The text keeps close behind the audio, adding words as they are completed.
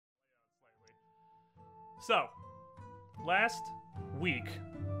So, last week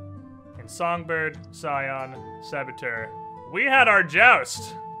in Songbird, Scion, Saboteur, we had our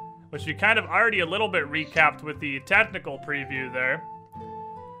joust, which we kind of already a little bit recapped with the technical preview there.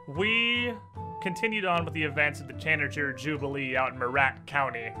 We continued on with the events of the Tanager Jubilee out in Marat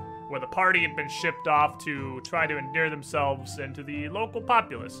County, where the party had been shipped off to try to endear themselves into the local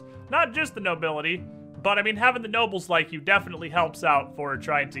populace. Not just the nobility, but I mean, having the nobles like you definitely helps out for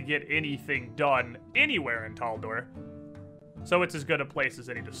trying to get anything done anywhere in Taldor. So it's as good a place as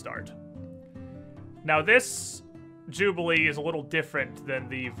any to start. Now this Jubilee is a little different than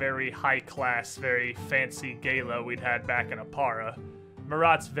the very high-class, very fancy gala we'd had back in Apara.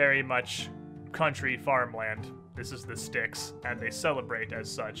 Marat's very much country farmland. This is the Styx, and they celebrate as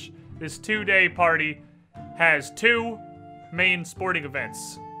such. This 2-day party has 2 main sporting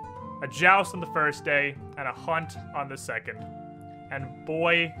events. A joust on the first day, and a hunt on the second. And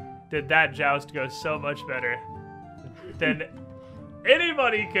boy, did that joust go so much better than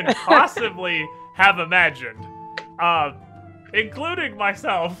anybody could possibly have imagined. Including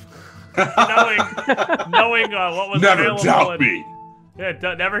myself, knowing what was Never available. doubt me.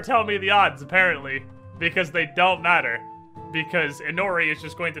 Yeah, never tell me the odds, apparently, because they don't matter. Because Inori is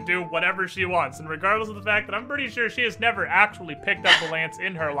just going to do whatever she wants, and regardless of the fact that I'm pretty sure she has never actually picked up a lance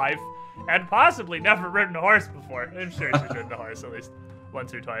in her life, and possibly never ridden a horse before. I'm sure she's ridden a horse at least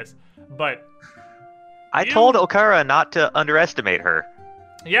once or twice. But I told Okara not to underestimate her.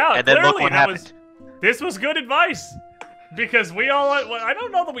 Yeah, and then clearly look what happened. This was good advice. Because we all, I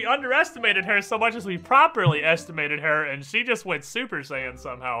don't know that we underestimated her so much as we properly estimated her, and she just went Super Saiyan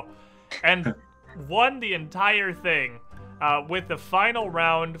somehow. And won the entire thing, with the final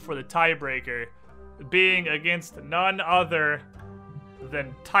round for the tiebreaker being against none other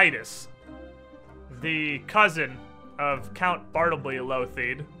than Titus, the cousin of Count Bartleby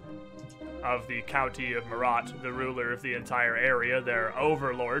Lothide of the County of Marat, the ruler of the entire area, their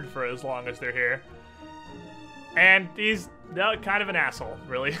overlord for as long as they're here. And he's kind of an asshole,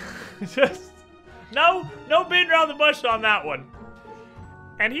 really. Just no beating around the bush on that one.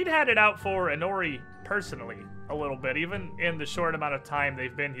 And he'd had it out for Inori personally a little bit, even in the short amount of time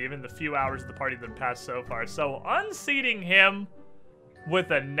they've been here, even the few hours of the party that have passed so far. So unseating him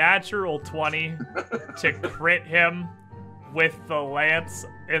with a natural 20 to crit him with the lance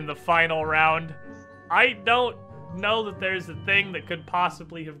in the final round, I don't know that there's a thing that could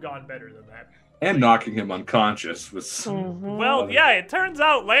possibly have gone better than that. And knocking him unconscious was... Well, yeah, it turns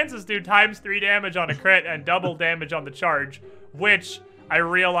out lances do ×3 damage on a crit and double damage on the charge, which I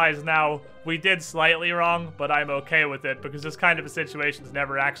realize now we did slightly wrong, but I'm okay with it because this kind of a situation's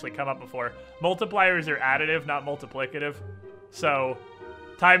never actually come up before. Multipliers are additive, not multiplicative. So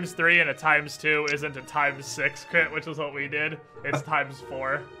 ×3 and a ×2 isn't a ×6 crit, which is what we did. It's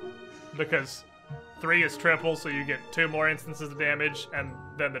 ×4 because 3 is triple, so you get 2 more instances of damage, and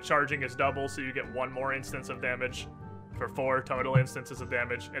then the charging is double, so you get 1 more instance of damage for 4 total instances of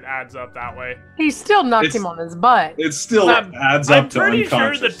damage. It adds up that way. He still knocked him on his butt. It still adds up to unconscious. I'm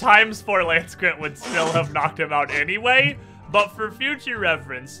pretty sure the ×4 lance crit would still have knocked him out anyway, but for future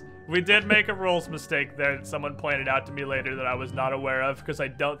reference, we did make a rules mistake there that someone pointed out to me later that I was not aware of, because I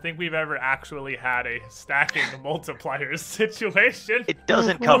don't think we've ever actually had a stacking multipliers situation. It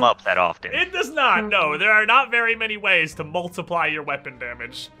doesn't come up that often. It does not, no. There are not very many ways to multiply your weapon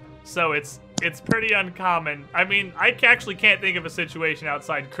damage. So it's pretty uncommon. I mean, I actually can't think of a situation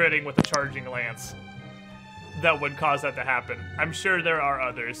outside critting with a charging lance that would cause that to happen. I'm sure there are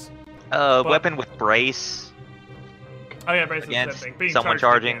others. Weapon with brace. Oh yeah, brace is the same thing. Being someone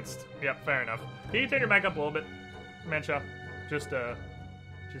charging. Against. Yep, fair enough. Can you turn your mic up a little bit, Mancha? Just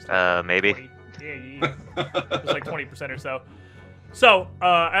maybe. 20, yeah, just like 20% or so. So,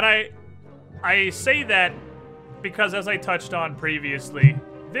 and I say that because as I touched on previously,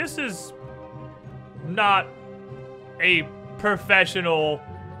 this is not a professional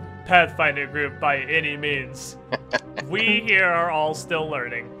Pathfinder group by any means. We here are all still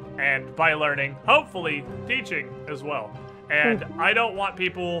learning. And by learning, hopefully teaching as well. And I don't want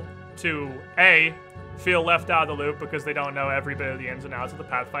people to, A, feel left out of the loop because they don't know every bit of the ins and outs of the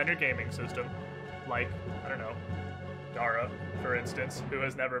Pathfinder gaming system. Like, I don't know, Dara, for instance, who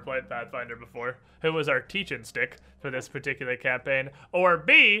has never played Pathfinder before, who was our teaching stick for this particular campaign. Or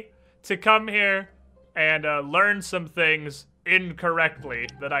B, to come here and learn some things incorrectly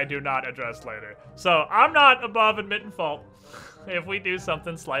that I do not address later. So I'm not above admitting fault. If we do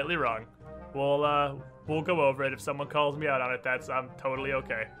something slightly wrong, we'll go over it. If someone calls me out on it, I'm totally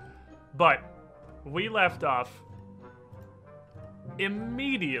okay. But we left off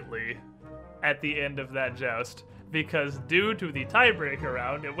immediately at the end of that joust. because due to the tiebreaker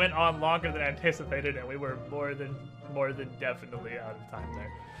round, it went on longer than anticipated, and we were more than definitely out of time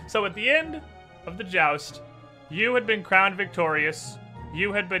there. So at the end of the joust, you had been crowned victorious.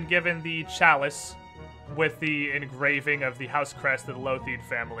 You had been given the chalice with the engraving of the house crest of the Lothid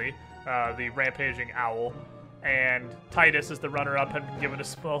family, the rampaging owl, and Titus, as the runner-up, had been given a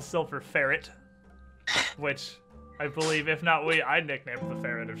small silver ferret, which I believe, if not I nicknamed the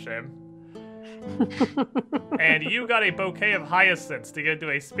Ferret of Shame. And you got a bouquet of hyacinths to give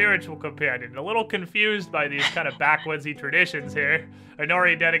to a spiritual companion. A little confused by these kind of backwoodsy traditions here,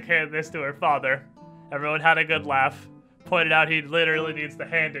 Inori dedicated this to her father. Everyone had a good laugh. Pointed out he literally needs to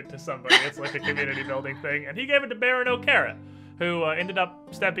hand it to somebody. It's like a community building thing. And he gave it to Baron O'Cara, who ended up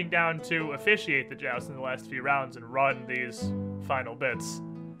stepping down to officiate the joust in the last few rounds and run these final bits.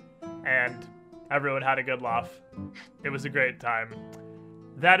 And everyone had a good laugh. It was a great time.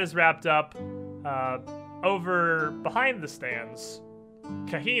 That is wrapped up. Over behind the stands,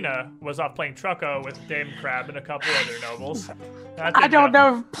 Kahina was off playing Trucko with Dame Crab and a couple other nobles. I don't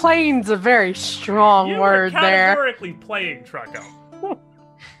know. Playing's a very strong word there. You were categorically playing Trucko.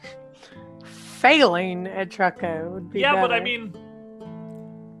 Failing at Trucko would be better. But I mean,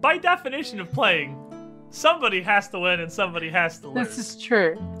 by definition of playing, somebody has to win and somebody has to lose. This is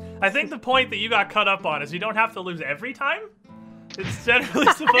true. I think the point that you got cut up on is you don't have to lose every time. It's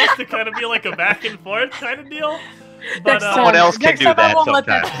generally supposed to kind of be like a back and forth kind of deal. But someone else can do that I won't sometime. let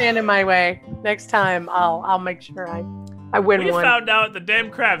that stand in my way. Next time, I'll make sure I win we one. We found out that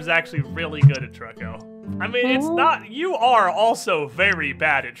Dame Crab's actually really good at Trucko. I mean, it's not. You are also very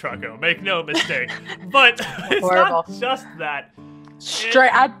bad at Trucko. Make no mistake. But it's Horrible. not just that.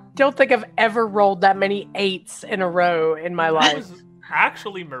 I don't think I've ever rolled that many 8s in a row in my life. That was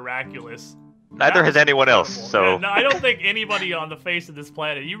actually miraculous. Neither has anyone else, incredible. so... Yeah, no, I don't think anybody on the face of this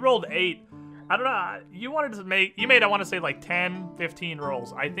planet. You rolled 8. I don't know. You made, I want to say, like 10, 15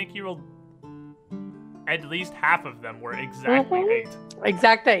 rolls. I think you rolled... At least half of them were exactly 8.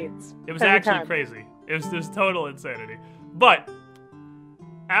 Exact 8s. It was every actually time. crazy. It was total insanity. But,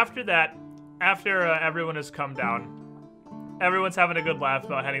 after that, after everyone has come down, everyone's having a good laugh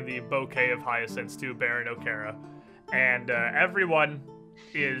about handing the bouquet of hyacinths to Baron O'Cara. And everyone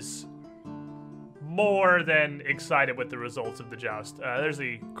is more than excited with the results of the joust. There's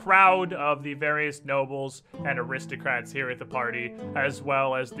a crowd of the various nobles and aristocrats here at the party, as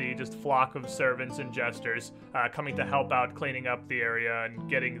well as the just flock of servants and jesters coming to help out cleaning up the area and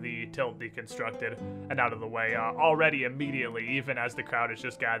getting the tilt deconstructed and out of the way already immediately, even as the crowd is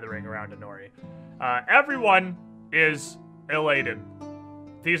just gathering around Inori. Everyone is elated.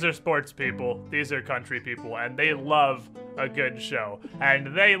 These are sports people, these are country people, and they love a good show.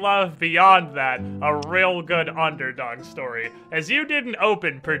 And they love, beyond that, a real good underdog story. As you didn't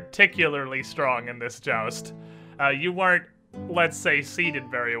open particularly strong in this joust. You weren't, let's say, seeded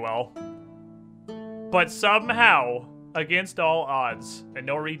very well. But somehow, against all odds,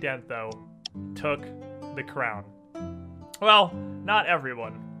 Inori Dentho took the crown. Well, not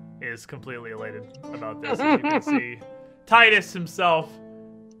everyone is completely elated about this, as you can see. Titus himself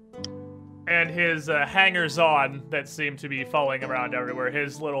and his hangers-on that seem to be falling around everywhere.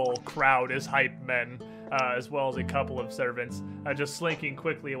 His little crowd, his hype men, as well as a couple of servants, just slinking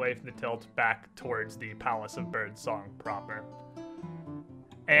quickly away from the tilt back towards the Palace of Birdsong proper.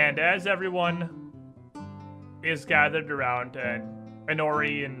 And as everyone is gathered around,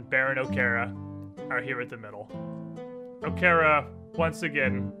 Inori and Baron O'Cara are here at the middle. O'Cara, once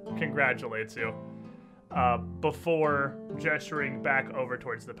again, congratulates you. Before gesturing back over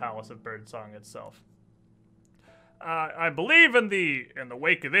towards the Palace of Birdsong itself. I believe in the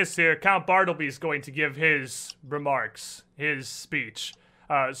wake of this here, Count Bartleby's going to give his remarks, his speech.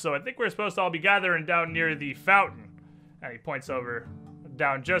 So I think we're supposed to all be gathering down near the fountain. And he points over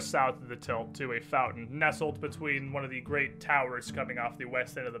down just south of the tilt to a fountain nestled between one of the great towers coming off the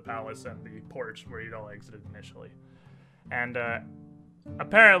west end of the palace and the porch where you'd all exited initially. And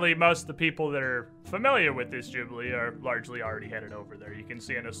apparently, most of the people that are familiar with this jubilee are largely already headed over there. You can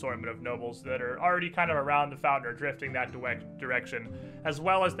see an assortment of nobles that are already kind of around the fountain or drifting that direction, as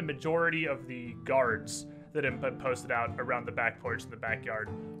well as the majority of the guards that have been posted out around the back porch in the backyard,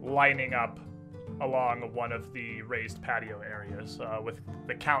 lining up along one of the raised patio areas, with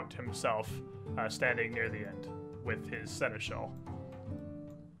the Count himself standing near the end with his seneschal.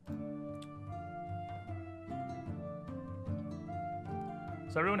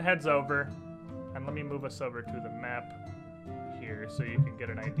 So everyone heads over, and let me move us over to the map here so you can get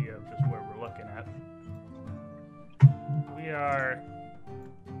an idea of just where we're looking at. We are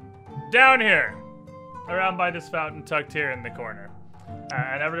down here, around by this fountain tucked here in the corner.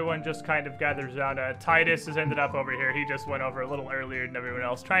 And everyone just kind of gathers around. Titus has ended up over here. He just went over a little earlier than everyone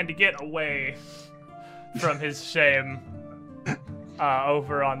else, trying to get away from his shame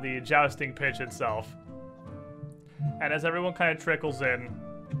over on the jousting pitch itself. And as everyone kind of trickles in,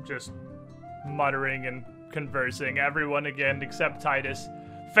 just muttering and conversing, everyone again, except Titus,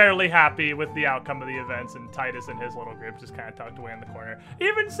 fairly happy with the outcome of the events, and Titus and his little group just kind of tucked away in the corner.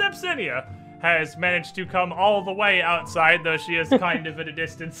 Even Sepsinia has managed to come all the way outside, though she is kind of at a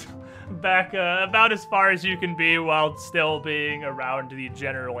distance back about as far as you can be while still being around the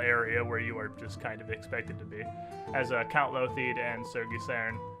general area where you are just kind of expected to be, as Count Lothid and Sir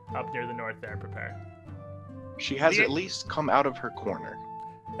Gusern up near the north there prepare. She has at least come out of her corner.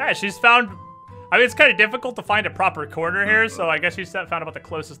 Yeah, she's found... I mean, it's kind of difficult to find a proper corner here, so I guess she found about the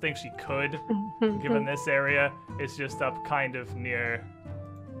closest thing she could, given this area. It's just up kind of near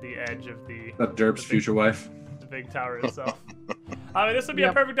the edge of the... That Derp's future wife. The big tower itself. I mean, this would be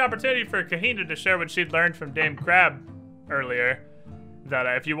a perfect opportunity for Kahina to share what she'd learned from Dame Crab earlier. That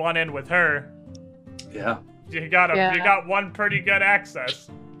if you want in with her... Yeah. You got one pretty good access.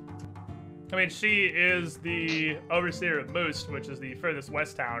 I mean, she is the overseer of Moose, which is the furthest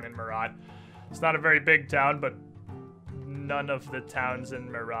west town in Marat. It's not a very big town, but none of the towns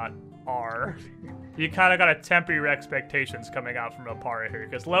in Marat are. You kind of got to temper your expectations coming out from Opara here,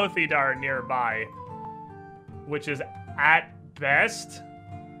 because Lothidar nearby, which is at best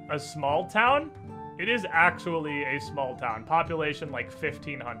a small town. It is actually a small town, population like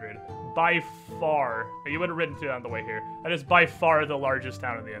 1,500. By far, you would have ridden through that on the way here. That is by far the largest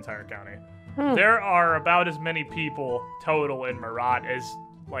town in the entire county. There are about as many people total in Marat as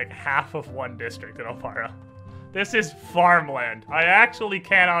like half of one district in Opara. This is farmland. I actually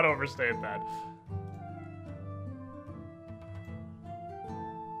cannot overstate that.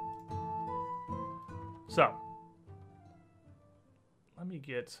 So, let me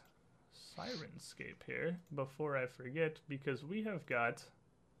get Sirenscape here before I forget, because we have got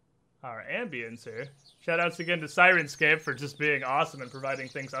our ambience here. Shoutouts again to Sirenscape for just being awesome and providing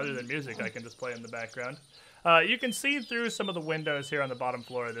things other than music I can just play in the background. You can see through some of the windows here on the bottom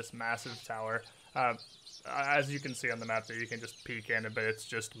floor of this massive tower. As you can see on the map there, you can just peek in, but it's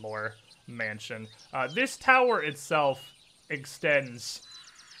just more mansion. This tower itself extends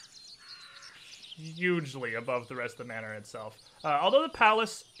hugely above the rest of the manor itself. Although the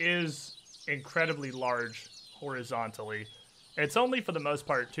palace is incredibly large horizontally, it's only for the most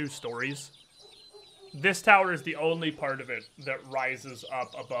part 2 stories. This tower is the only part of it that rises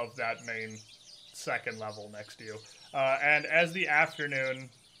up above that main second level next to you. And as the afternoon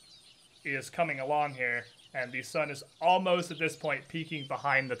is coming along here, and the sun is almost at this point peeking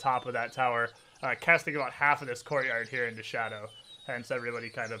behind the top of that tower, casting about half of this courtyard here into shadow, hence everybody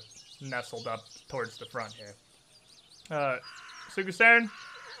kind of nestled up towards the front here. Sugusern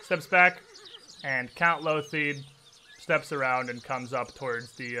steps back, and Count Lothid steps around and comes up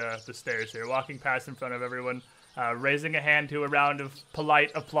towards the stairs here, walking past in front of everyone, raising a hand to a round of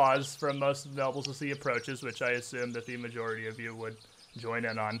polite applause from most of the nobles as he approaches, which I assume that the majority of you would join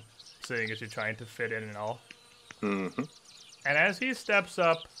in on, seeing as you're trying to fit in and all. Mm-hmm. And as he steps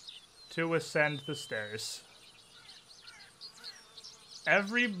up to ascend the stairs,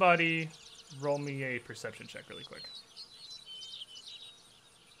 everybody roll me a perception check really quick.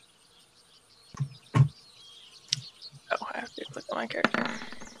 Oh, I have to click on my character.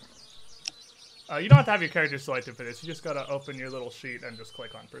 You don't have to have your character selected for this. You just gotta open your little sheet and just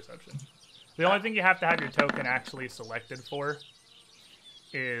click on perception. The only thing you have to have your token actually selected for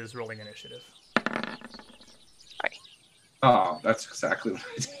is rolling initiative. Oh, that's exactly what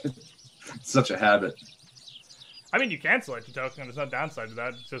I did. It's such a habit. I mean, you can select your token. There's no downside to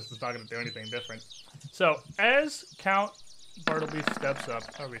that. It's just it's not going to do anything different. So, as Count Bartleby steps up...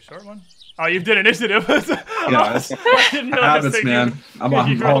 Oh, are we short one? Oh, you did initiative. Yeah, habits, man. I'm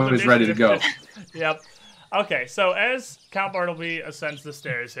always ready to go. Yep. Okay, so as Count Bartleby ascends the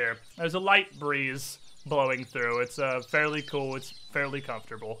stairs here, there's a light breeze blowing through. It's fairly cool. It's fairly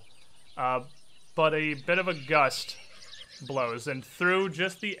comfortable. But a bit of a gust blows, and through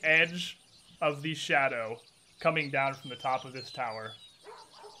just the edge of the shadow coming down from the top of this tower,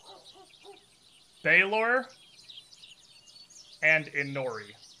 Baylor and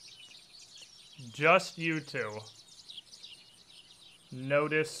Inori, just you two,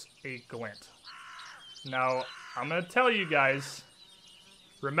 notice a glint. Now, I'm going to tell you guys,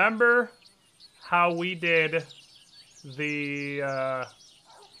 remember how we did the,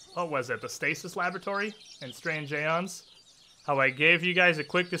 what was it, the Stasis Laboratory in Strange Aeons? How I gave you guys a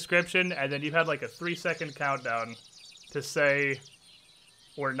quick description, and then you had like a 3-second countdown to say,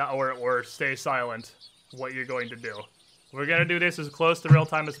 or not, or stay silent, what you're going to do. We're gonna do this as close to real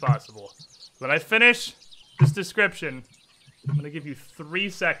time as possible. When I finish this description, I'm gonna give you 3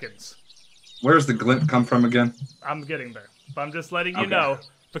 seconds. Where's the glint come from again? I'm getting there. But I'm just letting you know,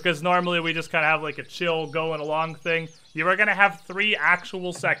 because normally we just kind of have like a chill going along thing. You are gonna have 3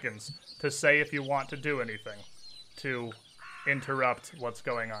 actual seconds to say if you want to do anything to interrupt what's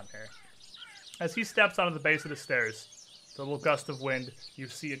going on here. As he steps onto the base of the stairs, the little gust of wind, you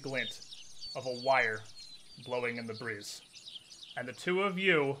see a glint of a wire blowing in the breeze. And the two of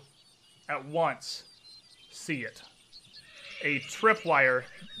you at once see it. A tripwire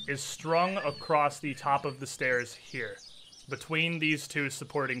is strung across the top of the stairs here, between these 2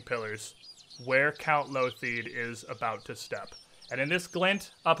 supporting pillars, where Count Lothid is about to step. And in this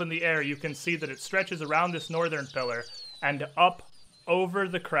glint up in the air, you can see that it stretches around this northern pillar and up over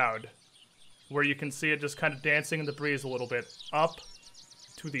the crowd, where you can see it just kind of dancing in the breeze a little bit, up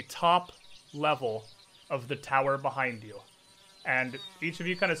to the top level of the tower behind you. And each of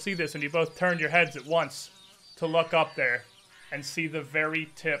you kind of see this, and you both turn your heads at once to look up there and see the very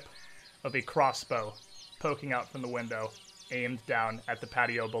tip of a crossbow poking out from the window, aimed down at the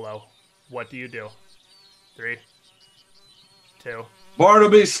patio below. What do you do? 3, 2.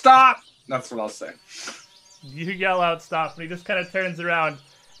 Bartleby, stop! That's what I'll say. You yell out, stop, and he just kind of turns around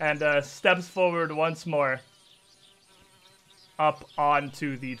and steps forward once more up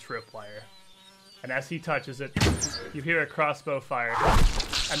onto the tripwire. And as he touches it, you hear a crossbow fire,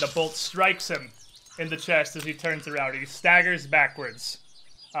 and the bolt strikes him in the chest as he turns around. He staggers backwards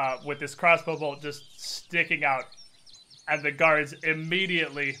with this crossbow bolt just sticking out, and the guards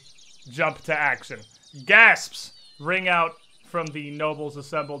immediately jump to action. Gasps ring out from the nobles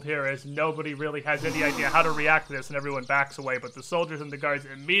assembled here as nobody really has any idea how to react to this, and everyone backs away. But the soldiers and the guards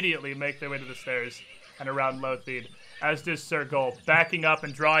immediately make their way to the stairs and around Lothid, as does Sir Gol, backing up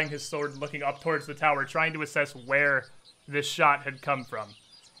and drawing his sword and looking up towards the tower, trying to assess where this shot had come from.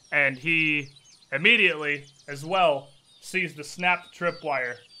 And he immediately, as well, sees the snapped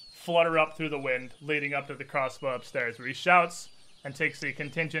tripwire flutter up through the wind, leading up to the crossbow upstairs, where he shouts and takes the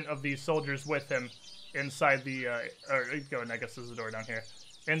contingent of these soldiers with him inside the, I guess there's a door down here,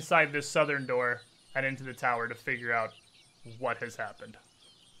 inside this southern door and into the tower to figure out what has happened.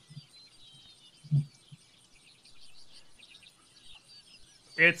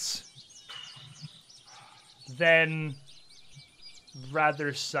 It's then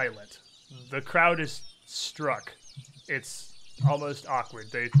rather silent. The crowd is struck. It's almost awkward.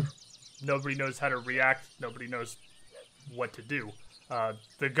 Nobody knows how to react. Nobody knows what to do.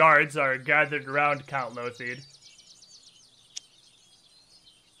 The guards are gathered around Count Lothid.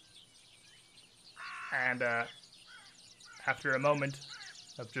 And after a moment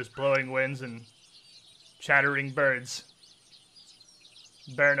of just blowing winds and chattering birds,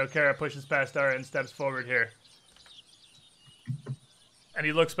 Baron O'Kara pushes past Ara and steps forward here. And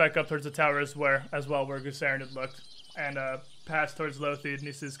he looks back up towards the tower as well where Gusaren had looked. And passed towards Lothid, and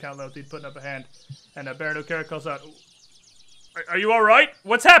he sees Count Lothid putting up a hand. And Baron O'Kara calls out, Are you alright?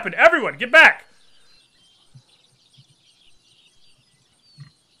 What's happened? Everyone, get back!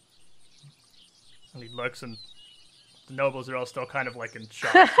 And he looks, and the nobles are all still kind of like in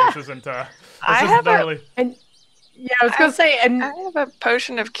shock. This isn't, Yeah, I was going to say, and I have a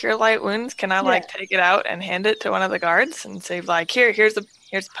potion of cure light wounds. Can I take it out and hand it to one of the guards and say here's a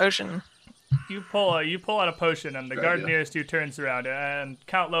potion? You pull out a potion, and the guard nearest you turns around, and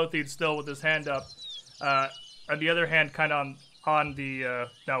Count Lothid's still with his hand up, on the other hand, kind of on the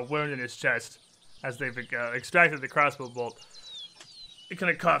now wound in his chest, as they've extracted the crossbow bolt. He kind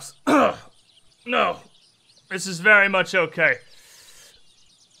of coughs. No, this is very much okay.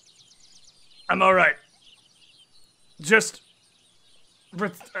 I'm all right. Just,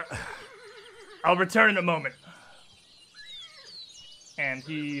 I'll return in a moment. And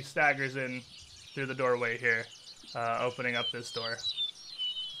he staggers in through the doorway here, opening up this door,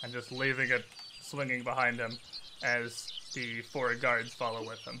 and just leaving it swinging behind him as the 4 guards follow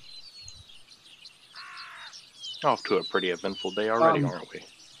with him. Off to a pretty eventful day already, aren't we?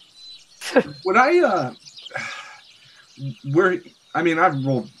 Would I've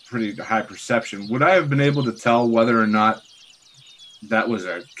rolled pretty high perception. Would I have been able to tell whether or not that was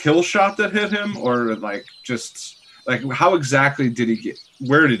a kill shot that hit him, or how exactly did he get?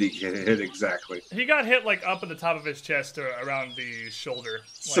 Where did he get hit exactly? He got hit up at the top of his chest or around the shoulder.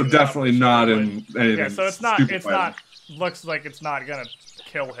 So definitely not in anything. Yeah, so looks like it's not gonna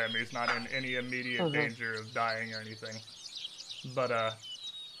kill him. He's not in any immediate danger of dying or anything. But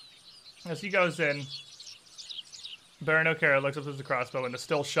as he goes in, Baron O'Kara looks up at the crossbow, and the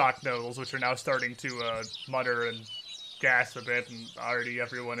still shocked nobles, which are now starting to mutter and gasp a bit, and already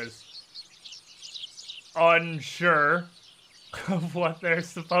everyone is unsure of what they're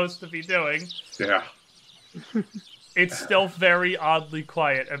supposed to be doing. Yeah. It's still very oddly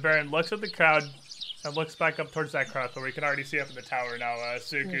quiet. And Baron looks at the crowd and looks back up towards that crossbow. We can already see up in the tower now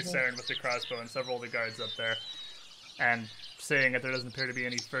Suku's staring with the crossbow and several of the guards up there. And seeing that there doesn't appear to be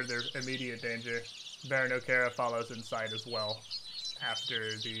any further immediate danger, Baron O'Kara follows inside as well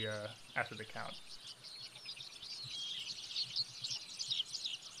after the count.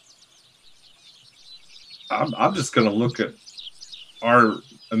 I'm just gonna look at our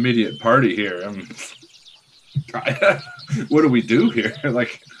immediate party here. What do we do here?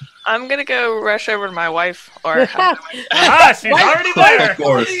 Like, I'm gonna go rush over to my wife, or she's already there.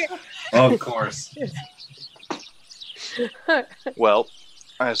 Of course. Well,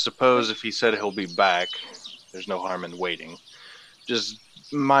 I suppose if he said he'll be back, there's no harm in waiting. Just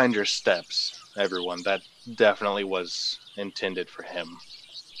mind your steps, everyone. That definitely was intended for him.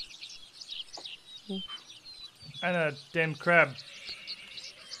 And Dame Crab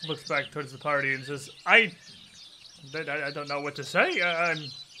looks back towards the party and says, I don't know what to say.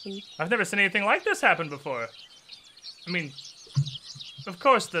 I've never seen anything like this happen before. I mean, of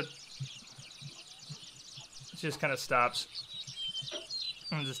course, she just kind of stops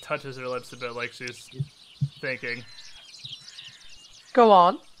and just touches her lips a bit like she's thinking. Go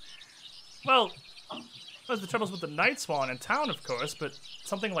on. Well, there's the troubles with the Night Swan in town, of course, but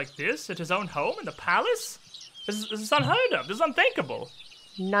something like this at his own home in the palace? This is unheard of. This is unthinkable.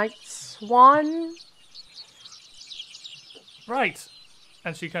 Night Swan? Right.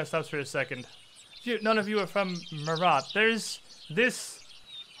 And she kind of stops for a second. None of you are from Marat. There's this...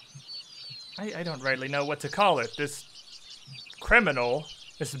 I don't rightly know what to call it. This criminal,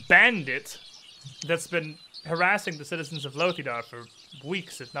 this bandit, that's been harassing the citizens of Lothidar for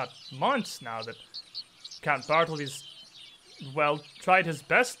weeks, if not months now, that Count Bartleby's, well, tried his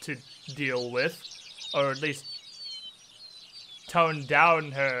best to deal with, or at least tone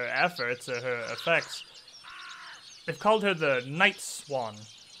down her efforts or her effects. They've called her the Night Swan.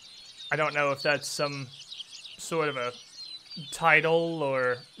 I don't know if that's some sort of a title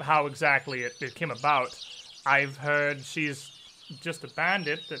or how exactly it came about. I've heard she's just a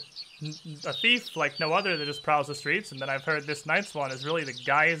bandit, a thief like no other that just prowls the streets, and then I've heard this Night Swan is really the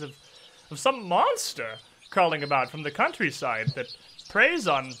guise of some monster crawling about from the countryside that preys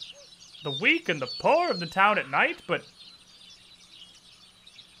on the weak and the poor of the town at night, but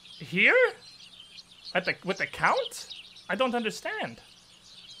here? With the Count? I don't understand.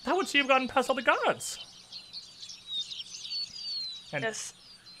 How would she have gotten past all the guards? And yes,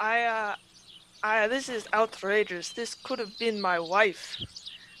 this is outrageous. This could have been my wife.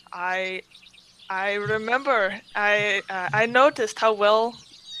 I remember, I noticed how well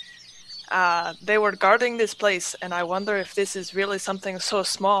they were guarding this place, and I wonder if this is really something so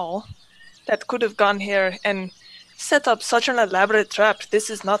small that could have gone here and set up such an elaborate trap.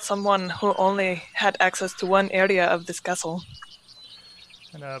 This is not someone who only had access to one area of this castle.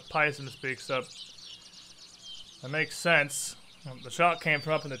 And Pison speaks up. That makes sense. The shot came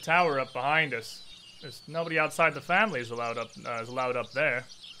from up in the tower up behind us. There's nobody outside the family is allowed up there.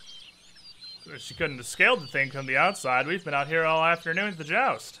 She couldn't have scaled the thing from the outside. We've been out here all afternoon at the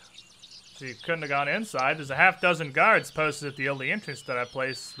joust. She couldn't have gone inside. There's a half-dozen guards posted at the only entrance to that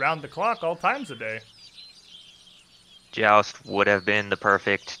place round the clock all times a day. Joust would have been the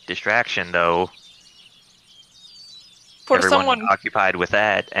perfect distraction, though. For Everyone someone was occupied with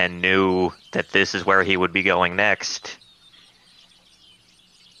that and knew that this is where he would be going next.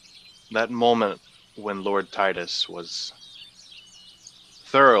 That moment when Lord Titus was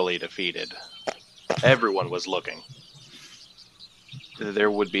thoroughly defeated, everyone was looking.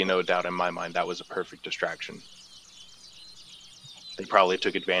 There would be no doubt in my mind that was a perfect distraction. They probably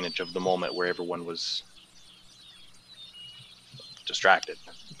took advantage of the moment where everyone was distracted.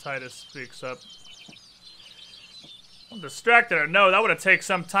 Titus speaks up. Well, distracted or no, that would have taken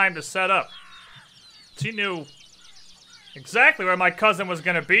some time to set up. She knew exactly where my cousin was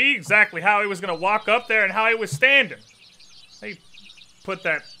going to be, exactly how he was going to walk up there, and how he was standing. They put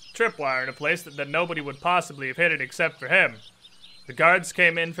that tripwire into place that nobody would possibly have hit it except for him. The guards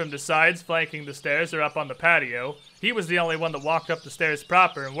came in from the sides flanking the stairs or up on the patio. He was the only one that walked up the stairs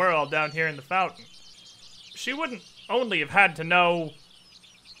proper, and we're all down here in the fountain. She wouldn't only have had to know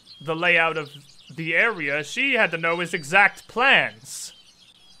the layout of the area, she had to know his exact plans.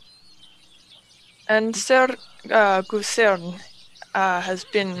 and Sir Gusern has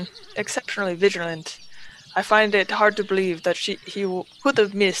been exceptionally vigilant. I find it hard to believe that he could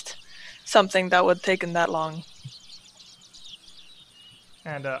have missed something that would have taken that long.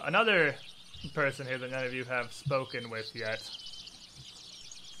 And another person here that none of you have spoken with yet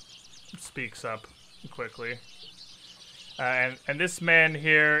speaks up quickly. And this man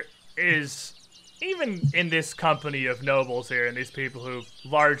here is, even in this company of nobles here, and these people who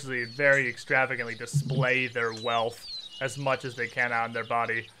largely, very extravagantly display their wealth as much as they can on their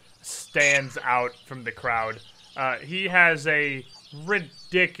body, stands out from the crowd. He has a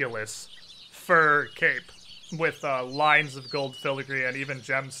ridiculous fur cape with lines of gold filigree and even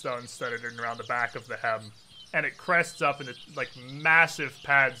gemstones studded around the back of the hem. And it crests up into like massive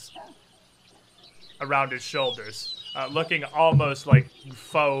pads around his shoulders, looking almost like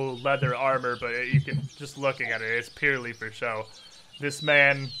faux leather armor, but you can, just looking at it, it's purely for show. This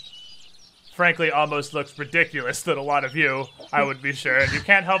man, frankly, almost looks ridiculous to a lot of you, I would be sure. And you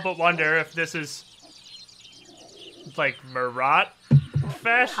can't help but wonder if this is like Marat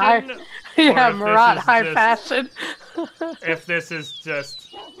fashion? Yeah, if Marat this is high just- fashion. If this is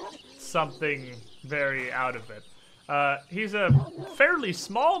just something very out of it. He's a fairly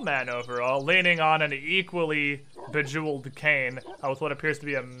small man overall, leaning on an equally bejeweled cane with what appears to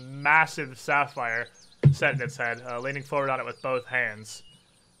be a massive sapphire set in its head, leaning forward on it with both hands.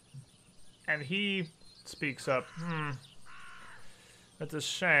 And he speaks up. It's a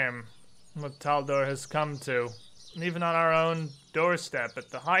shame what Taldor has come to. Even on our own doorstep, at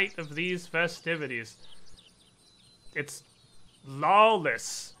the height of these festivities. It's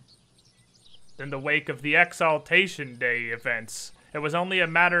lawless. In the wake of the Exaltation Day events, it was only a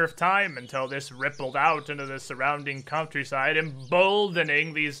matter of time until this rippled out into the surrounding countryside,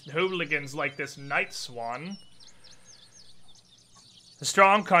 emboldening these hooligans like this Night Swan. A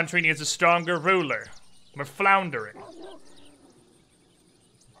strong country needs a stronger ruler. We're floundering.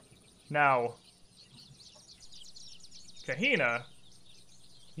 Now, Kahina,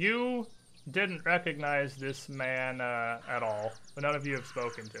 you didn't recognize this man at all. None of you have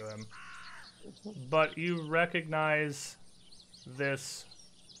spoken to him. But you recognize this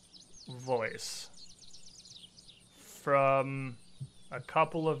voice from a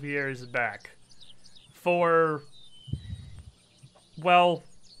couple of years back. For, well,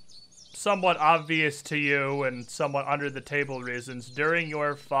 somewhat obvious to you and somewhat under the table reasons, during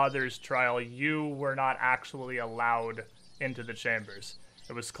your father's trial, you were not actually allowed into the chambers.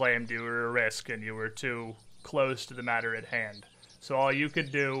 It was claimed you were a risk and you were too close to the matter at hand. So all you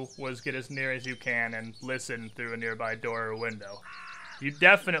could do was get as near as you can and listen through a nearby door or window. You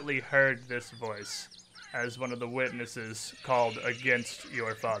definitely heard this voice as one of the witnesses called against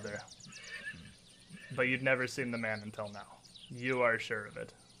your father. But you'd never seen the man until now. You are sure of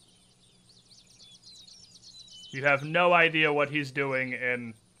it. You have no idea what he's doing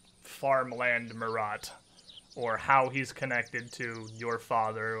in farmland Marat, or how he's connected to your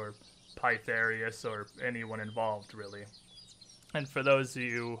father, or Pytharius, or anyone involved, really. And for those of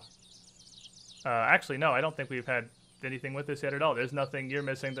you... actually, no, I don't think we've had anything with this yet at all. There's nothing you're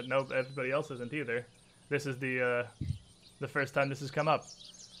missing that everybody else isn't either. This is the first time this has come up.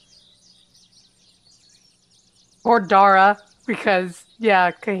 Or Dara, because,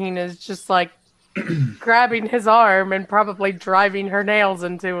 yeah, Kahina's just like grabbing his arm and probably driving her nails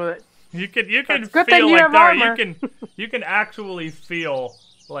into it. You can good thing feel you like have Dara, armor. you can actually feel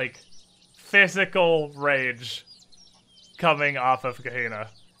like physical rage coming off of Kahina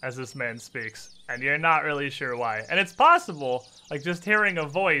as this man speaks, and you're not really sure why. And it's possible, like just hearing a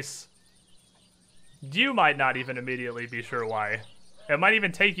voice, you might not even immediately be sure why. It might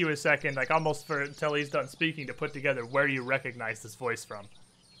even take you a second, like almost until he's done speaking, to put together where you recognize this voice from.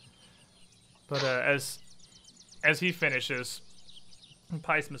 But as he finishes,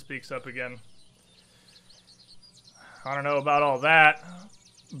 Paisma speaks up again. I don't know about all that,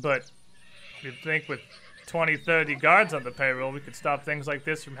 but you'd think with 20, 30 guards on the payroll, we could stop things like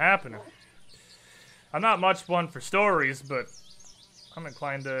this from happening. I'm not much one for stories, but I'm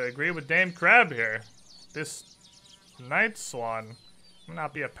inclined to agree with Dame Crab here. This Night Swan may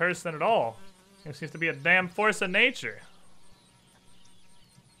not be a person at all. It seems to be a damn force of nature.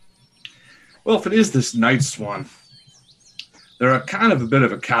 Well, if it is this Night Swan, they're a kind of a bit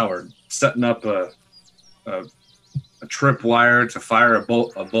of a coward, setting up a tripwire to fire a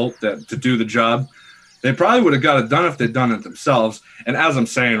bolt to do the job. They probably would have got it done if they'd done it themselves. And as I'm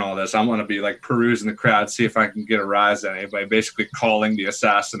saying all this, I'm going to be like perusing the crowd, see if I can get a rise at anybody, basically calling the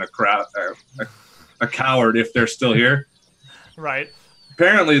assassin a coward if they're still here. Right.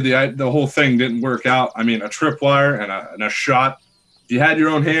 Apparently, the whole thing didn't work out. I mean, a tripwire and a shot. If you had your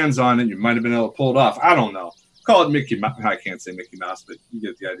own hands on it, you might have been able to pull it off. I don't know. Call it Mickey Mouse. I can't say Mickey Mouse, but you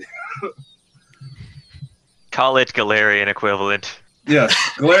get the idea. Call it Galarian equivalent. Yes,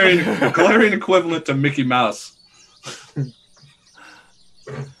 Galarian equivalent to Mickey Mouse.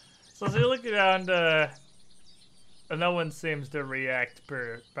 So as you look around, no one seems to react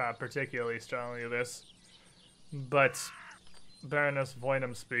particularly strongly to this. But Baroness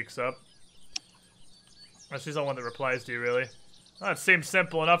Voynam speaks up. Well, she's the one that replies to you, really. Well, it seems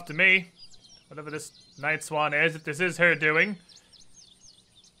simple enough to me. Whatever this Night Swan is, if this is her doing.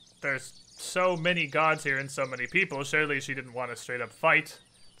 There's so many gods here and so many people, surely she didn't want a straight-up fight.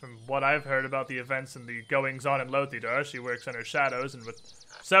 From what I've heard about the events and the goings-on in Lothidar, she works under shadows and with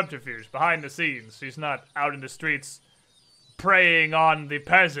subterfuge, behind the scenes. She's not out in the streets preying on the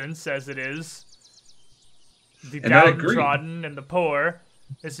peasants, as it is. The downtrodden and the poor.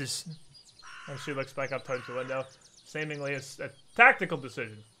 This is... And she looks back up towards the window. Seemingly a tactical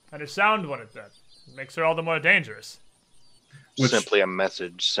decision, and a sound one at that. It makes her all the more dangerous. Simply a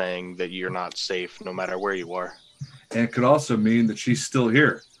message saying that you're not safe no matter where you are. And it could also mean that she's still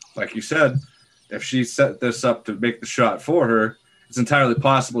here. Like you said, if she set this up to make the shot for her, it's entirely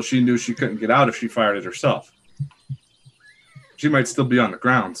possible she knew she couldn't get out if she fired it herself. She might still be on the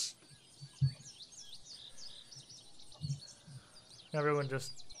grounds. Everyone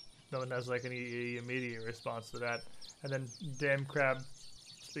just, no one has like any immediate response to that. And then Dame Crab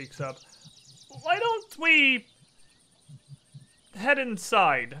speaks up. Why don't we head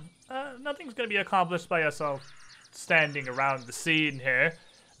inside? Nothing's going to be accomplished by us all standing around the scene here.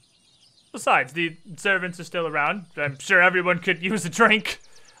 Besides, the servants are still around. I'm sure everyone could use a drink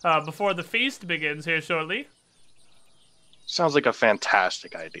before the feast begins here shortly. Sounds like a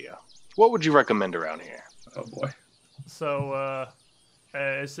fantastic idea. What would you recommend around here? Oh, boy. So,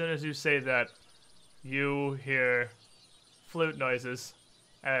 as soon as you say that, you hear flute noises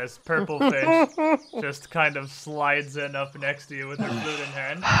as Purple Fish just kind of slides in up next to you with her flute in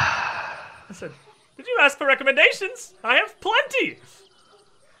hand. I said, did you ask for recommendations? I have plenty!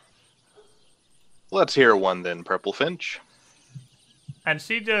 Let's hear one then, Purple Finch. And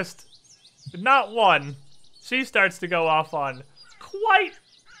she just, not one, she starts to go off on quite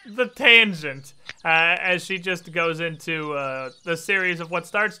the tangent as she just goes into the series of what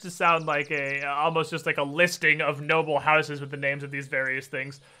starts to sound like almost just like a listing of noble houses with the names of these various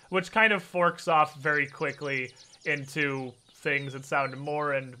things, which kind of forks off very quickly into things that sound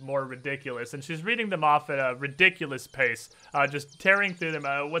more and more ridiculous. And she's reading them off at a ridiculous pace, just tearing through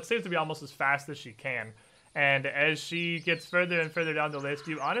them, what seems to be almost as fast as she can. And as she gets further and further down the list,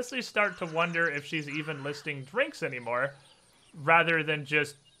 you honestly start to wonder if she's even listing drinks anymore, rather than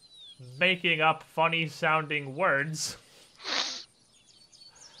just making up funny sounding words.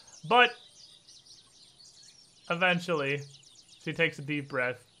 But eventually she takes a deep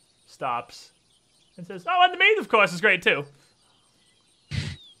breath, stops, and says, oh, and the meat, of course, is great too.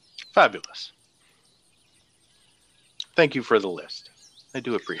 Fabulous. Thank you for the list. I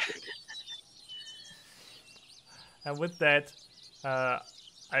do appreciate it. And with that, I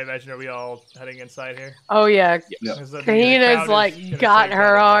imagine, are we all heading inside here? Oh yeah, Yep. Kahina's like got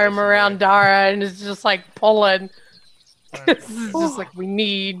her arm around Dara and is just like pulling. This is just like we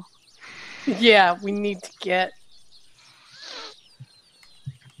need to get.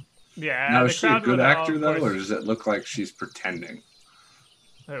 Yeah. Now, the is she a crowd good would, actor, of though, course- or does it look like she's pretending?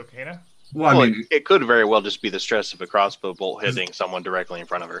 Oh, Kahina? Well, I Well, mean, it could very well just be the stress of a crossbow bolt hitting someone directly in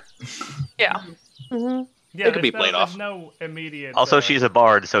front of her. Yeah. Mm-hmm. Yeah, It could be there's played no, off. there's no immediate... Also, she's a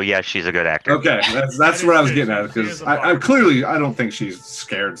bard, so yes, she's a good actor. okay, that's That where is I was true. getting at, She because is a I bard. clearly, I don't think she's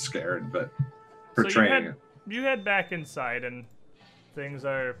scared, but So portraying you head back inside, and things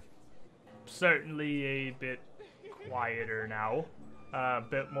are certainly a bit quieter now. A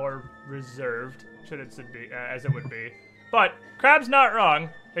bit more reserved, as it would be. But Crab's not wrong.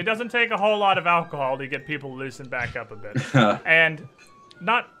 It doesn't take a whole lot of alcohol to get people loosened back up a bit. it. And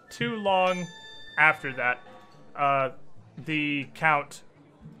not too long after that, the Count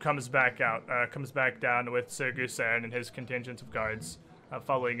comes back down with Sir Gusern and his contingent of guards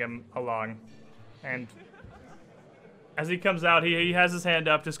following him along. And as he comes out, he has his hand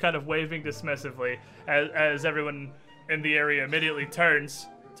up, just kind of waving dismissively, as everyone in the area immediately turns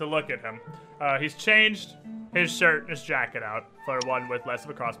to look at him. He's changed his shirt and his jacket out for one with less of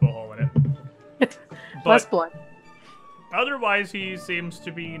a crossbow hole in it. Less But blood. otherwise, he seems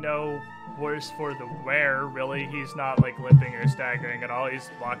to be no worse for the wear, really. He's not, like, limping or staggering at all. He's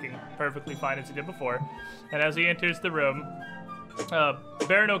walking perfectly fine as he did before. And as he enters the room,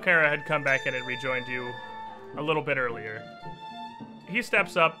 Baron O'Cara had come back in and rejoined you a little bit earlier. He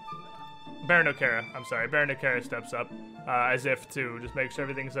steps up. Baron O'Cara steps up, as if to just make sure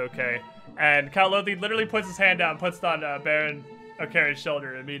everything's okay. And Cal Lothi literally puts his hand out and puts it on Baron O'Cara's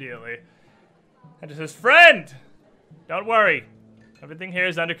shoulder immediately. And just says, friend! Don't worry. Everything here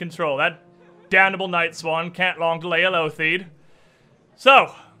is under control. That damnable Night Swan can't long delay a Lothid.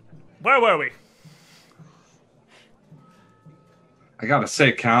 So, where were we? I gotta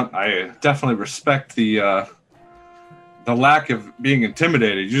say, Count, I definitely respect the the lack of being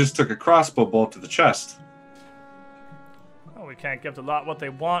intimidated. You just took a crossbow bolt to the chest. Oh, we can't give the lot what they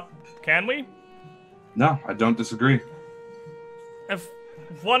want, can we? No, I don't disagree. If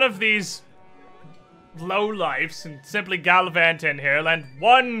one of these lowlifes and simply gallivant in here land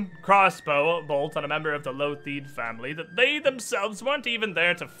one crossbow bolt on a member of the Lotheed family that they themselves weren't even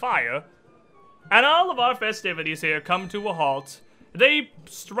there to fire, and all of our festivities here come to a halt, they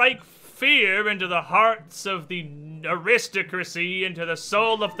strike fear into the hearts of the aristocracy, into the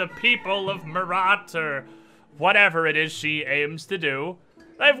soul of the people of Marat, or whatever it is she aims to do,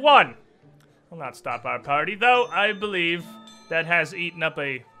 they've won. Will not stop our party, though I believe that has eaten up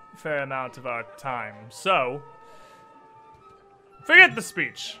a fair amount of our time. So, forget the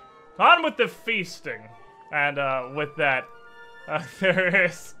speech. On with the feasting. And with that, there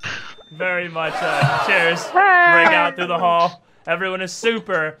is very much chairs ring out through the hall. Everyone is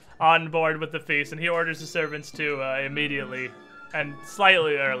super on board with the feast, and he orders the servants to immediately and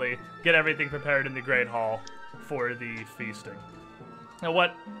slightly early get everything prepared in the Great Hall for the feasting. Now,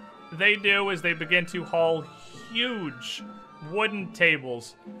 what they do is they begin to haul huge wooden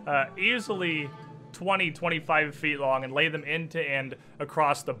tables, easily 20-25 feet long, and lay them into and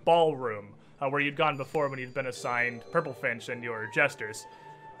across the ballroom, where you'd gone before when you'd been assigned Purple Finch and your jesters,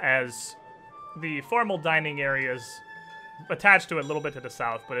 as the formal dining areas attached to it a little bit to the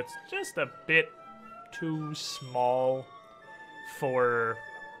south, but it's just a bit too small for,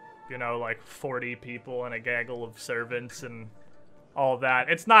 you know, like 40 people and a gaggle of servants and all that.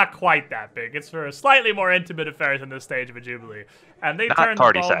 It's not quite that big. It's for slightly more intimate affairs in this stage of a jubilee. And they turn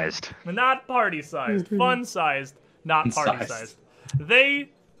party-sized. Not party-sized. Fun-sized, not party-sized. They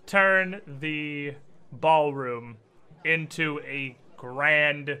turn the ballroom into a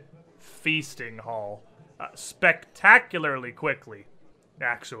grand feasting hall. Spectacularly quickly,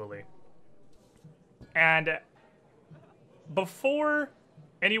 actually. And before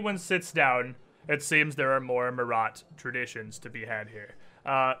anyone sits down, it seems there are more Marat traditions to be had here.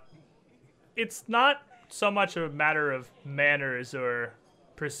 It's not so much a matter of manners or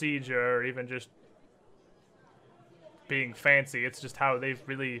procedure or even just being fancy. It's just how they've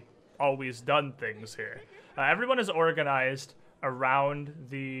really always done things here. Everyone is organized around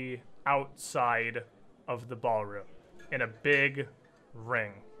the outside of the ballroom in a big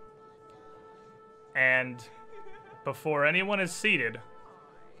ring. And before anyone is seated,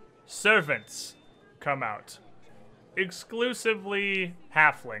 servants come out. Exclusively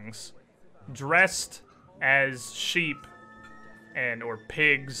halflings, dressed as sheep or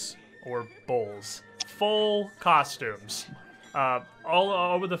pigs or bulls. Full costumes. All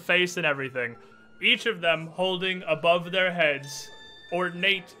over the face and everything. Each of them holding above their heads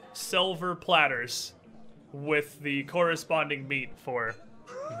ornate silver platters with the corresponding meat for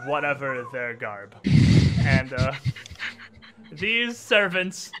whatever their garb. And these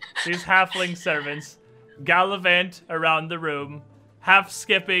servants, these halfling servants, gallivant around the room, half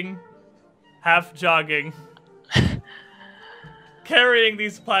skipping, half jogging, carrying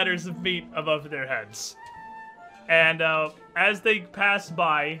these platters of meat above their heads. And as they pass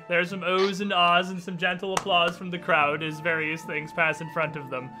by, there's some ohs and ahs and some gentle applause from the crowd as various things pass in front of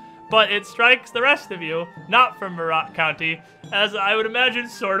them. But it strikes the rest of you, not from Marat County, as I would imagine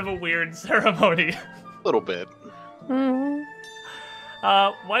sort of a weird ceremony. A little bit. Mm-hmm.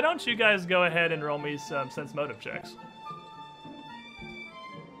 Why don't you guys go ahead and roll me some sense motive checks?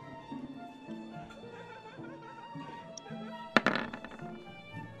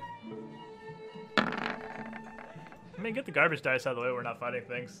 I mean, get the garbage dice out of the way. We're not fighting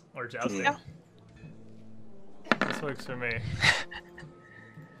things or jousting. Yeah. This works for me.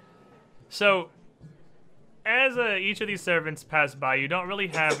 So, as each of these servants pass by, you don't really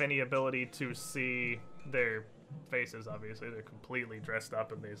have any ability to see their faces, obviously. They're completely dressed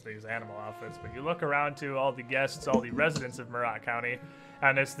up in these animal outfits. But you look around to all the guests, all the residents of Marat County,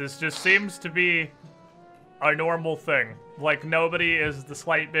 and this just seems to be a normal thing. Like, nobody is the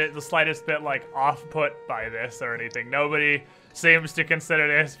slightest bit, like, off-put by this or anything. Nobody seems to consider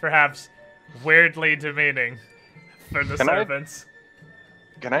this perhaps weirdly demeaning for the servants.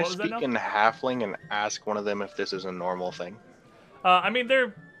 Can I speak in halfling and ask one of them if this is a normal thing? I mean,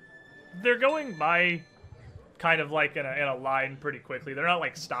 they're going by kind of like in a line pretty quickly. They're not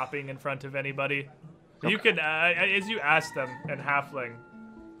like stopping in front of anybody. Okay. You can, as you ask them in halfling,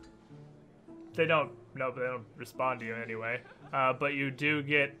 they don't respond to you anyway. But you do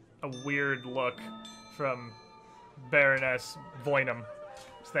get a weird look from Baroness Voynam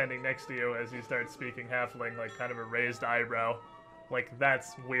standing next to you as you start speaking halfling, like kind of a raised eyebrow. Like,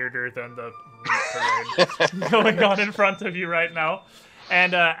 that's weirder than the parade going on in front of you right now.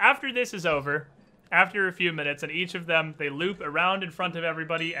 And after this is over, after a few minutes, and each of them, they loop around in front of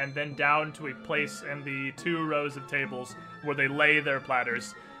everybody and then down to a place in the 2 rows of tables where they lay their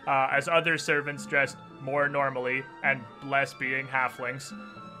platters, as other servants dressed more normally and less being halflings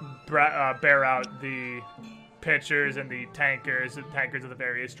bear out the pitchers and the tankers of the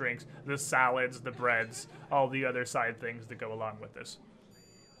various drinks, the salads, the breads, all the other side things that go along with this.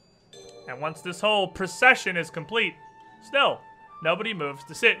 And once this whole procession is complete, still, nobody moves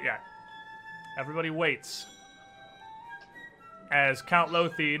to sit yet. Everybody waits. As Count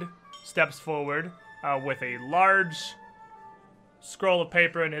Lothid steps forward with a large scroll of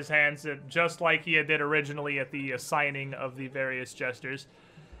paper in his hands, just like he did originally at the signing of the various jesters,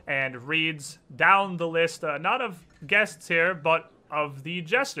 and reads down the list, not of guests here, but of the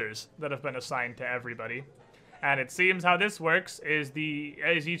jesters that have been assigned to everybody. And it seems how this works is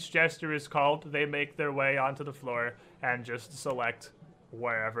as each jester is called, they make their way onto the floor and just select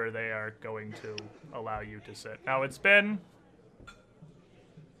wherever they are going to allow you to sit. Now, it's been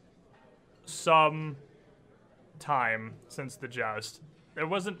some time since the joust. There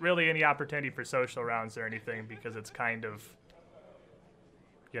wasn't really any opportunity for social rounds or anything because it's kind of,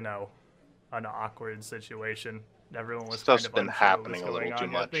 an awkward situation. Everyone was Stuff's kind of been unsure what happening was a little going too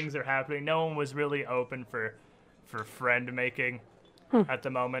on. Yeah, much. things are happening. No one was really open for friend making at the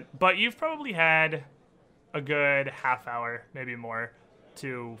moment. But you've probably had a good half hour, maybe more,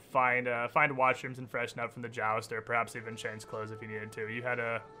 to find washrooms and freshen up from the joust, or perhaps even change clothes if you needed to. You had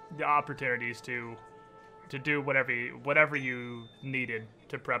the opportunities to do whatever you needed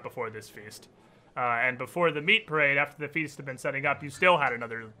to prep before this feast. And before the meat parade, after the feast had been setting up, you still had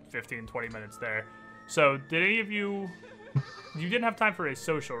another 15, 20 minutes there. So did any of you didn't have time for a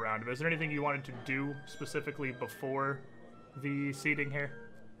social round, but is there anything you wanted to do specifically before the seating here?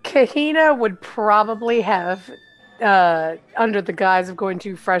 Kahina would probably have, under the guise of going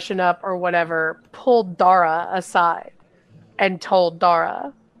to freshen up or whatever, pulled Dara aside and told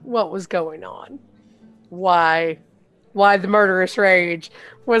Dara what was going on. Why the murderous rage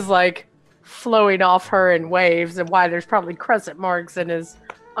was like flowing off her in waves, and why there's probably crescent marks in his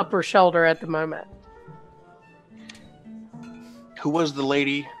upper shoulder at the moment. Who was the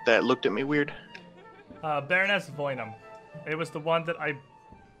lady that looked at me weird? Baroness Voynam. It was the one that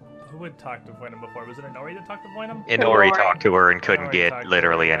who had talked to Voynam before? Was it Inori that talked to Voynam? Inori talked to her and couldn't Inori get talked to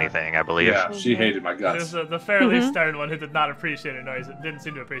literally her, yeah. anything, I believe. Yeah, she hated my It guts. was the fairly stern one who did not appreciate Inori's, didn't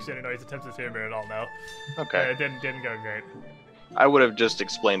seem to appreciate Inori's attempts at humor at all, no. Okay. It didn't go great. I would have just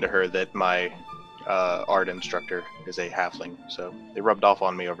explained to her that my art instructor is a halfling, so they rubbed off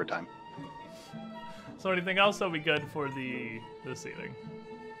on me over time. So anything else that'll be good for the seating?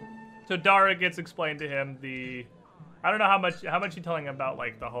 So Dara gets explained to him I don't know how much you telling him about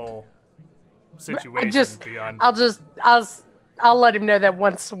like the whole situation beyond. I'll let him know that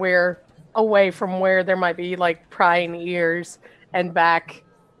once we're away from where there might be like prying ears and back,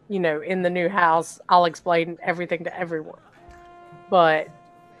 in the new house, I'll explain everything to everyone. But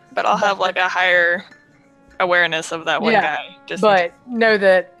I'll have like a higher awareness of that one Yeah, guy. but know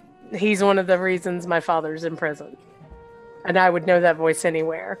that he's one of the reasons my father's in prison. And I would know that voice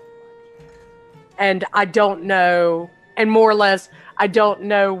anywhere. And I don't know, and more or less, I don't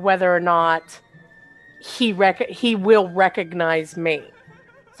know whether or not he will recognize me.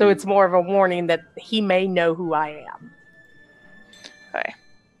 So it's more of a warning that he may know who I am. Okay.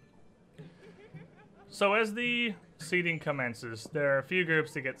 So as the seating commences, there are a few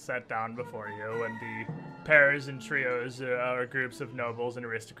groups that get set down before you, and the pairs and trios or groups of nobles and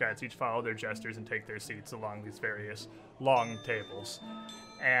aristocrats each follow their jesters and take their seats along these various long tables.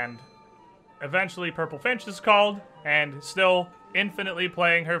 And eventually Purple Finch is called, and still infinitely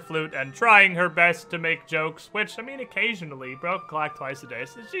playing her flute and trying her best to make jokes, which, occasionally, broke clock twice a day,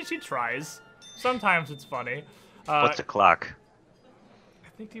 so she tries. Sometimes it's funny. What's a clock? I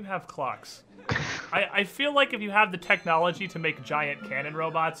think you have clocks. I feel like if you have the technology to make giant cannon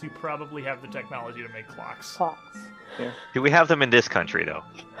robots, you probably have the technology to make clocks. Clocks. Do we have them in this country, though?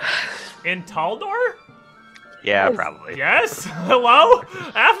 In Taldor? Yeah, Yes. probably. Yes? Hello?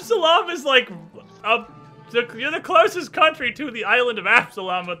 Absalom is like... you're the closest country to the island of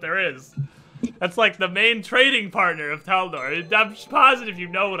Absalom that there is. That's like the main trading partner of Taldor. I'm positive you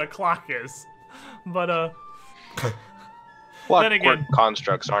know what a clock is. But, Then again- Clockwork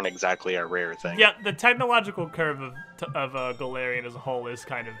constructs aren't exactly a rare thing. yeah, the technological curve of Golarion as a whole is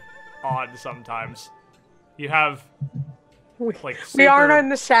kind of odd sometimes. You have, like, We aren't super- in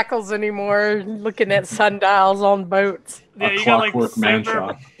the shackles anymore, looking at sundials on boats. Yeah, A you got like clockwork man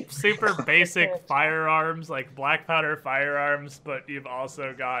shop. super basic firearms, like black powder firearms, but you've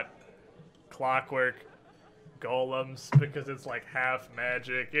also got clockwork golems because it's like half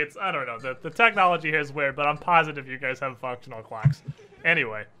magic. It's, I don't know, the technology here is weird, but I'm positive you guys have functional clocks.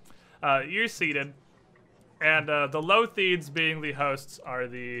 Anyway, you're seated, and the Lothieds, being the hosts, are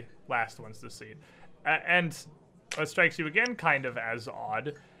the last ones to seat. And what strikes you again kind of as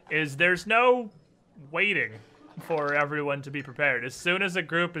odd is there's no waiting for everyone to be prepared. As soon as a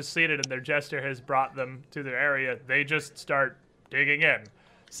group is seated and their jester has brought them to their area, they just start digging in.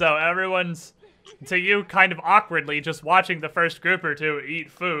 So everyone's, to you, kind of awkwardly just watching the first group or two eat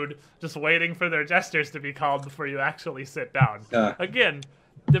food, just waiting for their jesters to be called before you actually sit down. Again,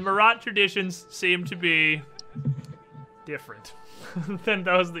 the Marat traditions seem to be different than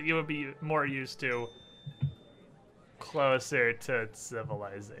those that you would be more used to closer to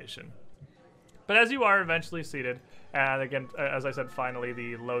civilization. But as you are eventually seated, and again, as I said, finally,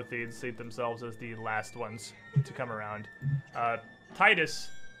 the Lothieds seat themselves as the last ones to come around. Titus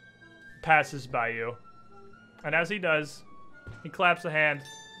passes by you, and as he does, he claps a hand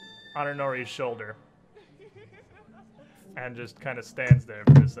on Honori's shoulder and just kind of stands there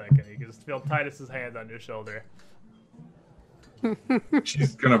for a second. You can just feel Titus's hand on your shoulder.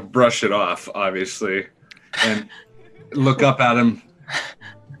 She's gonna brush it off, obviously, and look up at him.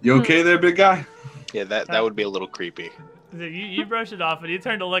 You okay there, big guy? Yeah, that would be a little creepy. You brush it off, and you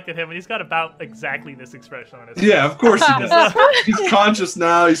turn to look at him, and he's got about exactly this expression on his face. Yeah, of course he does. He's conscious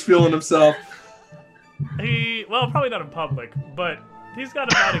now. He's feeling himself. Well, probably not in public, but he's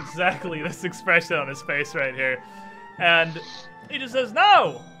got about exactly this expression on his face right here. And he just says,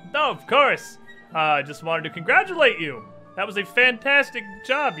 No, of course. I just wanted to congratulate you. That was a fantastic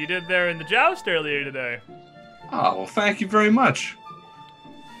job you did there in the joust earlier today. Oh, well, thank you very much.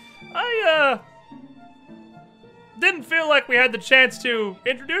 I didn't feel like we had the chance to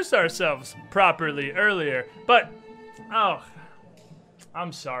introduce ourselves properly earlier, but, oh,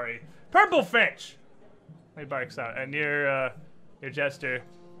 I'm sorry. Purple Finch! He barks out, and your jester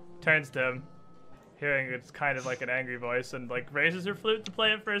turns to him, hearing it's kind of like an angry voice, and like raises her flute to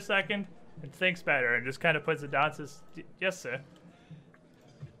play it for a second, and thinks better, and just kind of puts it down and says, Yes, sir.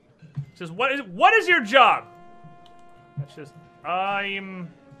 Says, what is your job? It's just, I'm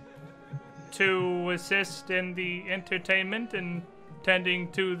to assist in the entertainment and tending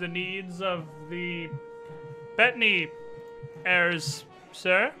to the needs of the Bettany heirs,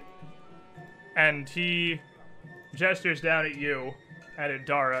 sir. And he gestures down at you, and at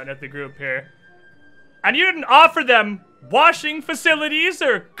Dara, and at the group here. And you didn't offer them washing facilities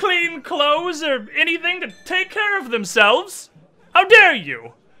or clean clothes or anything to take care of themselves? How dare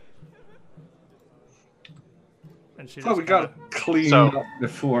you? And she Oh, we got cleaned So- up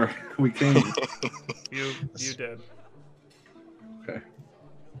before we came. You did. Okay.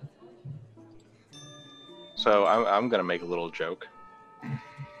 So I'm gonna make a little joke.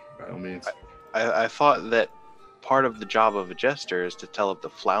 By all means. I thought that part of the job of a jester is to tell of the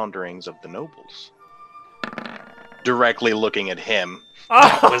flounderings of the nobles. Directly looking at him.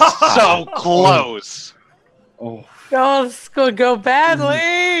 That was so close. Oh, Oh, this is gonna go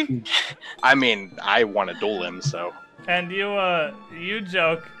badly. I mean, I want to duel him, so. And you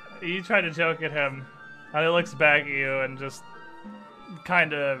joke, you try to joke at him, and he looks back at you and just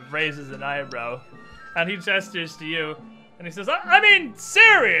kind of raises an eyebrow, and he gestures to you, and he says, I mean,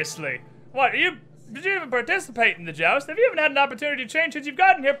 seriously, what, did you even participate in the joust? Have you even had an opportunity to change since you've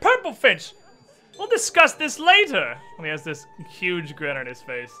gotten here? Purple Finch! We'll discuss this later! And he has this huge grin on his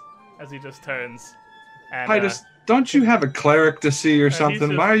face as he just turns. And, Titus, don't you have a cleric to see or he's something?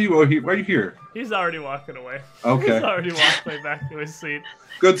 just- Why are you here? He's already walking away. Okay. He's already walked way back to his seat.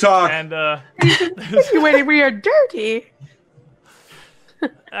 Good talk. And, We are dirty.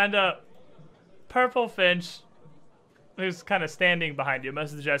 And Purple Finch, who's kind of standing behind you,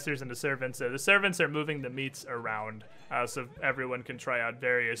 most of the jesters and the servants are moving the meats around, so everyone can try out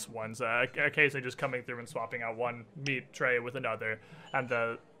various ones. Occasionally just coming through and swapping out one meat tray with another, and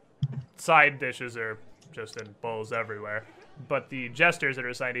the side dishes are just in bowls everywhere. But the jesters that are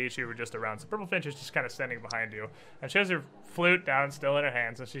assigned to each of you were just around. So Purple Finch is just kind of standing behind you, and she has her flute down still in her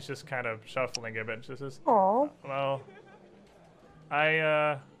hands, and she's just kind of shuffling a bit. And she says, Aw. well,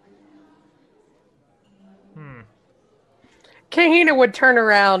 Kahina would turn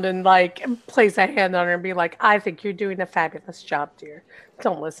around and like place a hand on her and be like, I think you're doing a fabulous job, dear.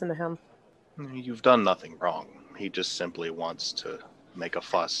 Don't listen to him. You've done nothing wrong. He just simply wants to make a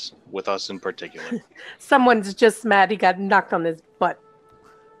fuss, with us in particular. Someone's just mad he got knocked on his butt.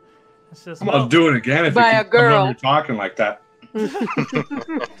 it's just, I'll do it again if you By a keep coming girl. over here talking like that.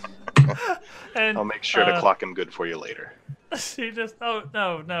 and, I'll make sure to clock him good for you later. She just, oh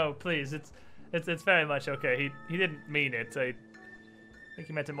no, please, it's very much okay. He didn't mean it. I think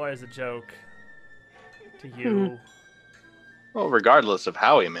he meant it more as a joke. to you. Well, regardless of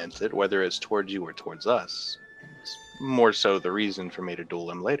how he meant it, whether it's towards you or towards us, it's more so the reason for me to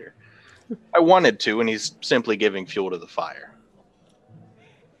duel him later. I wanted to, and he's simply giving fuel to the fire.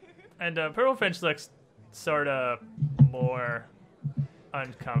 And Purple Finch looks sort of more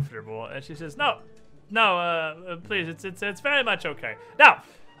uncomfortable, and she says, "No, please, it's very much okay. Now,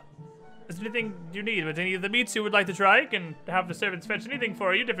 is there anything you need? With any of the meats you would like to try? You can have the servants fetch anything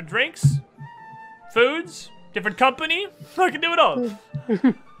for you. Different drinks, foods, different company. I can do it all."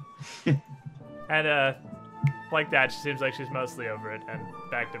 And like that, she seems like she's mostly over it and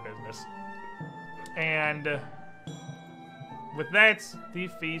back to business. And with that, the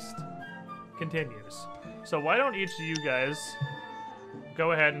feast continues. So why don't each of you guys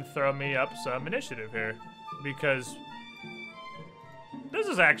go ahead and throw me up some initiative here? Because this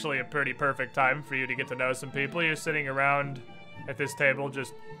is actually a pretty perfect time for you to get to know some people. You're sitting around at this table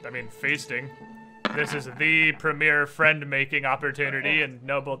just, feasting. This is the premier friend-making opportunity in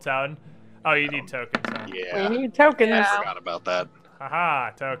Nobletown. Oh, you need tokens, huh? Yeah, We need tokens. I forgot about that.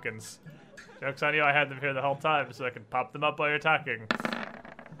 Haha, tokens. Joke's on you, I had them here the whole time so I could pop them up while you're talking.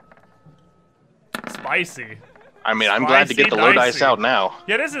 Spicy. I mean, I'm glad to get the low dice Spicy, out now.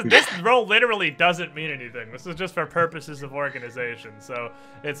 Yeah, this roll literally doesn't mean anything. This is just for purposes of organization, so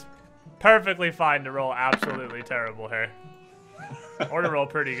it's perfectly fine to roll absolutely terrible here. Or to roll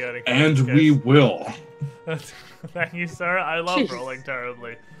pretty good. in And case. we will. Thank you, sir. I love Jeez. rolling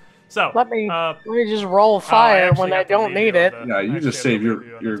terribly. So, Let me just roll fire actually when I have to don't leave need you it. on the- Yeah, you actually just have save to your leave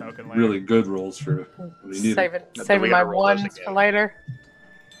you on the token later. really good rolls for when you need it. Saving we my gotta roll those ones for again. later.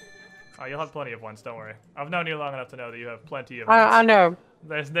 Oh, you'll have plenty of ones. Don't worry. I've known you long enough to know that you have plenty of. I ones. know.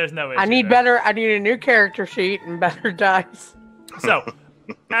 There's no issue I need there. I need a new character sheet and better dice. So,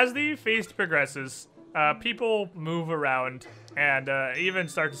 as the feast progresses, people move around and even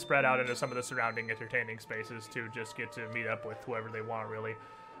start to spread out into some of the surrounding entertaining spaces to just get to meet up with whoever they want, really.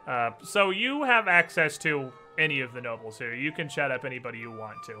 So you have access to any of the nobles here. You can chat up anybody you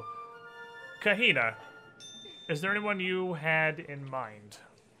want to. Kahina, is there anyone you had in mind?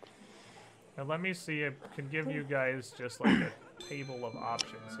 Now let me see. I can give you guys just like a table of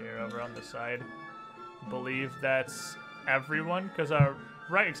options here over on the side. Believe that's everyone, because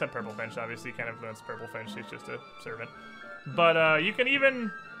right, except Purple Finch, obviously you can't influence Purple Finch. He's just a servant. But you can even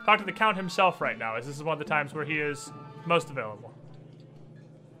talk to the Count himself right now, as this is one of the times where he is most available.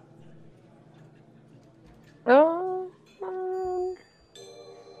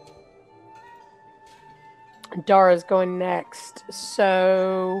 Dara's going next,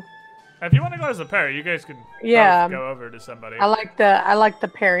 so If you want to go as a pair, you guys can Yeah. both go over to somebody. I like the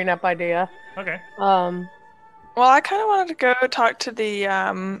pairing up idea. Okay. Well, I kind of wanted to go talk to the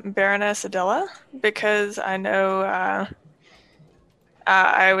Baroness Adela because I know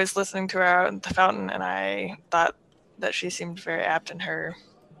I was listening to her out at the fountain and I thought that she seemed very apt in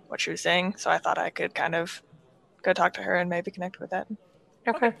what she was saying. So I thought I could kind of go talk to her and maybe connect with that.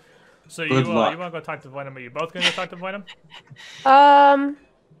 Okay. So Good you luck. want to go talk to Voynam? Are you both going to go talk to Voynam?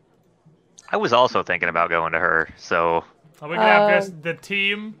 I was also thinking about going to her, so Are we going to have just the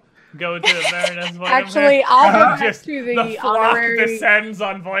team go to the Baroness Voynam? Actually, I'll go back just to the the flock honorary. descends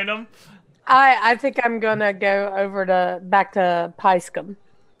on Voynam. I think I'm gonna go over back to Picecum.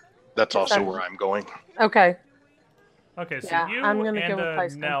 That's also Okay. where I'm going. Okay. Okay, so Yeah, you I'm gonna and go with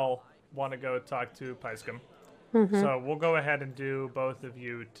Picecum. Nell want to go talk to Picecum. Mhm. So we'll go ahead and do both of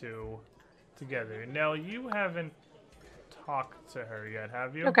you two together. Nell, you haven't talked to her yet,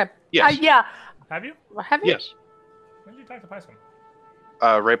 have you? Okay. Yes. Yeah. Have you? Have you? Yes. When did you talk to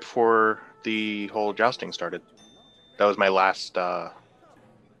Picecum? Right before the whole jousting started. That was my last.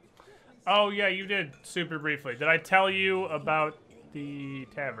 Oh, yeah, you did, super briefly. Did I tell you about the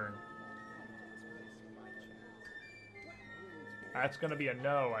tavern? That's going to be a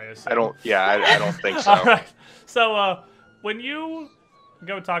no, I assume. I don't think so. All right. So, when you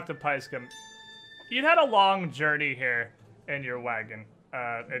go talk to Picecum, you'd had a long journey here in your wagon,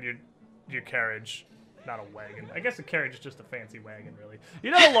 in your carriage. Not a wagon. I guess a carriage is just a fancy wagon, really.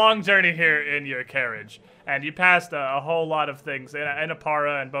 You had a long journey here in your carriage, and you passed a whole lot of things in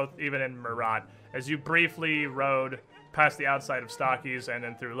Apara and even in Murat, as you briefly rode past the outside of Stockies and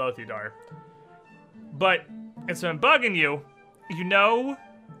then through Lothidar. But it's been bugging you.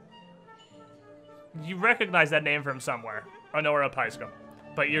 You recognize that name from somewhere, Honora Picecum,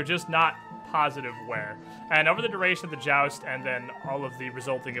 but you're just not positive where. And over the duration of the joust and then all of the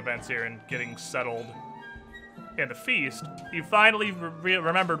resulting events here and getting settled in the feast, you finally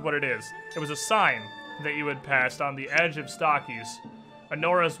remembered what it is. It was a sign that you had passed on the edge of Stockies,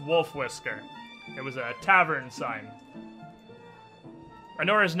 Honora's Wolf Whisker. It was a tavern sign.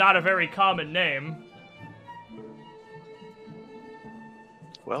 Honora's not a very common name,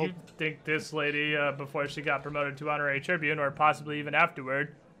 Well, you think this lady, before she got promoted to honorary tribune, or possibly even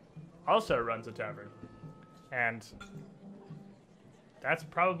afterward, also runs a tavern. And that's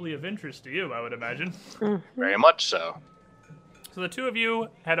probably of interest to you, I would imagine. very much so. So the two of you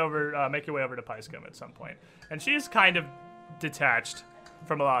head over, make your way over to Picecombe at some point. And she's kind of detached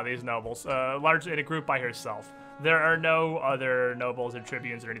from a lot of these nobles, largely in a group by herself. There are no other nobles or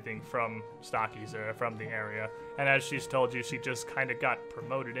tribunes or anything from Stockies or from the area. And as she's told you, she just kind of got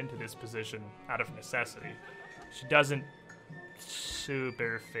promoted into this position out of necessity. She doesn't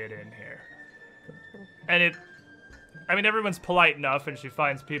super fit in here. And everyone's polite enough, and she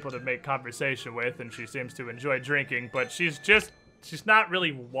finds people to make conversation with, and she seems to enjoy drinking, but she's not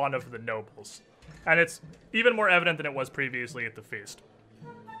really one of the nobles. And it's even more evident than it was previously at the feast.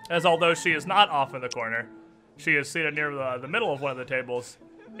 As although she is not off in the corner, she is seated near the middle of one of the tables,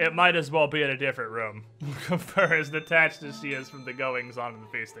 it might as well be in a different room, for as detached as she is from the goings-on of the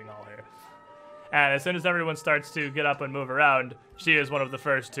feasting hall here. And as soon as everyone starts to get up and move around, she is one of the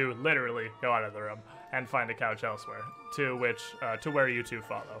first to literally go out of the room and find a couch elsewhere, to where you two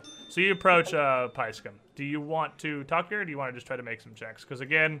follow. So you approach Picecombe. Do you want to talk to her, or do you want to just try to make some checks? Because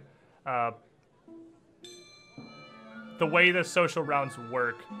again, the way the social rounds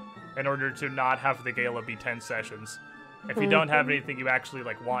work, in order to not have the gala be 10 sessions, if you don't have anything you actually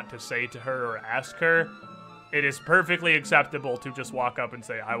want to say to her or ask her, it is perfectly acceptable to just walk up and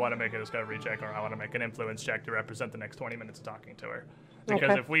say, I want to make a discovery check, or I want to make an influence check to represent the next 20 minutes of talking to her.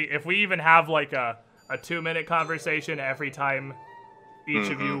 Because if we even have a 2-minute conversation every time each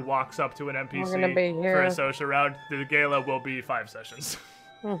of you walks up to an NPC for a social round, the gala will be 5 sessions.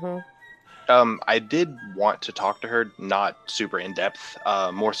 I did want to talk to her, not super in depth,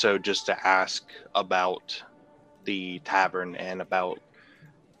 more so just to ask about the tavern and about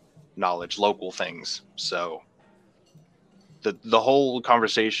knowledge, local things. So the whole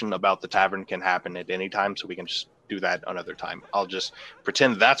conversation about the tavern can happen at any time, so we can just do that another time. I'll just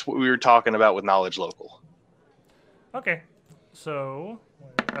pretend that's what we were talking about with knowledge local. Okay, so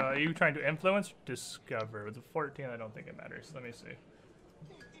are you trying to influence or discover? With the 14, I don't think it matters. Let me see.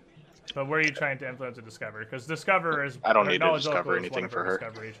 But where are you trying to influence or discover? Because discover is... I don't need to knowledge discover local is anything one of for her her.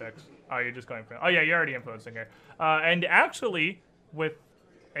 discovery checks. Oh, you're just going for... Oh, yeah, you're already influencing her. And actually, with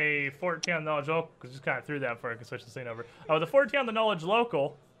a 14 on knowledge local, because just kind of threw that for I can switch the scene over. With a 14 on the knowledge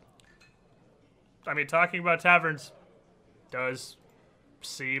local, talking about taverns does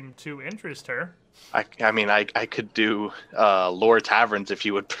seem to interest her. I could do lore taverns if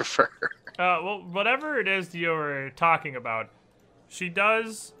you would prefer. Well, whatever it is you're talking about, she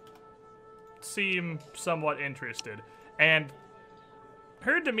does seem somewhat interested, and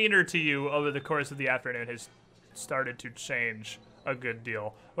her demeanor to you over the course of the afternoon has started to change a good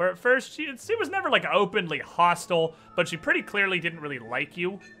deal. Where at first she was never openly hostile, but she pretty clearly didn't really like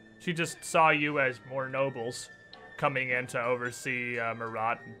you. She just saw you as more nobles coming in to oversee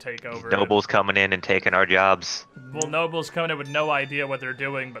Marat and take over. Nobles coming in and taking our jobs. Well, nobles coming in with no idea what they're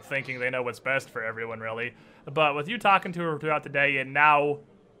doing, but thinking they know what's best for everyone, really. But with you talking to her throughout the day and now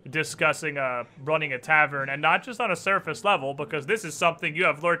discussing running a tavern, and not just on a surface level, because this is something you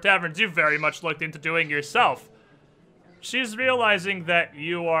have Lord Taverns you've very much looked into doing yourself. She's realizing that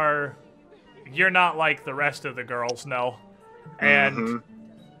you're not like the rest of the girls, no. And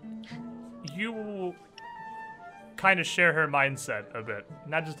you kind of share her mindset a bit.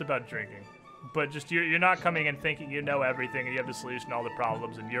 Not just about drinking, but just you're not coming in thinking you know everything and you have the solution to all the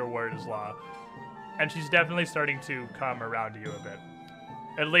problems and your word is law. And she's definitely starting to come around to you a bit.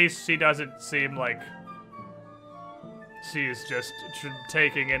 At least she doesn't seem like she's just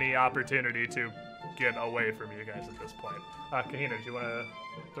taking any opportunity to get away from you guys at this point. Kahina, do you want to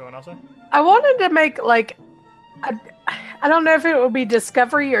throw one else in? I wanted to make I don't know if it would be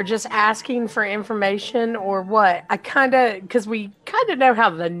discovery or just asking for information or what. Because we kind of know how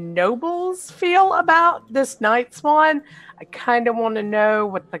the nobles feel about this Night Swan. I kind of want to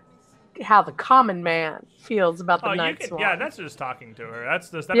know how the common man feels about the Night Swan. Yeah, that's just talking to her. That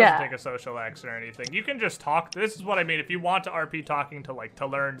doesn't take a social action or anything. You can just talk. This is what I mean. If you want to RP talking to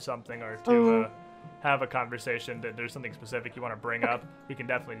learn something or to have a conversation, that there's something specific you want to bring up, you can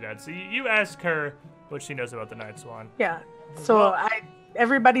definitely do that. So you ask her what she knows about the Night Swan. Yeah. So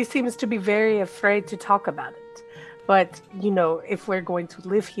everybody seems to be very afraid to talk about it. But, if we're going to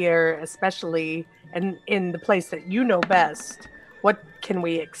live here, especially in the place that you know best, what can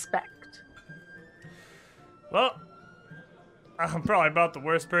we expect? Well, I'm probably about the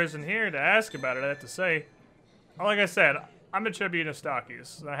worst person here to ask about it, I have to say. Like I said, I'm a tribune of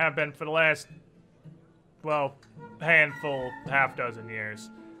Stockies. I have been for the last, half dozen years.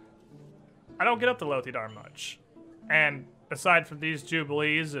 I don't get up to Lothidar much. And aside from these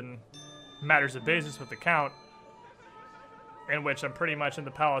jubilees and matters of business with the Count, in which I'm pretty much in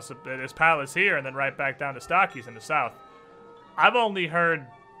the his palace here, and then right back down to Stocky's in the south, I've only heard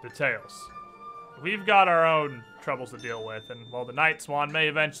the tales. We've got our own troubles to deal with, and while the Night Swan may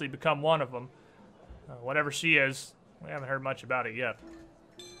eventually become one of them, whatever she is, we haven't heard much about it yet.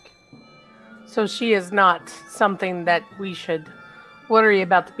 So she is not something that we should worry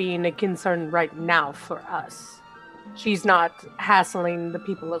about being a concern right now for us. She's not hassling the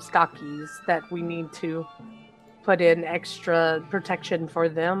people of Stockies that we need to put in extra protection for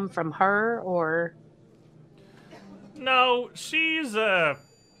them from her, or... No, she's, I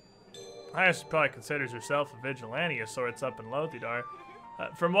guess she probably considers herself a vigilante of sorts up in Lothidar.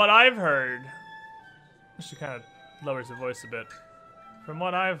 From what I've heard, she kind of lowers her voice a bit. From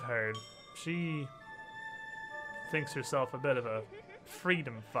what I've heard, she thinks herself a bit of a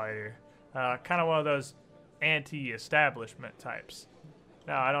freedom fighter. Kind of one of those anti-establishment types.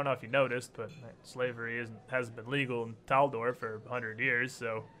 Now, I don't know if you noticed, but slavery hasn't been legal in Taldor for 100 years,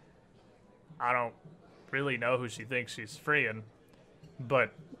 so I don't really know who she thinks she's freeing.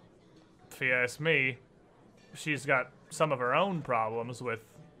 But if you ask me, she's got some of her own problems with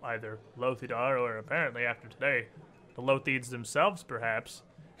either Lothidar or, apparently after today, the Lothids themselves, perhaps,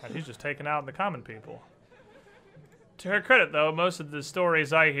 and she's just taken out on the common people. To her credit, though, most of the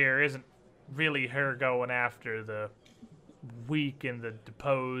stories I hear isn't really her going after the weak and the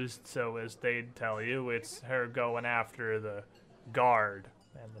deposed, so as they'd tell you, it's her going after the guard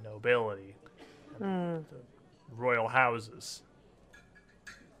and the nobility and the royal houses.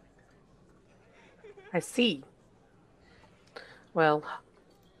 I see. Well,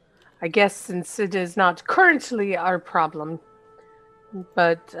 I guess since it is not currently our problem,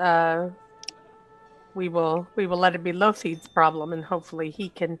 but we will let it be Lothid's problem, and hopefully he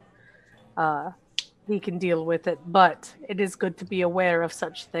can deal with it. But it is good to be aware of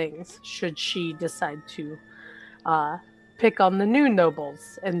such things should she decide to pick on the new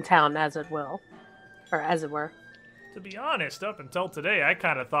nobles in town, as it will, or as it were. To be honest, up until today, I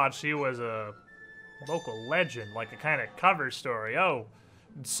kind of thought she was a local legend, like a kind of cover story. Oh,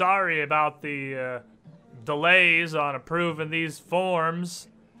 sorry about the delays on approving these forms.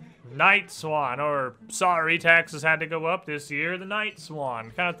 Night Swan, or sorry, taxes had to go up this year, the Night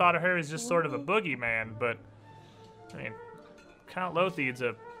Swan. Kind of thought of her as just sort of a boogeyman, but, I mean, Count Lothid's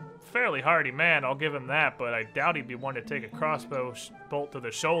a fairly hardy man, I'll give him that, but I doubt he'd be one to take a crossbow bolt to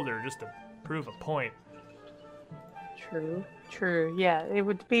the shoulder just to prove a point. True. Yeah, it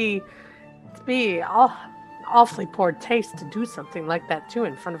would be awfully poor taste to do something like that too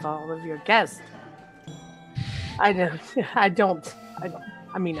in front of all of your guests. I don't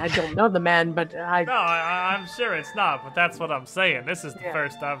know the man, but No, I'm sure it's not, but that's what I'm saying. This is the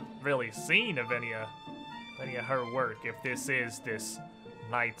first I've really seen of any of her work, if this is this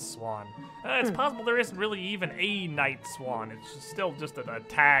Night Swan. It's possible there isn't really even a Night Swan. It's still just a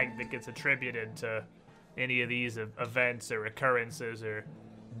tag that gets attributed to any of these events or occurrences or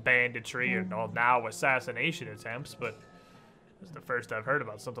banditry or now assassination attempts, but this is the first I've heard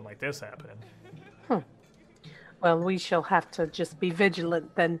about something like this happening. Well, we shall have to just be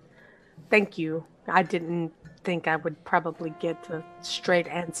vigilant then. Thank you. I didn't think I would probably get a straight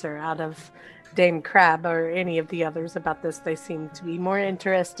answer out of Dame Crab or any of the others about this. They seem to be more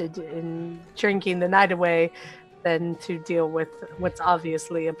interested in drinking the night away than to deal with what's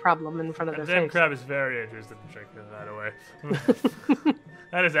obviously a problem in front of their Dame face. Crab is very interested in drinking the night away.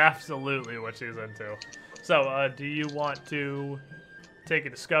 That is absolutely what she's into. So, do you want to take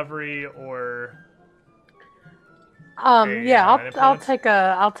a discovery or... I'll take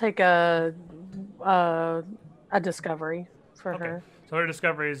a discovery for her. So her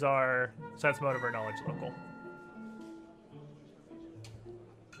discoveries are sense motive or knowledge local.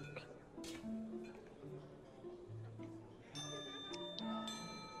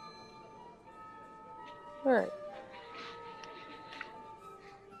 All right.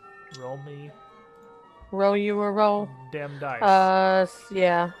 Roll you a roll. Damn dice.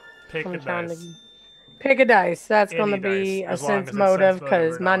 Yeah. Pick a dice. Pick a dice. That's Any going to be dice, a as long sense as it's motive sense motive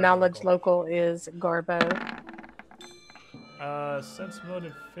because or my knowledge knowledge local is Garbo. Sense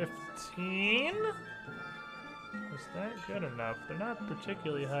motive 15? Is that good enough? They're not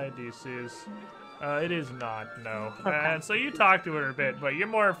particularly high DCs. It is not, no. Okay. And so you talk to her a bit, but you're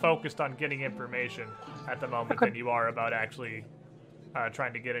more focused on getting information at the moment than you are about actually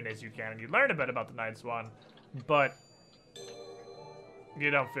trying to get in as you can. And you learn a bit about the Night Swan, but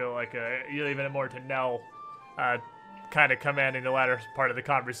you don't feel like you leave it more to Nell kind of commanding the latter part of the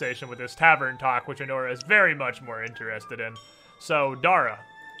conversation with this tavern talk, which Honora is very much more interested in. So, Dara,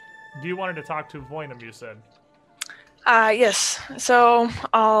 you wanted to talk to Voynam, you said? Yes. So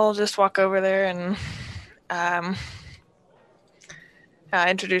I'll just walk over there and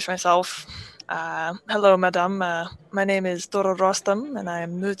introduce myself. Hello, madam. My name is Doro Rostam, and I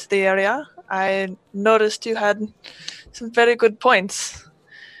am new to the area. I noticed you had some very good points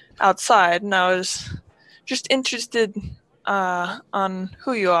outside, and I was just interested on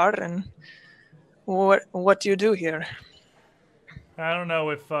who you are and what you do here. I don't know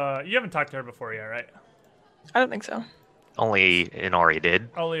if you haven't talked to her before yet, right? I don't think so. Only Inori did.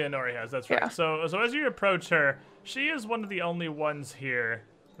 Only Inori has. That's right. Yeah. So as you approach her, she is one of the only ones here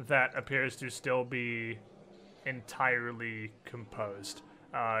that appears to still be entirely composed.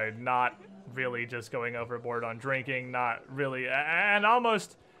 Not really just going overboard on drinking. Not really, and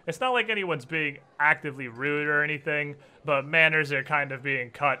almost. It's not like anyone's being actively rude or anything, but manners are kind of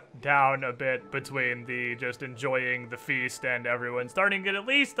being cut down a bit between the just enjoying the feast and everyone starting to get at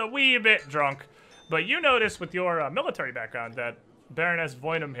least a wee bit drunk. But you notice with your military background that Baroness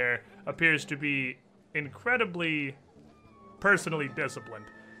Voynam here appears to be incredibly personally disciplined.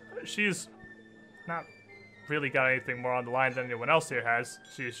 She's not really got anything more on the line than anyone else here has.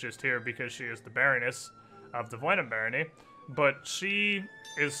 She's just here because she is the Baroness of the Voynam barony. But she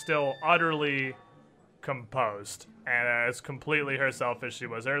is still utterly composed and as completely herself as she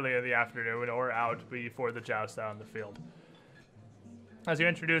was early in the afternoon or out before the joust out in the field. As you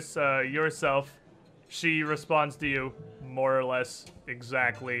introduce yourself, she responds to you more or less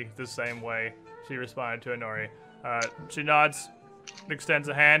exactly the same way she responded to Inori. She nods, extends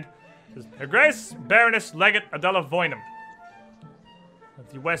a hand. Says, Her Grace, Baroness Legate Adela Voynam of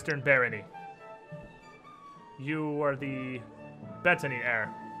the Western Barony. You are the Bettany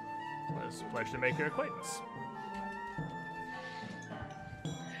heir. It was a pleasure to make your acquaintance.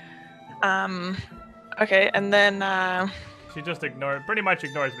 Okay, and then She just pretty much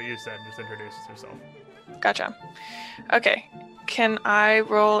ignores what you said and just introduces herself. gotcha. Okay, can I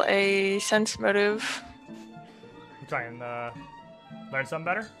roll a sense motive? Try and learn something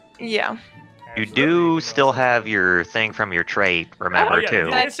better? Yeah. You Absolutely. do still have your thing from your trait, remember, Oh, yeah, too.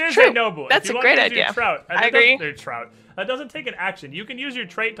 That's this is true. a noble. That's If you a want great to use your idea. Trout, I agree. That doesn't take an action. You can use your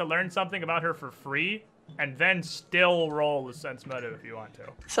trait to learn something about her for free, and then still roll a sense motive if you want to.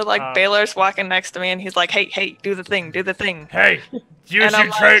 So like Baylor's walking next to me and he's like, hey, do the thing. Hey, use And I'm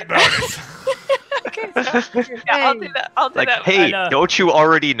your trait like- bonus. Okay, yeah, I'll do that. I'll do Like, that. hey, And, don't you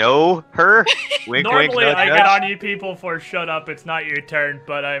already know her? Wink, wink, Normally, nudge, I nudge. get on you people for shut up, it's not your turn,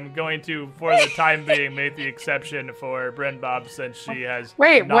 but I'm going to, for the time being, make the exception for Bryn Bob since she has.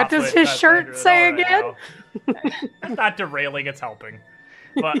 Wait, not what does played his Pathfinder shirt at say all right again? now. It's not derailing, it's helping.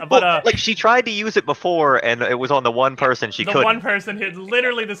 But Well, like, she tried to use it before, and it was on the one person she the couldn't. one person who,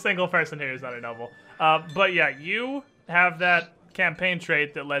 literally the single person who is not a noble. But yeah, you have that campaign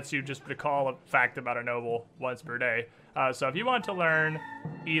trait that lets you just recall a fact about a noble once per day. So if you want to learn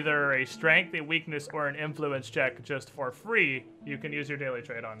either a strength, a weakness, or an influence check just for free, you can use your daily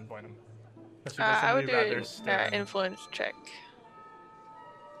trait on Boynham. Unless you I would do rather an stay- influence check.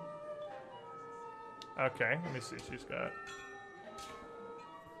 Okay, let me see. She's got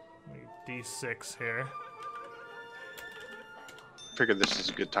D6 here. Figured this is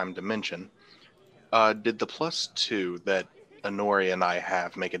a good time to mention. Did the +2 that Inori and I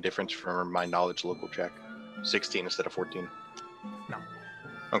have make a difference for my knowledge local check? 16 instead of 14. No.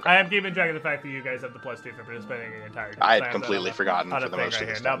 Okay. I am keeping track of the fact that you guys have the +2 for participating in the entire. I have had that completely on a- forgotten on for a the thing most right of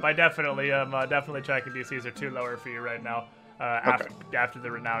this here. No, time. I definitely definitely tracking DCs are too lower for you right now. After the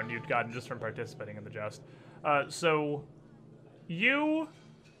renown you'd gotten just from participating in the Just. So you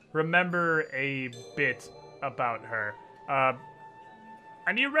remember a bit about her.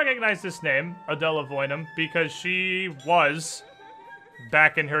 And you recognize this name, Adela Voynam, because she was,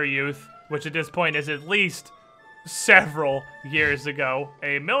 back in her youth, which at this point is at least several years ago,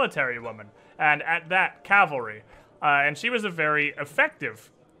 a military woman, and at that, cavalry. And she was a very effective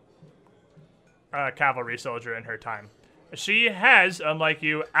cavalry soldier in her time. She has, unlike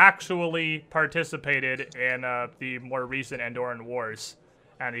you, actually participated in the more recent Andoran Wars.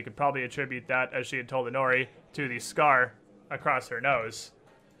 And you could probably attribute that, as she had told Inori, to the scar across her nose.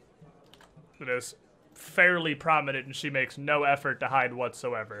 It is fairly prominent, and she makes no effort to hide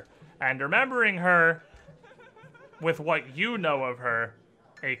whatsoever. And remembering her, with what you know of her,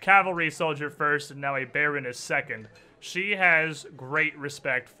 a cavalry soldier first and now a baroness second, she has great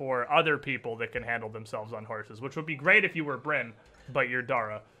respect for other people that can handle themselves on horses, which would be great if you were Bryn, but you're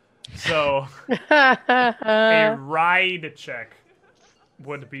Dara. So a ride check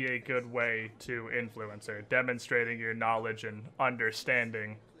would be a good way to influence her, demonstrating your knowledge and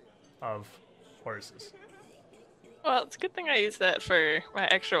understanding of horses. Well, it's a good thing I used that for my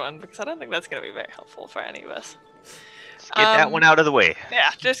extra one because I don't think that's going to be very helpful for any of us. Let's get that one out of the way.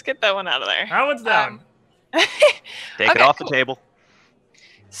 Yeah, just get that one out of there. That one's down. Take it Okay, off cool. the table.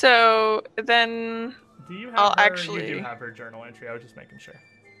 So then, Do you have I'll her? actually- You do have her journal entry. I was just making sure.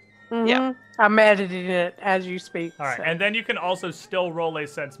 Yeah. I'm editing it as you speak. All right, so. and then you can also still roll a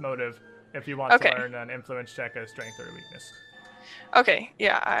sense motive if you want Okay. to learn an influence check, a strength, or a weakness. okay,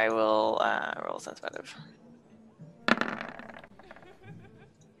 yeah, I will roll sense motive.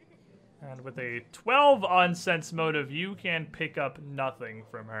 And with a 12 on sense motive, you can pick up nothing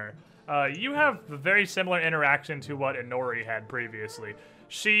from her. You have a very similar interaction to what Inori had previously.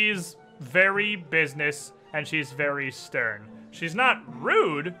 She's very business, and she's very stern. She's not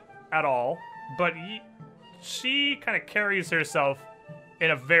rude at all, but she kind of carries herself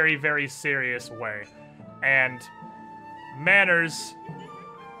in a very, very serious way. And manners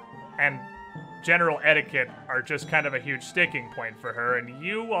and general etiquette are just kind of a huge sticking point for her. And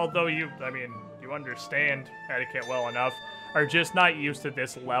you, although you understand etiquette well enough, are just not used to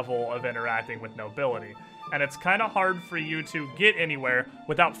this level of interacting with nobility. And it's kind of hard for you to get anywhere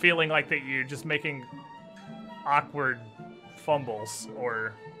without feeling like that you're just making awkward fumbles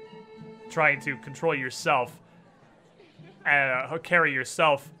or trying to control yourself and carry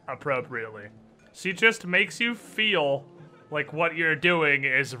yourself appropriately. She just makes you feel like what you're doing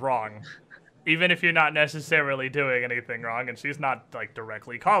is wrong, even if you're not necessarily doing anything wrong, and she's not like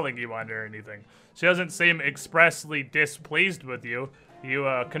directly calling you on it or anything. She doesn't seem expressly displeased with you.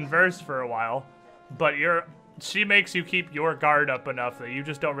 You converse for a while, but she makes you keep your guard up enough that you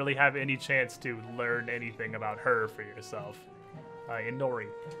just don't really have any chance to learn anything about her for yourself. Inori.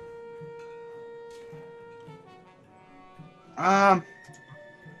 I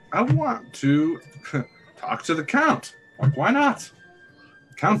want to talk to the Count. Like, why not?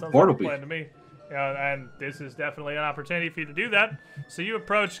 Count Sounds like a Bartleby. plan to me. Yeah, and this is definitely an opportunity for you to do that. So you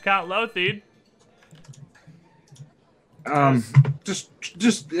approach Count Lothid. Just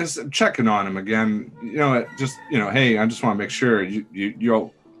checking on him again. Hey, I just want to make sure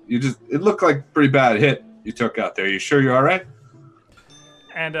it looked like a pretty bad hit you took out there. You sure you're all right?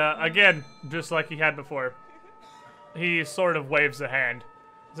 And again, just like he had before, he sort of waves a hand.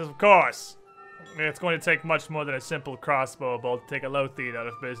 He says, of course. It's going to take much more than a simple crossbow bolt to take a Lothid out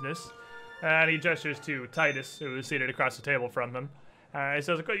of business. And he gestures to Titus, who is seated across the table from him. He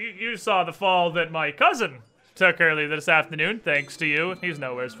says, you saw the fall that my cousin took early this afternoon, thanks to you. He's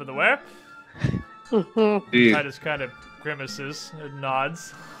nowheres for the wear. Yeah. Titus kind of grimaces and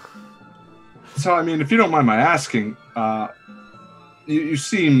nods. So, I mean, if you don't mind my asking, you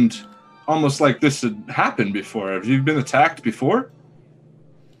seemed almost like this had happened before. Have you been attacked before?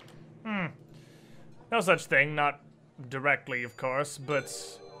 No such thing, not directly, of course, but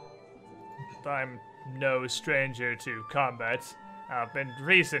I'm no stranger to combat. In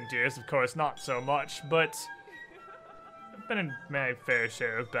recent years, of course, not so much, but I've been in my fair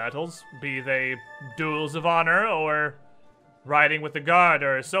share of battles, be they duels of honor or riding with the guard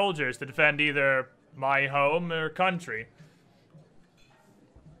or soldiers to defend either my home or country.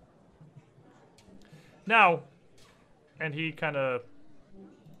 Now, and he kind of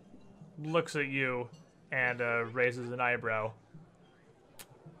looks at you and raises an eyebrow,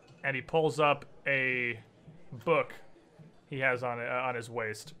 and he pulls up a book he has on his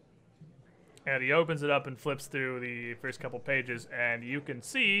waist, and he opens it up and flips through the first couple pages, and you can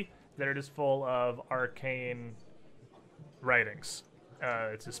see that it is full of arcane writings.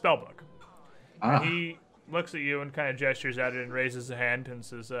 It's a spell book. Ah. He looks at you and kind of gestures at it and raises a hand and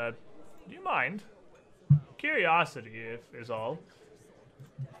says, do you mind? Curiosity, if is all.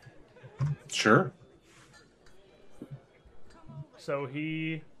 Sure. So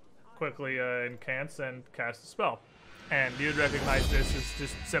he quickly incants and casts a spell. And you'd recognize this as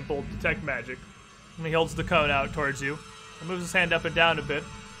just simple detect magic. And he holds the cone out towards you and moves his hand up and down a bit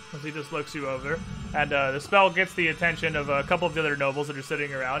as he just looks you over. And the spell gets the attention of a couple of the other nobles that are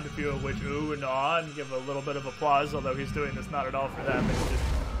sitting around, a few of which ooh and ah and give a little bit of applause, although he's doing this not at all for them, it's just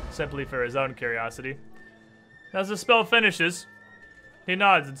simply for his own curiosity. As the spell finishes, he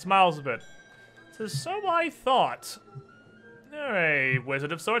nods and smiles a bit. Says, so I thought. You're a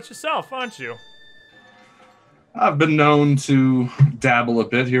wizard of sorts yourself, aren't you? I've been known to dabble a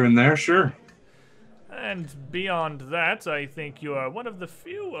bit here and there, sure. And beyond that, I think you are one of the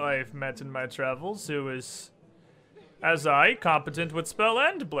few I've met in my travels who is, as I, competent with spell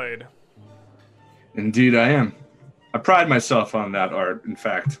and blade. Indeed I am. I pride myself on that art, in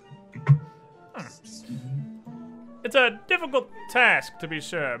fact. It's a difficult task, to be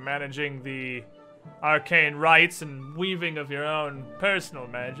sure, managing the arcane rites and weaving of your own personal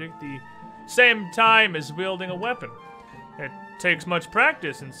magic the same time as wielding a weapon. It takes much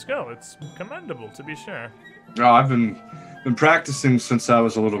practice and skill. It's commendable, to be sure. Oh, I've been practicing since I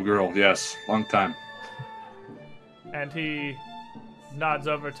was a little girl. Yes, long time. And he nods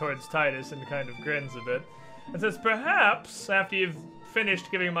over towards Titus and kind of grins a bit and says, perhaps after you've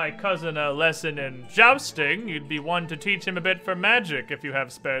finished giving my cousin a lesson in jousting, you'd be one to teach him a bit for magic if you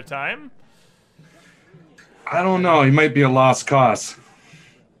have spare time. I don't know. He might be a lost cause.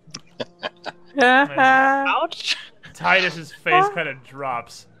 Ouch. Titus's face kind of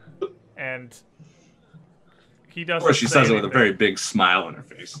drops, and he doesn't. Of course, she say says it with a anything. very big smile on her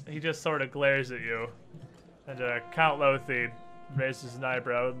face. He just sort of glares at you, and Count Lothid raises an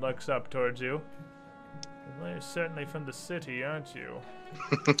eyebrow and looks up towards you. Well, you're certainly from the city, aren't you?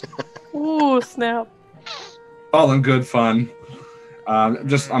 Ooh, snap. All in good fun.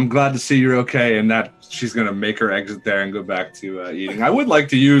 I'm glad to see you're okay, and that she's gonna make her exit there and go back to eating. I would like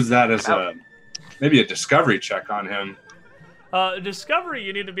to use that as maybe a discovery check on him. Discovery,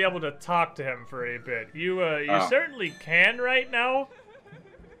 you need to be able to talk to him for a bit. You Oh. certainly can right now,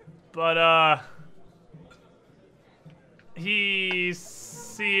 but he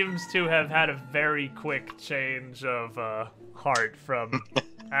seems to have had a very quick change of heart from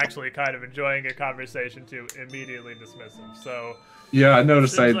actually kind of enjoying a conversation to immediately dismissive. So Yeah, I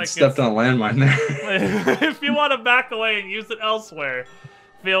noticed Seems I like stepped it's- on a landmine there. if you want to back away and use it elsewhere,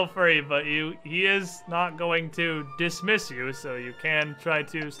 feel free, but he is not going to dismiss you, so you can try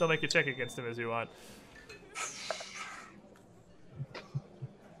to still make a check against him as you want.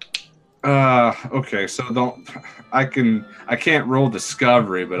 Okay, so I can't roll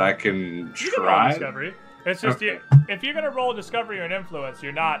discovery, but I can You can roll try. discovery. It's just Okay. if you're gonna roll discovery or an influence,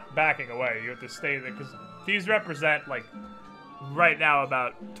 you're not backing away. You have to stay there because these represent like right now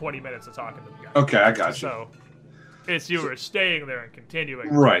about 20 minutes of talking to the guy. Okay, I got you. So it's you were staying there and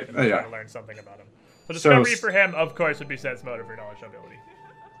continuing. Right, and trying yeah. to learn something about him. So So discovery s- for him, of course, would be sense motive or knowledge ability.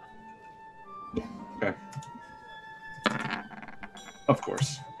 Okay. Of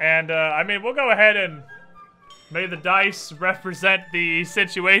course. And I mean, we'll go ahead and may the dice represent the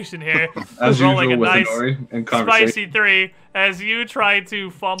situation here. As Rolling usual a with nice Inori in conversation. spicy 3 as you try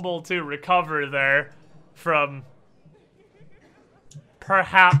to fumble to recover there from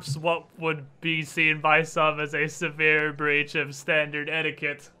perhaps what would be seen by some as a severe breach of standard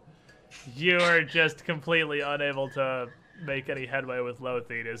etiquette. You are just completely unable to make any headway with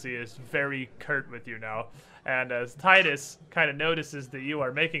Lothid as he is very curt with you now. And as Titus kind of notices that you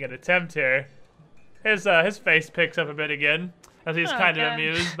are making an attempt here, his face picks up a bit again as he's Oh, kind of God.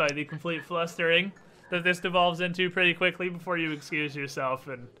 amused by the complete flustering that this devolves into pretty quickly before you excuse yourself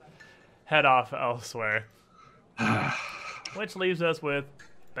and head off elsewhere. Which leaves us with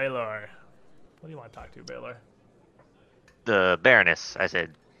Baylor. What do you want to talk to, Baylor? The Baroness, I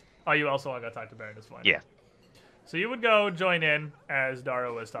said. Oh, you also want to go talk to Baroness Fine. Yeah. So you would go join in as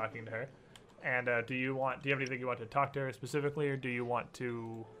Dara was talking to her. And do you have anything you want to talk to her specifically, or do you want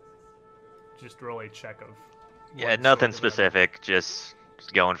to just roll a check of? Yeah, what nothing sort of- specific. Just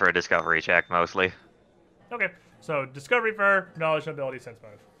going for a discovery check mostly. Okay, so discovery for her, knowledge, ability, sense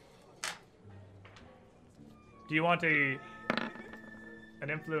motive. Do you want an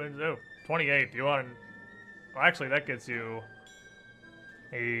influence? Oh, 28. Do you want well, actually, that gets you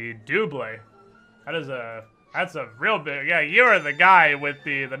a double. That's a real big. Yeah, you are the guy with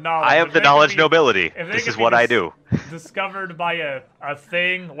the knowledge. I If have the they could knowledge be nobility. if they This could is be what I do. Discovered by a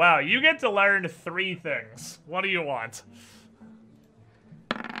thing. Wow, you get to learn 3 things. What do you want?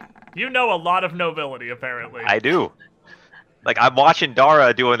 You know a lot of nobility, apparently. I do. Like, I'm watching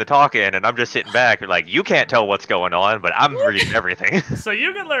Dara doing the talking, and I'm just sitting back. Like, you can't tell what's going on, but I'm reading everything. So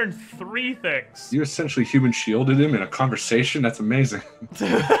you can learn 3 things. You essentially human shielded him in a conversation. That's amazing.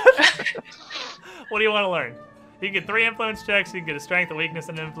 What do you want to learn? You can get 3 influence checks. You can get a strength, a weakness,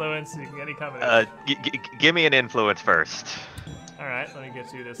 and influence. You can get any combination. Give me an influence first. All right, let me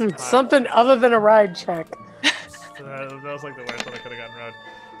get you this. Something other than a ride check. That was like the worst one I could have gotten wrong.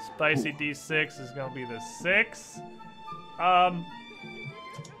 Spicy D6 is gonna be the 6.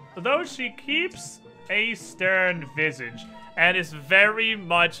 Though she keeps a stern visage and is very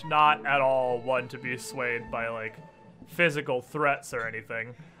much not at all one to be swayed by like physical threats or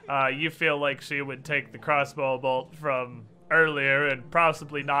anything. You feel like she would take the crossbow bolt from earlier and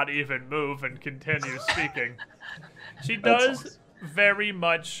possibly not even move and continue speaking. She does very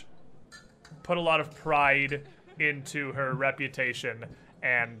much put a lot of pride into her reputation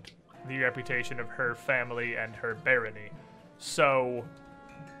and the reputation of her family and her barony. So,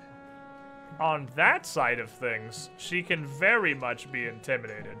 on that side of things, she can very much be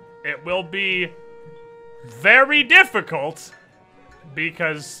intimidated. It will be very difficult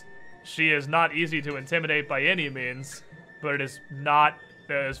because she is not easy to intimidate by any means, but it is not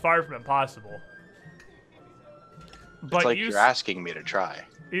as far from impossible. But It's like you're asking me to try.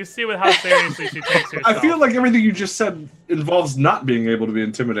 you see with how seriously she takes herself. I feel like everything you just said involves not being able to be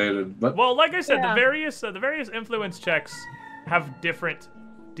intimidated. But Well, like I said, Yeah. the various influence checks have different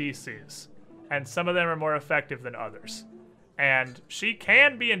DCs, and some of them are more effective than others. And she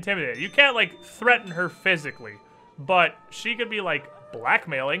can be intimidated. You can't like threaten her physically, but she could be like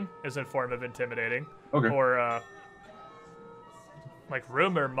blackmailing is a form of intimidating, Okay. or like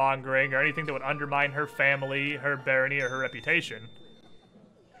rumor mongering or anything that would undermine her family, her barony, or her reputation.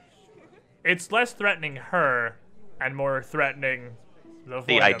 It's less threatening her and more threatening the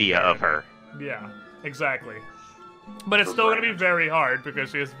The void idea of barony. her. Yeah, exactly. But it's still going to be very hard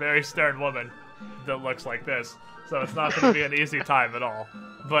because she is a very stern woman that looks like this. So it's not going to be an easy time at all.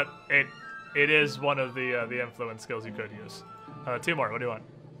 But it is one of the influence skills you could use. 2 more. What do you want?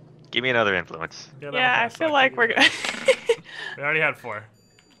 Give me another influence. That Yeah, I one's feel not like sucky. we're gonna. We already had 4.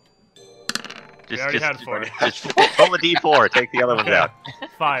 Just, already just, had 4. just roll a d4. Take the other ones Okay. out.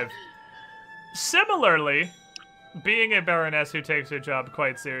 5. Similarly, being a baroness who takes her job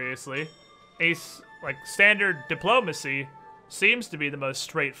quite seriously, like standard diplomacy seems to be the most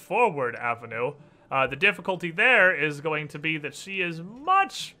straightforward avenue. The difficulty there is going to be that she is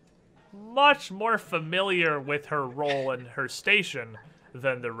much more familiar with her role and her station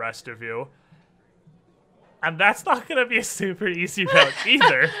than the rest of you. And that's not going to be a super easy route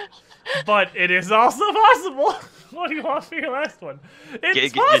either. But it is also possible. What do you want for your last one?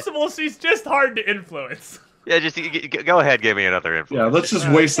 It's possible she's just hard to influence. Yeah, just go ahead. Give me another yeah, influence. let's just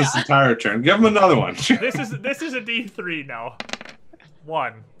waste this entire turn. Give him another one. This is a D3 now.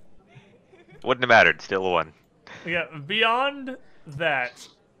 1. Wouldn't have mattered. Still a 1. Yeah, beyond that,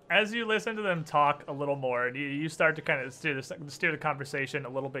 as you listen to them talk a little more, and you start to kind of steer the conversation a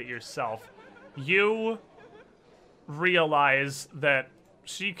little bit yourself, you realize that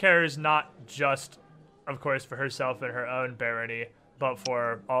she cares not just, of course, for herself and her own barony, but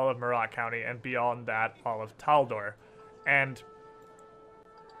for all of Marat County, and beyond that, all of Taldor. And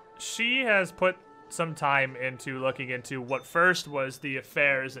she has put some time into looking into what first was the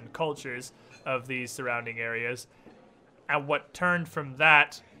affairs and cultures of these surrounding areas, and what turned from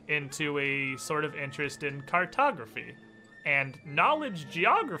that into a sort of interest in cartography. And knowledge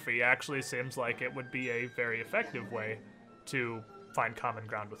geography actually seems like it would be a very effective way to find common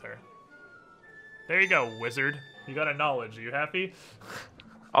ground with her. There you go, wizard. You got a knowledge. Are you happy?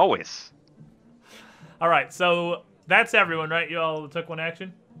 Always. All right, so that's everyone, right? You all took 1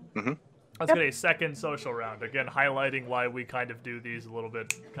 action? Mhm. Let's get a second social round. Again, highlighting why we kind of do these a little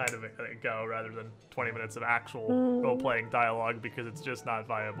bit kind of a go rather than 20 minutes of actual role-playing dialogue because it's just not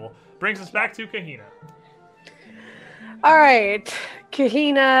viable. Brings us back to Kahina. All right,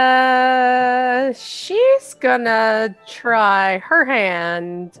 Kahina, she's gonna try her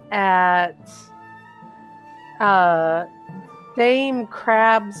hand at Dame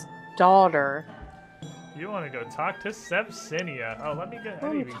Crab's daughter. You want to go talk to Sepsinia. Oh, let me get, I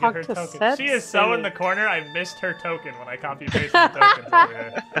wanna didn't even talk get her to token. She is so in Sepsinia. the corner, I missed her token when I copy-pasted the tokens over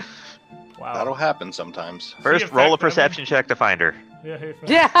here. Wow. That'll happen sometimes. First, affect roll a them? perception check to find her. Yeah, hey,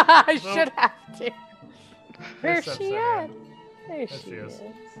 Yeah, I Well, should have to. Where's There's she Sepsinia. at? There There she she is. is.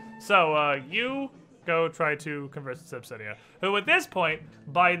 So, you go try to converse with Sepsinia, who at this point,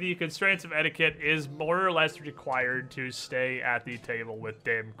 by the constraints of etiquette, is more or less required to stay at the table with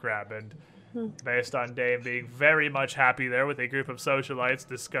Dame Crab, and based on Dame being very much happy there with a group of socialites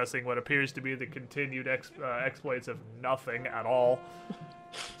discussing what appears to be the continued exploits of nothing at all,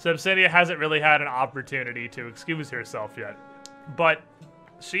 Sepsinia hasn't really had an opportunity to excuse herself yet. But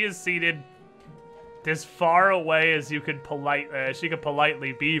she is seated as far away as she could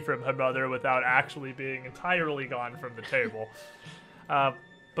politely be from her mother without actually being entirely gone from the table.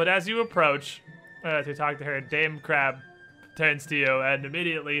 But as you approach to talk to her, Dame Crab turns to you and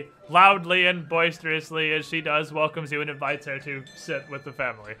immediately, loudly and boisterously as she does, welcomes you and invites her to sit with the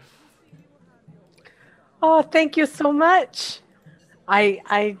family. Oh, thank you so much.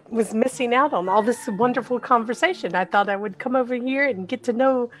 I was missing out on all this wonderful conversation. I thought I would come over here and get to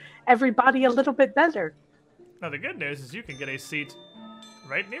know everybody a little bit better. Now, the good news is you can get a seat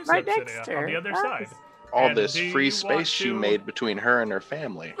right near Right Sepsinia next to on the her. other Nice. side. All And this do free you want space she to- made between her and her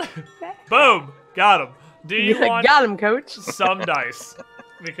family. Boom! Got him. Do you want Got him, coach. some dice?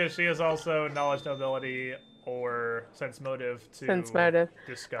 Because she is also knowledge, nobility, or sense motive to Sense motive.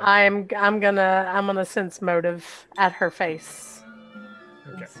 discover. I'm gonna sense motive at her face.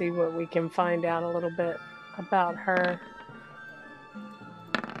 Okay. Let's see what we can find out a little bit about her.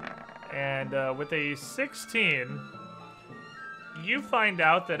 And with a 16, you find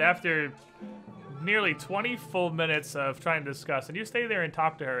out that after nearly 20 full minutes of trying to discuss, and you stay there and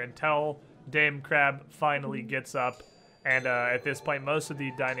talk to her until Dame Crab finally gets up, and at this point, most of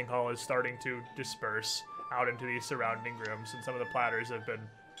the dining hall is starting to disperse out into the surrounding rooms, and some of the platters have been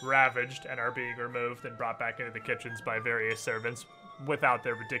ravaged and are being removed and brought back into the kitchens by various servants without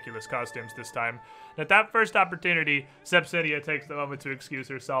their ridiculous costumes this time. And at that first opportunity, Sepsinia takes the moment to excuse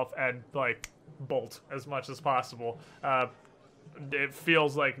herself and, like, bolt as much as possible. It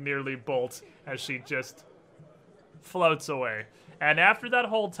feels like nearly bolt as she just floats away. And after that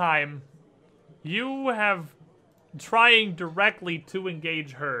whole time, you have, trying directly to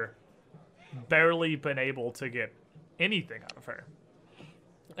engage her, barely been able to get anything out of her.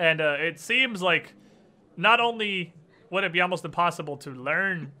 And it seems like not only would it be almost impossible to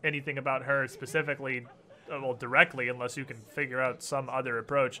learn anything about her specifically, well, directly, unless you can figure out some other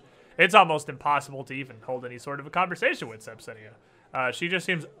approach, it's almost impossible to even hold any sort of a conversation with Sepsinia. She just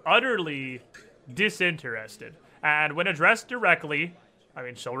seems utterly disinterested. And when addressed directly, I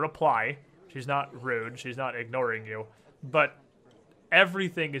mean, she'll reply. She's not rude. She's not ignoring you. But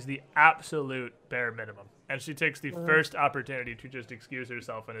everything is the absolute bare minimum. And she takes the first opportunity to just excuse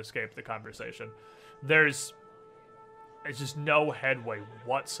herself and escape the conversation. There's just no headway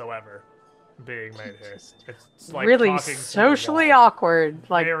whatsoever being made here. It's like really talking to socially the wall. awkward,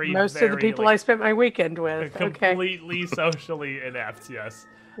 like most of the very, people like, I spent my weekend with. Okay. Completely socially inept, yes.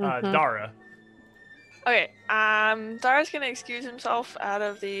 Dara. Okay, Dara's gonna excuse himself out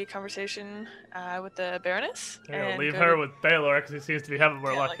of the conversation with the Baroness. Yeah, and leave go her to- with Baylor because he seems to be having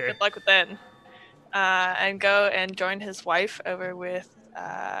more yeah, luck like, here. good luck with that. And go and join his wife over with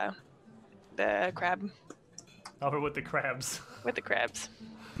the crab. Over with the crabs. With the crabs.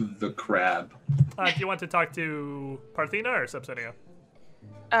 The crab. Do you want to talk to Parthena or Sepsinia?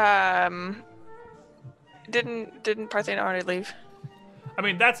 Didn't Parthena already leave? I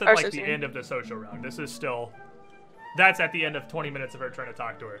mean, that's at Or like the Sepsinia. end of the social round. This is still... That's at the end of 20 minutes of her trying to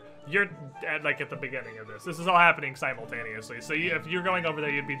talk to her. You're at the beginning of this. This is all happening simultaneously. So if you're going over there,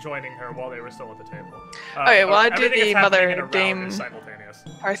 you'd be joining her while they were still at the table. Okay, well, I do everything the that's happening in mother a round dame- is simultaneous.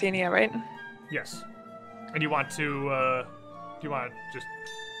 Parthenia, right? Yes. And you want to, do you want to just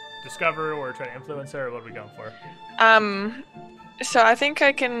discover or try to influence her, or what are we going for? So I think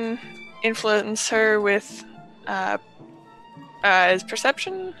I can influence her with, is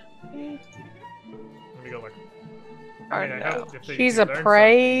perception? Let me go look. Or I mean, I no? hope if She's you learned something, you wrote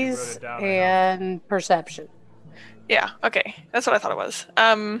appraise it down, I know. and perception. Yeah, okay. That's what I thought it was.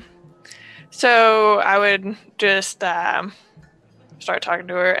 So I would just start talking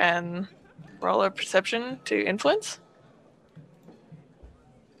to her and roll a perception to influence.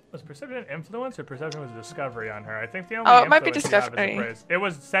 Was perception influence or perception was discovery on her? I think the only Oh, it might be influence you have is discovery. appraise. It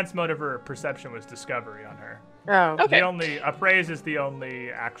was sense motive or perception was discovery on her. Oh, Okay. The only appraise is the only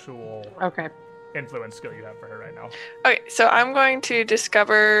actual okay. influence skill you have for her right now. Okay, so I'm going to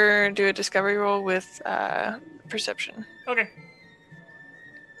do a discovery roll with perception. Okay.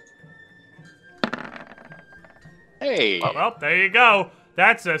 Hey, Well, there you go.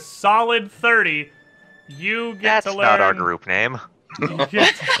 That's a solid 30. You get That's to learn. not our group name. You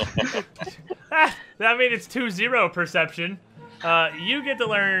get- I mean, it's 2-0 perception. You get to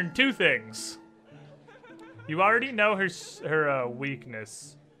learn two things. You already know her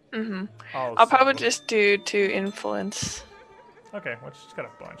weakness. Mm-hmm. Also. I'll probably just do to influence. Okay, well, she's got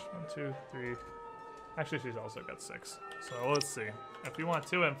a bunch. 1, 2, 3. Actually, she's also got 6. So let's see. If you want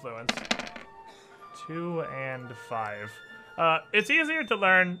 2 influence, 2 and 5. It's easier to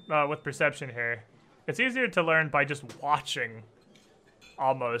learn with perception here. It's easier to learn by just watching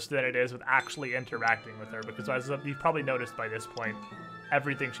almost than it is with actually interacting with her, because as you've probably noticed by this point,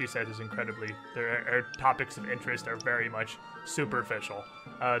 everything she says is incredibly, her topics of interest are very much superficial.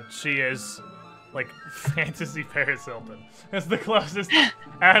 She is like fantasy Paris Hilton. It's the closest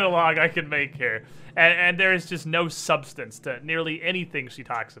analog I can make here. And there is just no substance to nearly anything she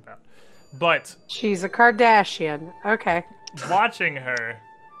talks about. But She's a Kardashian. Okay. watching her,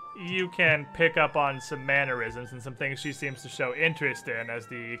 you can pick up on some mannerisms and some things she seems to show interest in as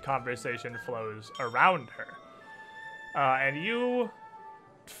the conversation flows around her. And you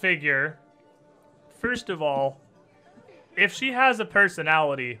figure, first of all, if she has a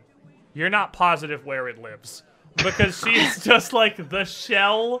personality, you're not positive where it lives. Because she's just like the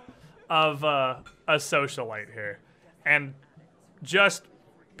shell of a socialite here. And just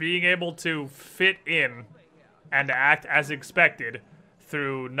being able to fit in and act as expected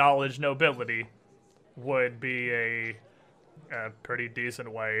through knowledge nobility would be a pretty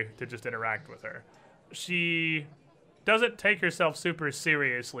decent way to just interact with her. She doesn't take herself super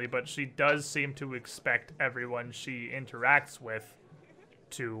seriously, but she does seem to expect everyone she interacts with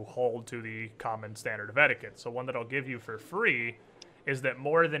to hold to the common standard of etiquette. So one that I'll give you for free is that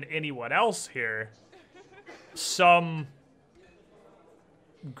more than anyone else here, some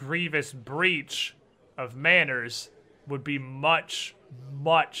grievous breach of manners would be much,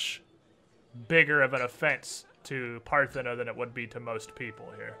 much bigger of an offense to Parthena than it would be to most people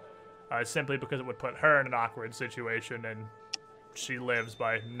here. Simply because it would put her in an awkward situation, and she lives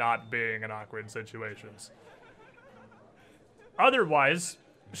by not being in awkward situations. Otherwise,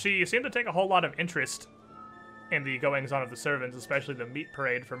 she seemed to take a whole lot of interest in the goings-on of the servants, especially the meat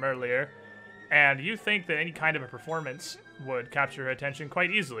parade from earlier, and you think that any kind of a performance would capture her attention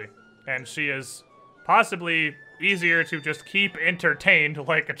quite easily, and she is possibly easier to just keep entertained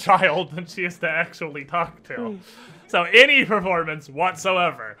like a child than she is to actually talk to. So any performance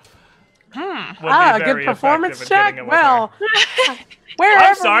whatsoever would be A very good performance effective in getting check? it with Well, her. wherever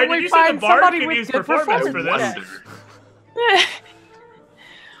I'm sorry, we did you say find the bard somebody could with use good performance for performance this? checks.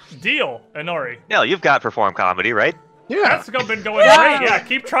 Deal, Inori. No, you've got perform comedy, right? Yeah. That's been going great. Yeah,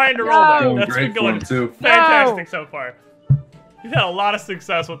 keep trying to roll that. No. Going That's great been for going him, too. fantastic so far. You've had a lot of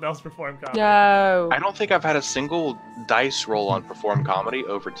success with Nels Perform Comedy. No. I don't think I've had a single dice roll on perform comedy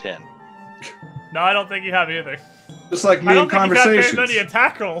over 10. No, I don't think you have either. Just like I me in don't think you've had very conversations. many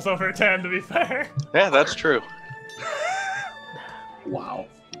attack rolls over 10, to be fair. Yeah, that's true. Wow.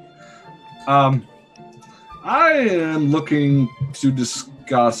 I am looking to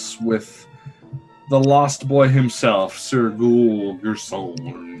discuss with the lost boy himself, Sir Ghoul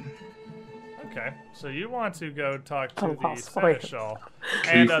Gerson. Okay, so you want to go talk to Oh, the lost boy. Seneschal.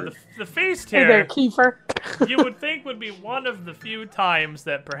 And Kiefer. the feast Hey there, here, Kiefer. you would think would be one of the few times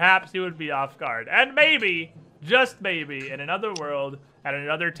that perhaps you would be off guard. And maybe, just maybe, in another world, at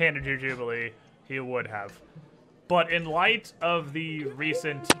another Tanager Jubilee, he would have. But in light of the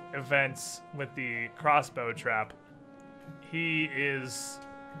recent events with the crossbow trap, he is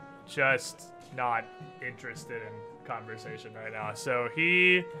just not interested in conversation right now. So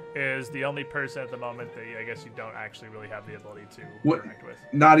he is the only person at the moment that I guess you don't actually really have the ability to What- interact with.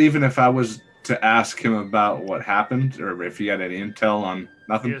 Not even if I was to ask him about what happened, or if he had any intel on He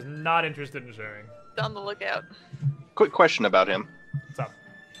nothing. is not interested in sharing. On the lookout. Quick question about him. What's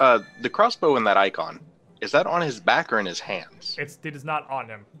up? The crossbow in that icon, is that on his back or in his hands? It is not on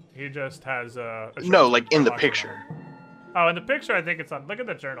him. He just has a No, short like in the longer picture. arm. Oh, in the picture, I think it's on. Look at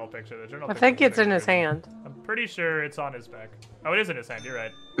the journal picture. The journal. I picture think is it's in bigger his than- hand. I'm pretty sure it's on his back. Oh, it is in his hand. You're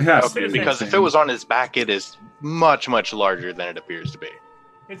right. Yes, Okay, it's because if it was on his back, it is much, much larger than it appears to be.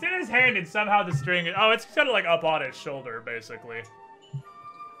 It's in his hand, and somehow the string. Oh, it's kind of like up on his shoulder, basically.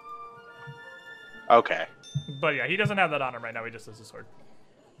 Okay. But yeah, he doesn't have that on him right now. He just has a sword.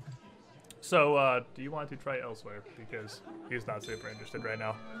 So, do you want to try elsewhere? Because he's not super interested right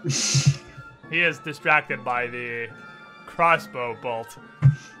now. He is distracted by the crossbow bolt.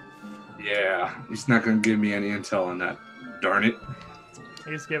 Yeah, he's not going to give me any intel on that. Darn it.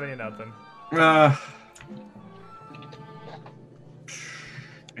 He's giving you nothing.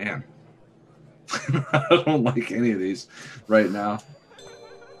 Man. I don't like any of these right now.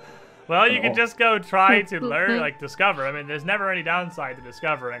 Well, you Oh. could just go try to learn, like, discover. I mean, there's never any downside to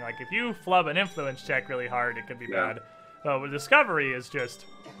discovering. Like, if you flub an influence check really hard, it could be Yeah. bad. But discovery is just,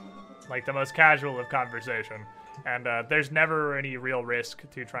 like, the most casual of conversation. And there's never any real risk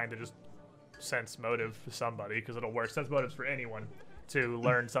to trying to just sense motive for somebody, because it'll work. Sense motives for anyone to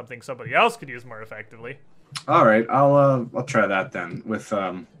learn something somebody else could use more effectively. All right, I'll try that then with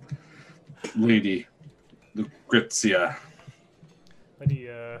Lady Lucrezia.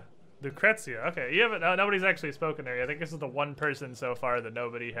 Lucrezia. Okay, you haven't. Nobody's actually spoken there yet. I think this is the one person so far that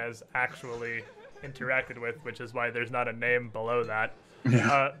nobody has actually interacted with, which is why there's not a name below that.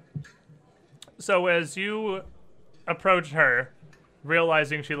 Yeah. So as you approach her,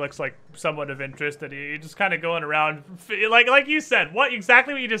 realizing she looks like someone of interest, and you're just kind of going around, like you said, what you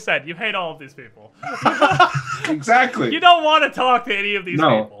just said. You hate all of these people. Exactly. You don't want to talk to any of these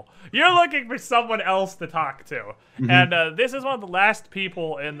No. people. You're looking for someone else to talk to. And this is one of the last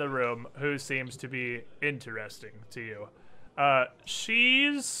people in the room who seems to be interesting to you.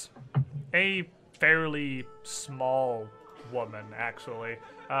 She's a fairly small woman, actually.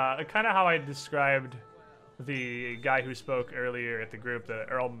 Kind of how I described the guy who spoke earlier at the group, the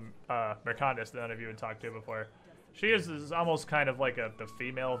Earl Mercandus, that none of you had talked to before. She is almost kind of like the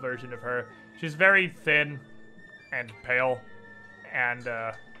female version of her. She's very thin and pale, and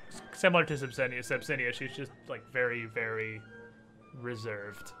similar to Sepsinia, she's just like very, very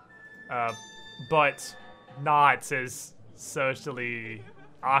reserved, but not as socially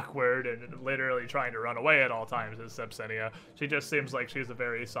awkward and literally trying to run away at all times as Sepsinia. She just seems like she's a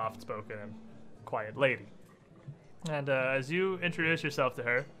very soft-spoken and quiet lady. And as you introduce yourself to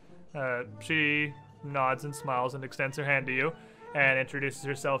her, she nods and smiles and extends her hand to you and introduces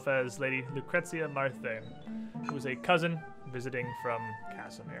herself as Lady Lucrezia Marthane, who is a cousin visiting from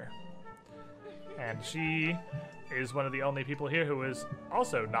Casimir. And she is one of the only people here who is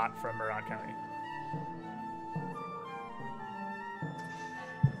also not from Murat County.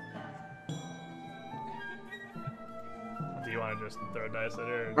 Do you want to just throw dice at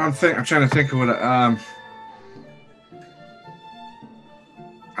her? I'm trying to think of what.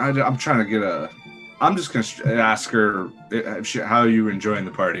 I'm trying to get a. I'm just gonna ask her how are you enjoying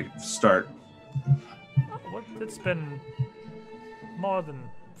the party. Start. Well, it's been more than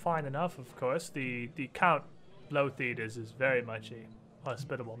fine enough, of course. The Count Lothied is very much a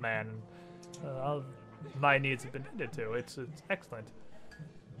hospitable man. All of my needs have been tended to. It's excellent.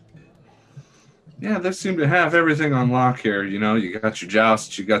 Yeah, they seem to have everything on lock here. You know, you got your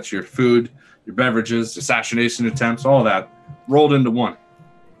jousts, you got your food, your beverages, assassination attempts, all that rolled into one.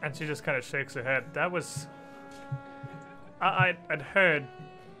 And she just kind of shakes her head. That was... I'd heard,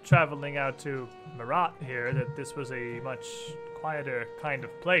 traveling out to Murat here, that this was a much quieter kind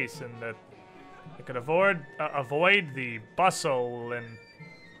of place, and that I could avoid the bustle and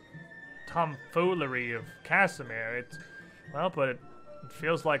tomfoolery of Casimir. But it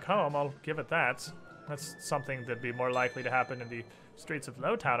feels like home, I'll give it that. That's something that'd be more likely to happen in the streets of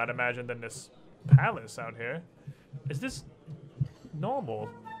Lowtown, I'd imagine, than this palace out here. Is this normal?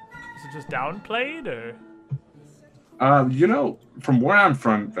 Is it just downplayed, or? You know, from where I'm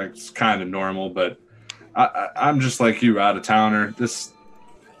from, it's kind of normal, but I'm just like you, out-of-towner. This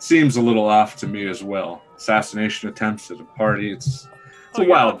seems a little off to me as well. Assassination attempts at a party, it's a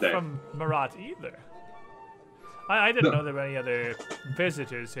wild day. From Murat either. I didn't know there were any other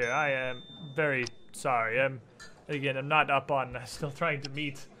visitors here. I am very sorry. I'm not up on still trying to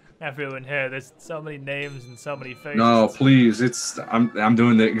meet everyone here. There's so many names and so many faces. No, please. I'm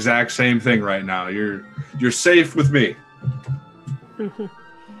doing the exact same thing right now. You're safe with me.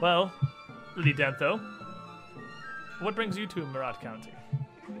 Well, Lady Dentho, what brings you to Murat County?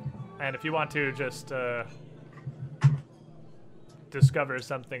 And if you want to just discover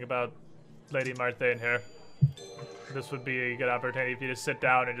something about Lady Marthane here, this would be a good opportunity for you to sit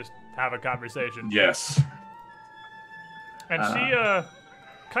down and just have a conversation. Yes. And she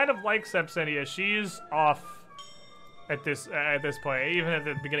kind of like Sepsinia. She's off at this point. Even at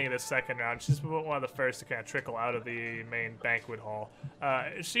the beginning of this second round, she's one of the first to kind of trickle out of the main banquet hall.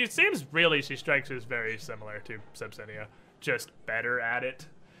 She strikes her as very similar to Sepsinia, just better at it.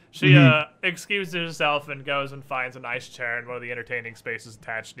 She excuses herself and goes and finds a nice chair in one of the entertaining spaces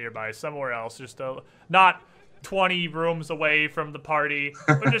attached nearby, somewhere else, just not 20 rooms away from the party,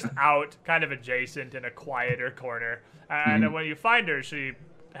 but just out, kind of adjacent in a quieter corner. And when you find her, she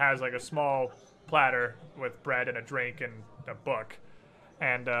has like a small platter with bread and a drink and a book.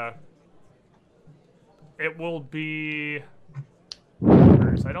 And it will be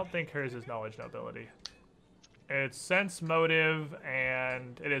hers. I don't think hers is knowledge nobility. It's sense motive,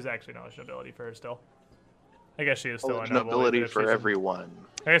 and it is actually knowledge nobility for her still. I guess she is still a noble. Nobility for everyone.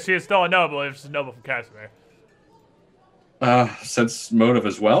 I guess she is still a noble if she's a noble from Casimir. Sense motive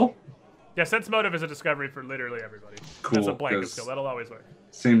as well? Yeah, sense motive is a discovery for literally everybody. Cool. That's a blanket skill. That'll always work.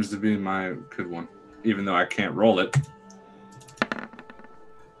 Seems to be my good one, even though I can't roll it.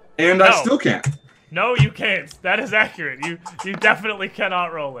 And No. I still can't. No, you can't. That is accurate. You definitely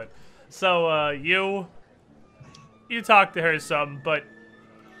cannot roll it. So you talk to her some, but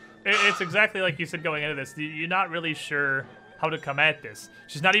it's exactly like you said going into this. You're not really sure how to come at this.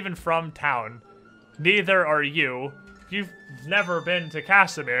 She's not even from town. Neither are you. You've never been to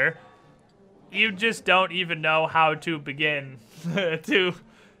Casimir. You just don't even know how to begin to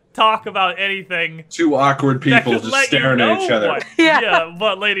talk about anything. Two awkward people just staring at each other.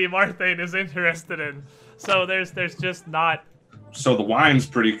 What Lady Marthane is interested in. So there's just not. So the wine's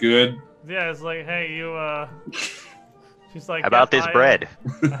pretty good. Yeah, it's like, hey, you. She's like, How about this bread?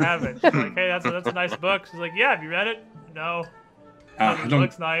 I haven't. She's like, hey, that's a nice book. She's like, yeah, have you read it? No. I It don't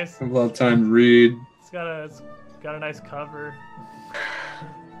looks nice. have a lot of time to read. It's got a nice cover.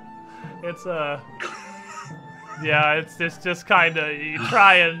 It's yeah, it's just kind of you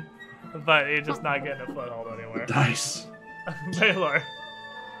trying, but you're just not getting a foothold anywhere. Dice. Baylor.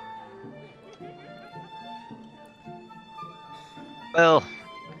 Well,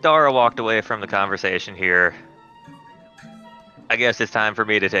 Dara walked away from the conversation here. I guess it's time for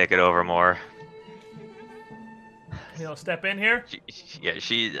me to take it over more. Step in here.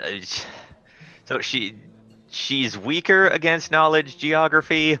 She's weaker against knowledge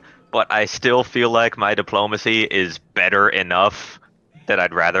geography, but I still feel like my diplomacy is better enough that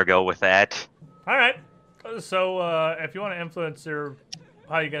I'd rather go with that. All right. So, if you want to influence her,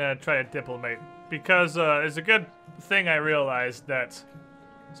 how are you gonna try to diplomate? Because it's a good thing I realized that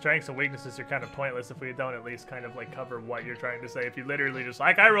strengths and weaknesses are kind of pointless if we don't at least kind of like cover what you're trying to say. If you literally just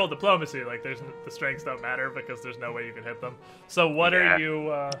like, I roll diplomacy, like the strengths don't matter because there's no way you can hit them. So what are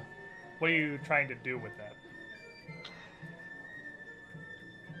you trying to do with that?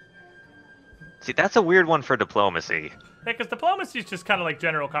 See, that's a weird one for diplomacy. Yeah, because diplomacy is just kind of like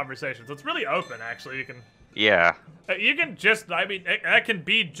general conversations. It's really open, actually. Yeah. You can just, I mean, that can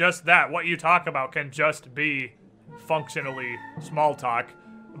be just that. What you talk about can just be functionally small talk,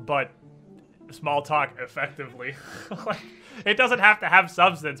 but small talk effectively. Like, it doesn't have to have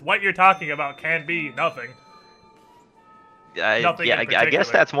substance. What you're talking about can be nothing. I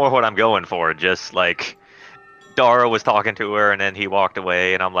guess that's more what I'm going for. Just like Dara was talking to her, and then he walked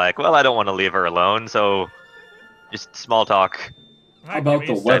away, and I'm like, well, I don't want to leave her alone, so just small talk. How about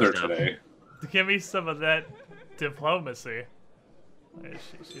the weather stuff. today? Give me some of that diplomacy.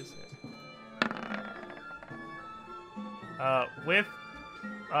 She's here. With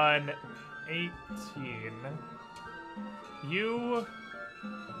an 18, you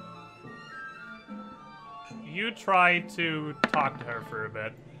try to talk to her for a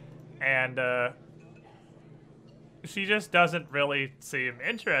bit, and she just doesn't really seem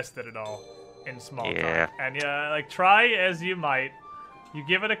interested at all in small talk. And like, try as you might, you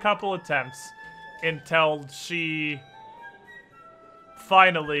give it a couple attempts until she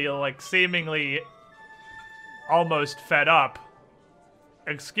finally, like, seemingly almost fed up,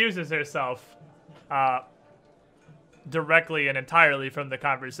 excuses herself directly and entirely from the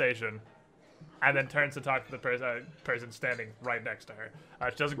conversation, and then turns to talk to the person standing right next to her.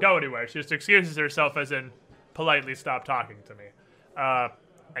 She doesn't go anywhere. She just excuses herself, as in, politely stop talking to me.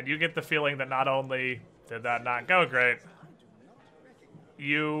 And you get the feeling that not only did that not go great,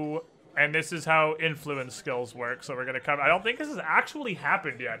 and this is how influence skills work, so we're going to cover... I don't think this has actually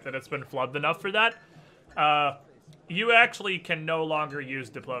happened yet, that it's been flubbed enough for that. You actually can no longer use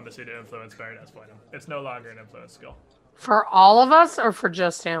diplomacy to influence Baroness Bynum. It's no longer an influence skill. For all of us, or for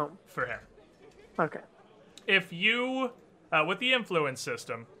just him? For him. Okay. If you... with the influence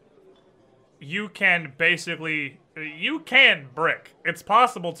system, you can basically... You can brick. It's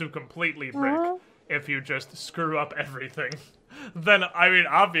possible to completely brick if you just screw up everything. Then, I mean,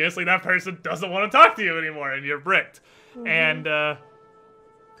 obviously that person doesn't want to talk to you anymore, and you're bricked. And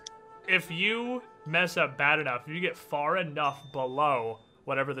if you mess up bad enough, if you get far enough below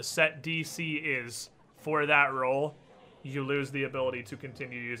whatever the set DC is for that roll, you lose the ability to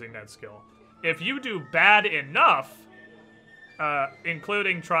continue using that skill. If you do bad enough,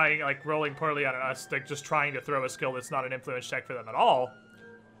 including trying, like, rolling poorly on us, like just trying to throw a skill that's not an influence check for them at all,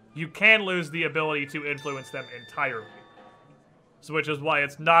 you can lose the ability to influence them entirely. So, which is why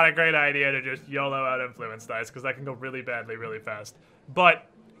it's not a great idea to just YOLO out influence dice, because that can go really badly really fast. But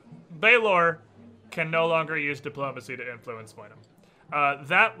Baylor can no longer use diplomacy to influence Bynum.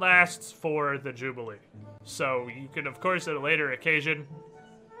 That lasts for the Jubilee. So you can, of course, at a later occasion,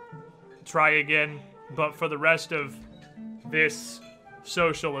 try again, but for the rest of this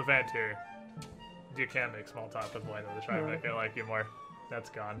social event here, you can make small talk with Bynum to try and make her like you more. That's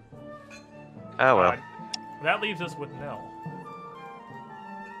gone. Oh, well. That leaves us with Nell.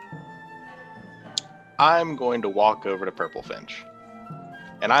 I'm going to walk over to Purple Finch,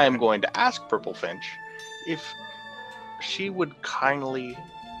 and I am going to ask Purple Finch if she would kindly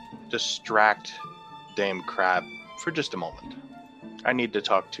distract Dame Crab for just a moment. I need to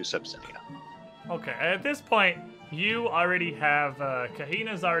talk to Sepsinia. Okay, at this point, you already have,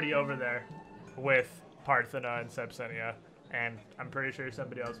 Kahina's already over there with Parthena and Sepsinia, and I'm pretty sure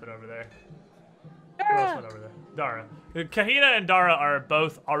somebody else went over there. Who else went over there? Dara. Kahina and Dara are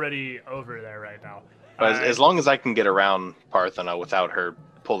both already over there right now. But as long as I can get around Parthena without her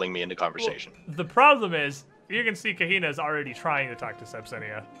pulling me into conversation. Well, the problem is, you can see Kahina is already trying to talk to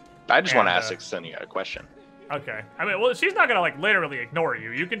Sepsinia. I just want to ask Sepsinia a question. Okay. I mean, well, she's not going to, like, literally ignore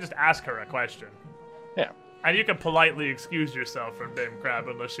you. You can just ask her a question. Yeah. And you can politely excuse yourself from Dame Crab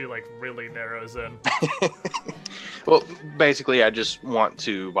unless she, like, really narrows in. Well, basically, I just want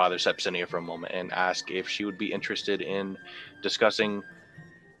to bother Sepsinia for a moment and ask if she would be interested in discussing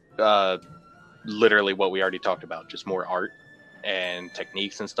literally what we already talked about, just more art and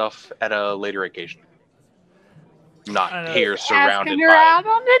techniques and stuff at a later occasion. Not here surrounded her by out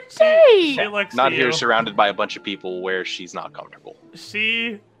on a date. She looks not to here you. surrounded by a bunch of people where she's not comfortable.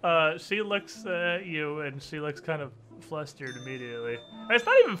 She looks at you and she looks kind of flustered immediately. And it's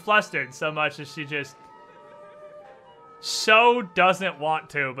not even flustered so much as she just doesn't want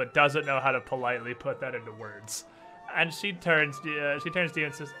to, but doesn't know how to politely put that into words. And she turns to you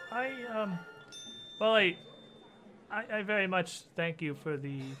and says, Well, I very much thank you for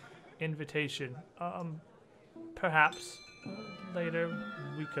the invitation. Perhaps later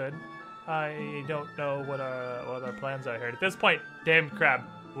we could. I don't know what our plans are here. At this point, Dame Crab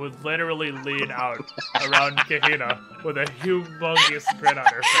would literally lean out around Kahina with a humongous grin on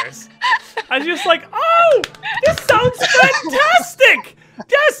her face. And she's like, "Oh, this sounds fantastic!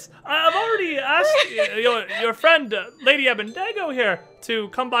 Yes, I've already asked your friend Lady Abendago here to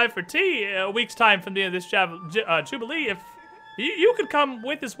come by for tea a week's time from the end of this Jubilee. If you could come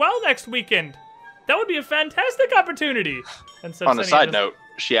with as well next weekend, that would be a fantastic opportunity." And so On a side note,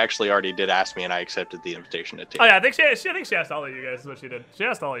 she actually already did ask me, and I accepted the invitation to tea. Oh yeah, I think she asked all of you guys. Is what she did. She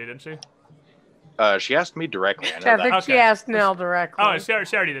asked all of you, didn't she? She asked me directly. I know I that. think she asked Nell directly. Oh, she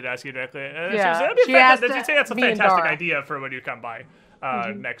already did ask you directly. Yeah, She she asked did you say that's a me and fantastic Dara. idea for when you come by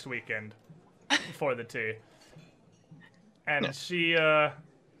next weekend for the tea? And Yeah. she,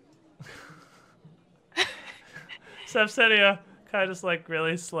 Sepsinia kind of just like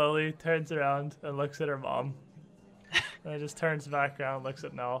really slowly turns around and looks at her mom. And just turns back around, looks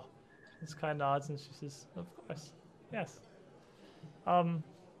at Nell, just kind of nods, and she says, "Of course, yes.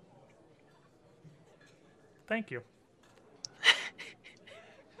 Thank you."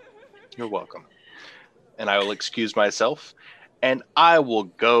 You're welcome. And I will excuse myself, and I will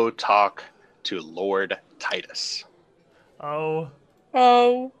go talk to Lord Titus. Oh,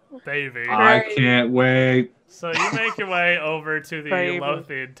 Oh, baby. I can't wait. So you make your way over to the Baby.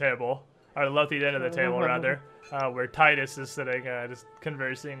 Lothian table, or the Lothian end of the table, rather, where Titus is sitting, just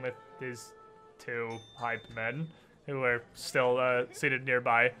conversing with these two hype men who are still seated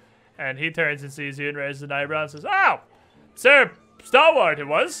nearby. And he turns and sees you and raises an eyebrow and says, "Oh, Sir Stalwart it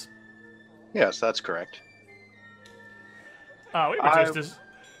was. Yes, that's correct. Oh, we were just as...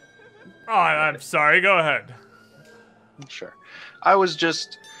 Oh, I'm sorry, go ahead." Sure. I was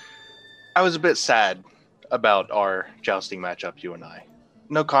a bit sad about our jousting matchup, you and I.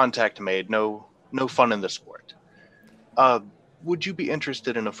 No contact made, no fun in the sport. Would you be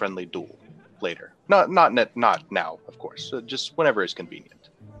interested in a friendly duel later? Not now, of course. Just whenever is convenient.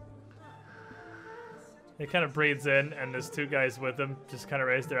 He kind of breathes in, and there's two guys with him just kind of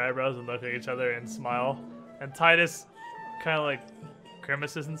raise their eyebrows and look at each other and smile. And Titus kind of like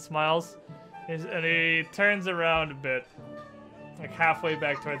grimaces and smiles. And he turns around a bit, like halfway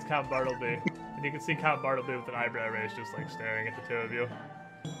back towards Count Bartleby. And you can see Count Bartleby with an eyebrow raised just like staring at the two of you.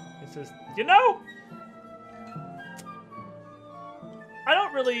 He says, "You know, I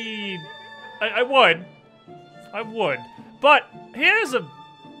don't really... I would. But here's a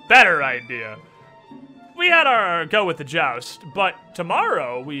better idea. We had our go with the joust, but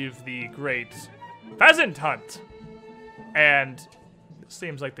tomorrow we've the great pheasant hunt. And it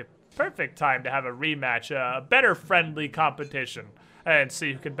seems like the perfect time to have a rematch, a better friendly competition, and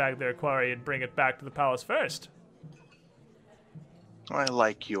see who can bag their quarry and bring it back to the palace first." I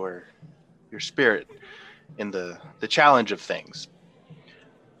like your spirit in the challenge of things.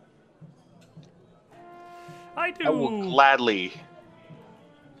 I do. I will gladly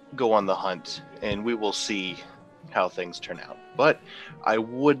go on the hunt, and we will see how things turn out. But I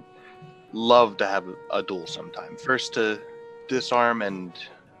would love to have a duel sometime. First to disarm, and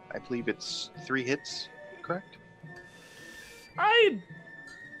I believe it's 3 hits, correct? I'd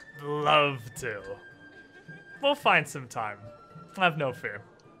love to. We'll find some time. Have no fear.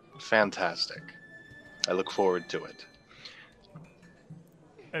 Fantastic. I look forward to it.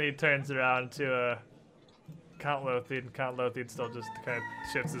 And he turns around to Count Lothian. Count Lothian still just kind of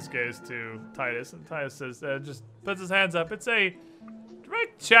shifts his gaze to Titus, and Titus says, just puts his hands up. "It's a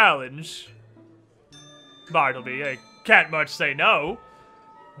direct challenge, Bartleby. I can't much say no."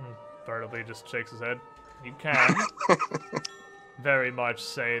 Bartleby just shakes his head. "You can very much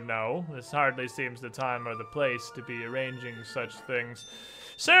say no. This hardly seems the time or the place to be arranging such things.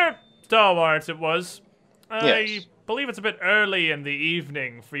 Sir Stalwart it was. I Yes. believe it's a bit early in the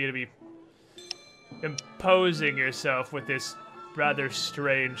evening for you to be imposing yourself with this rather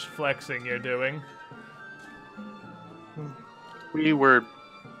strange flexing you're doing." We were...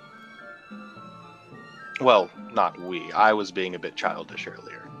 Well, not we. I was being a bit childish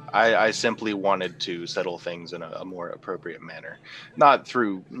earlier. I simply wanted to settle things in a more appropriate manner. Not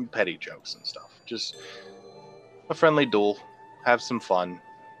through petty jokes and stuff. Just a friendly duel. Have some fun.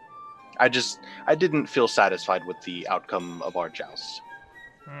 I didn't feel satisfied with the outcome of our joust.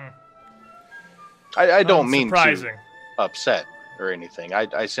 I don't mean to Surprising. upset or anything.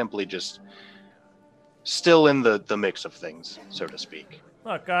 I simply just... Still in the mix of things, so to speak.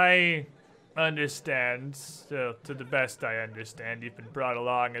 Look, I understand, to the best I understand, you've been brought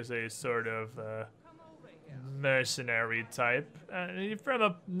along as a sort of mercenary type. From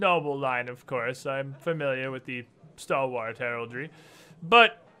a noble line, of course. I'm familiar with the stalwart heraldry.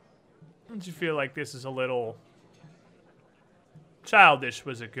 But don't you feel like this is a little... childish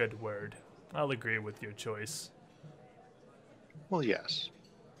was a good word. I'll agree with your choice. Well, yes.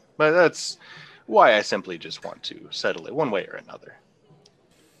 But that's why I simply just want to settle it one way or another.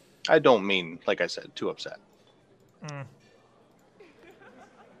 I don't mean, like I said, too upset.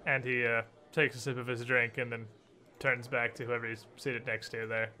 And he takes a sip of his drink and then turns back to whoever he's seated next to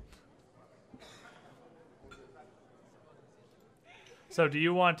there. So do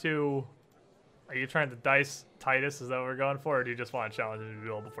you want to... Are you trying to dice Titus? Is that what we're going for? Or do you just want to challenge him to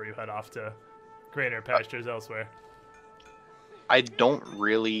duel before you head off to greener pastures elsewhere? I don't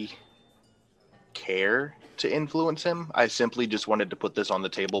really care to influence him. I simply just wanted to put this on the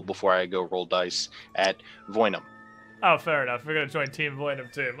table before I go roll dice at Voynam. Oh, fair enough. We're going to join Team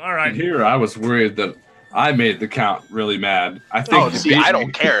Voynam team. All right. Here, I was worried that I made the Count really mad. I think. Oh, see, I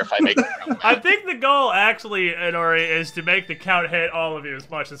don't care if I make. I think the goal, actually, Inori, is to make the Count hate all of you as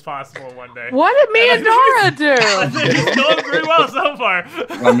much as possible one day. What did me and Dora do? I think it's going pretty well so far.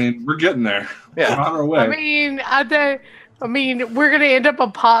 I mean, we're getting there. Yeah. We're on our way. I mean, we're gonna end up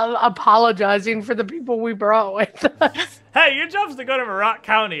apologizing for the people we brought with us. Hey, your job's to go to Marat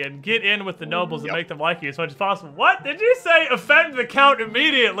County and get in with the nobles and make them like you as much as possible. What? Did you say offend the Count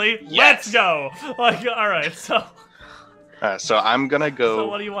immediately? Yes. Let's go. Like, all right, so... So I'm going to go So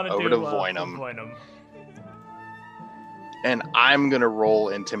what do you want to over do to with Voynam, Voynam? and I'm going to roll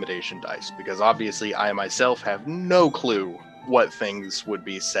intimidation dice, because obviously I myself have no clue what things would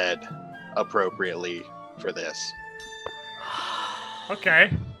be said appropriately for this.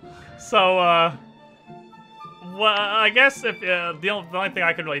 Okay. So, well, I guess if the only thing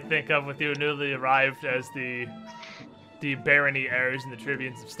I can really think of with you newly arrived as the barony heirs and the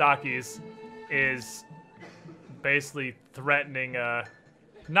tribunes of Stockies is basically threatening,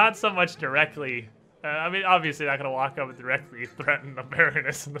 not so much directly. I mean, obviously not gonna walk up and directly threaten the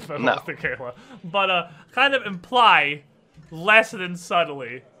Baroness in the middle of the gala, but kind of imply, less than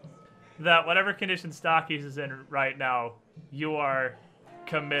subtly, that whatever condition Stockies is in right now, you are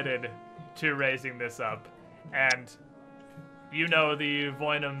committed to raising this up. And you know the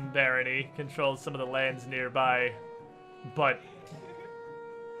Voynam barony controls some of the lands nearby, but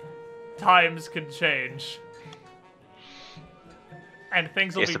times can change. And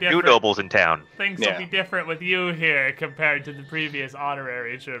things will There's be some new different. nobles in town. Things will be different with you here compared to the previous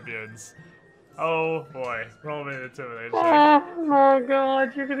honorary tribunes. Oh boy, roll me an intimidation. Oh my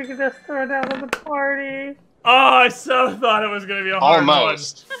god, you're gonna get us thrown out of the party. Oh, I so thought it was gonna be a hard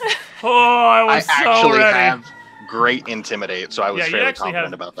Almost. one. Oh, I was I so actually ready. have great intimidate, so I was Yeah, you fairly actually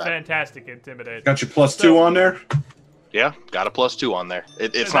confident have about that. fantastic intimidate. Got your +2 on there? Yeah, got a +2 on there.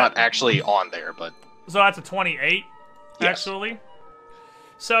 It's Is not that- actually on there, but So that's a 28, Yes. actually.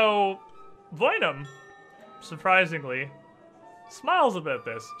 So, Voynam, surprisingly, smiles a bit at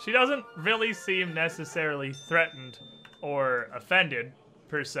this. She doesn't really seem necessarily threatened or offended,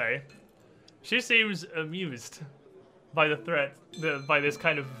 per se. She seems amused by the threat, by this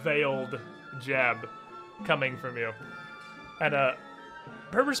kind of veiled jab coming from you. And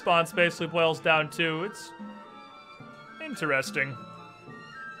her response basically boils down to, it's interesting.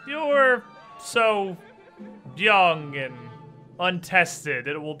 You're so young and untested.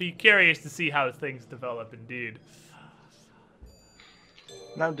 It will be curious to see how things develop indeed.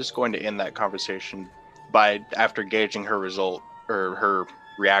 and I'm just going to end that conversation by, after gauging her result, or her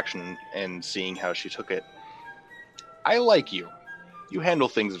reaction, and seeing how she took it. I like you. You handle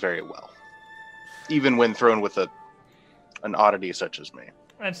things very well. Even when thrown with an oddity such as me.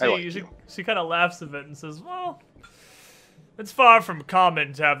 And I like she you. kind of laughs a bit and says, well, it's far from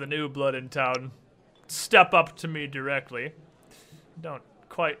common to have the new blood in town step up to me directly. Don't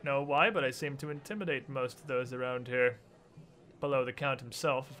quite know why, but I seem to intimidate most of those around here. Below the Count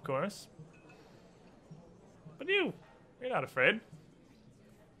himself, of course. But you're not afraid.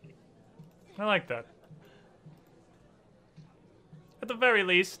 I like that. At the very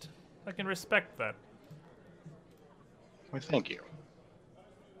least, I can respect that. Well, thank you.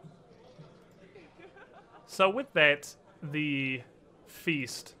 So with that, the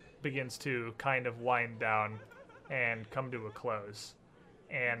feast begins to kind of wind down and come to a close.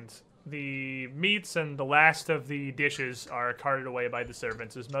 And the meats and the last of the dishes are carted away by the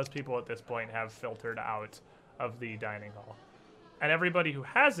servants, as most people at this point have filtered out of the dining hall. And everybody who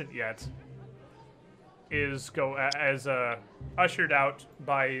hasn't yet is ushered out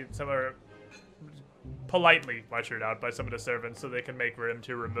by some politely ushered out by some of the servants so they can make room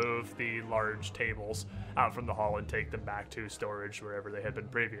to remove the large tables out from the hall and take them back to storage wherever they had been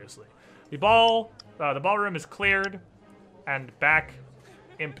previously. The ballroom is cleared and back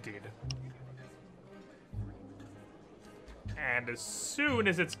emptied. And as soon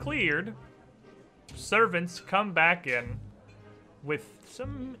as it's cleared, servants come back in with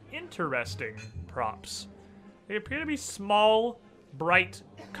some interesting props. They appear to be small, bright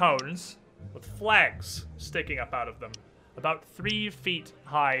cones with flags sticking up out of them, about 3 feet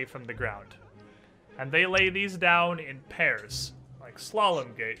high from the ground. And they lay these down in pairs, like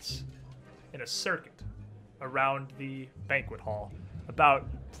slalom gates, in a circuit around the banquet hall, about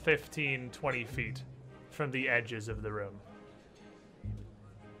 15-20 feet from the edges of the room.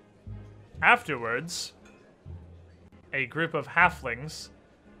 Afterwards, a group of halflings,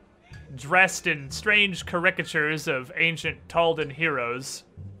 dressed in strange caricatures of ancient Taldan heroes,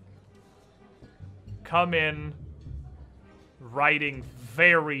 come in riding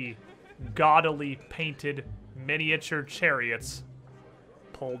very gaudily painted miniature chariots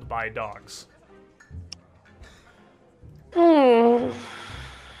pulled by dogs. Hmm.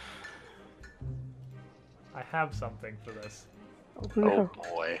 I have something for this. Oh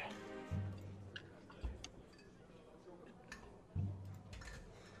boy.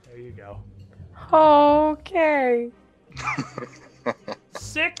 There you go. Okay.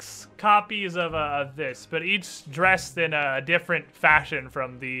 6 copies of this, but each dressed in a different fashion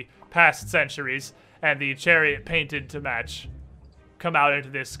from the past centuries, and the chariot painted to match, come out into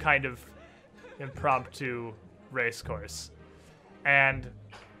this kind of impromptu race course. And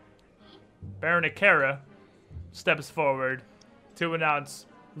Baron Akera steps forward to announce,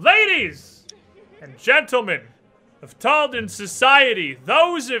 "Ladies and gentlemen of Taldan society,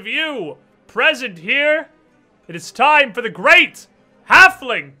 those of you present here, it is time for the great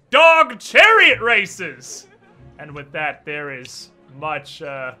halfling dog chariot races." And with that, there is much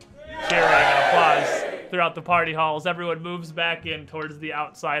cheering and applause throughout the party halls. Everyone moves back in towards the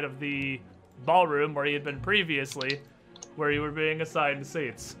outside of the ballroom where he had been previously, where you were being assigned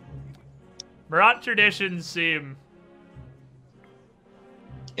seats. Marat traditions seem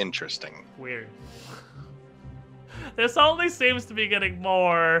Interesting. weird. This only seems to be getting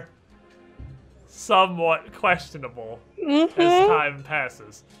more somewhat questionable as time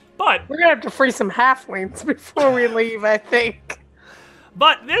passes. But We're gonna have to free some halflings before we leave, I think.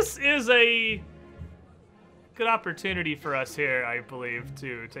 this is a good opportunity for us here, I believe,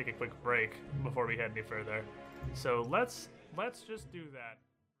 to take a quick break before we head any further. So let's just do that.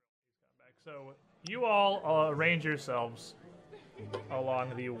 So you all arrange yourselves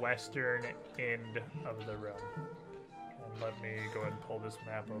along the western end of the room. And let me go ahead and pull this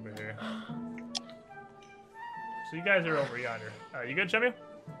map over here. So you guys are over yonder. You good, Chemmy?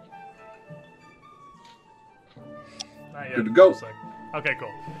 Not yet. Good to go. Looks like. Okay,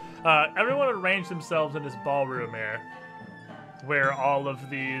 cool. Everyone arranged themselves in this ballroom here, where all of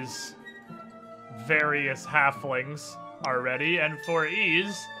these various halflings are ready, and for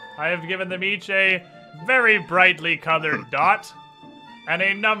ease, I have given them each a very brightly colored dot and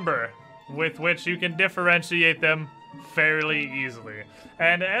a number with which you can differentiate them fairly easily.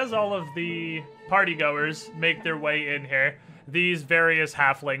 And as all of the partygoers make their way in here, these various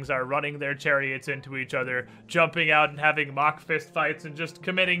halflings are running their chariots into each other, jumping out and having mock fist fights and just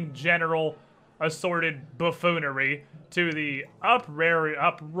committing general assorted buffoonery to the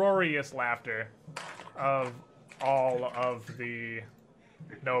uproarious laughter of all of the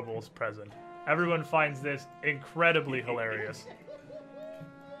nobles present. Everyone finds this incredibly hilarious.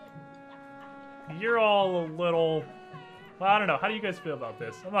 You're all a little... Well, I don't know. How do you guys feel about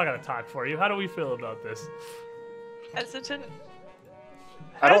this? I'm not going to talk for you. How do we feel about this? Hesitant.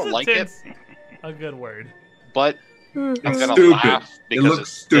 I don't like it, Hesitant's a good word. but I'm It's gonna stupid. laugh It because looks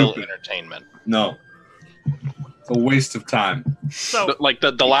it's still stupid. entertainment. No. It's a waste of time. So, Like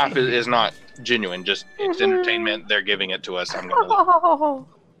the laugh is not genuine. Just it's entertainment. They're giving it to us. I'm gonna laugh. Oh.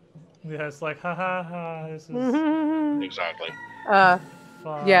 yeah, it's like, ha ha ha, this is Exactly.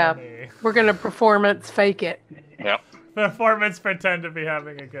 funny. Yeah. We're gonna performance fake it. Yep. Performance pretend to be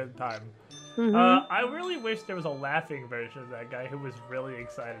having a good time. Mhm. I really wish there was a laughing version of that guy who was really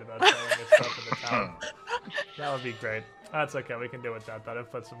excited about selling his stuff in the town. That would be great. That's okay, we can do without that.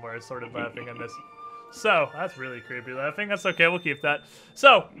 I've put some more assorted laughing in this. So, that's really creepy laughing. That's okay, we'll keep that.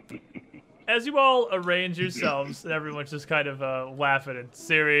 So, as you all arrange yourselves, and everyone's just kind of laughing and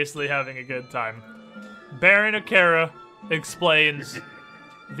seriously having a good time, Baron Akera explains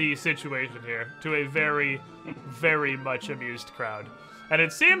the situation here to a very, very much amused crowd. And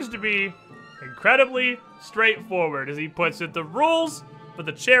it seems to be incredibly straightforward, as he puts it. The rules for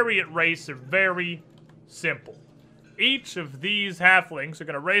the chariot race are very simple. Each of these halflings are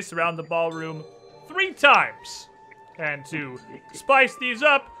going to race around the ballroom 3 times. And to spice these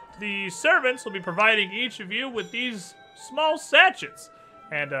up, the servants will be providing each of you with these small sachets.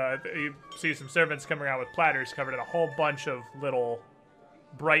 And you see some servants coming around with platters covered in a whole bunch of little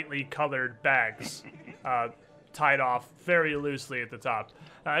brightly colored bags tied off very loosely at the top.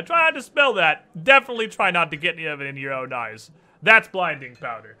 Try not to spill that. Definitely try not to get any of it in your own eyes. That's blinding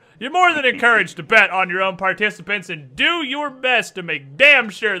powder. You're more than encouraged to bet on your own participants and do your best to make damn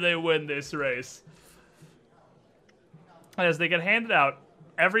sure they win this race. As they get handed out,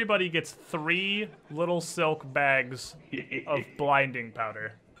 everybody gets 3 little silk bags of blinding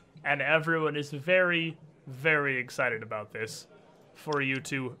powder. And everyone is very, very excited about this for you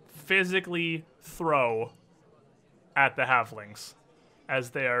to physically throw at the halflings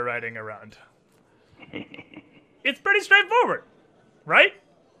as they are riding around. It's pretty straightforward, right?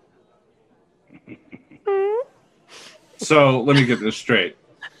 So let me get this straight.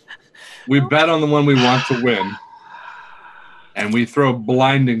 We bet on the one we want to win, and we throw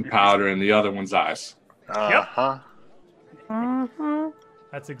blinding powder in the other one's eyes. Uh-huh.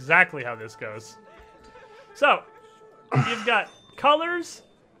 That's exactly how this goes. So, you've got colors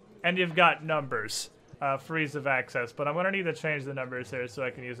and you've got numbers for ease of access, but I'm going to need to change the numbers here so I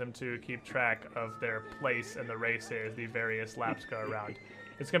can use them to keep track of their place in the race here as the various laps go around.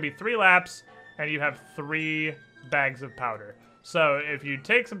 It's going to be 3 laps, and you have 3 bags of powder. So if you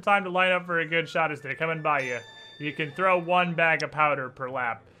take some time to line up for a good shot as they're coming by you, you can throw 1 bag of powder per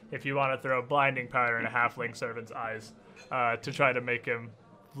lap if you want to throw blinding powder in a halfling servant's eyes to try to make him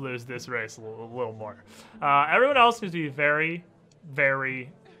lose this race a little more. Everyone else seems to be very,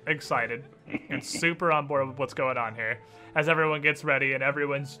 very excited and super on board with what's going on here as everyone gets ready and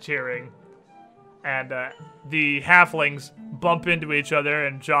everyone's cheering. And the halflings bump into each other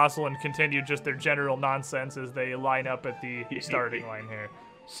and jostle and continue just their general nonsense as they line up at the starting line here.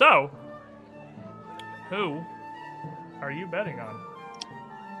 So, who are you betting on?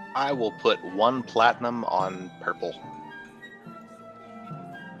 I will put 1 platinum on purple.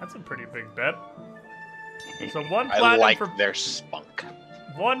 That's a pretty big bet. So 1 I platinum like for their spunk.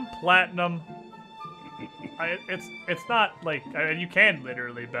 1 platinum. It's not like you can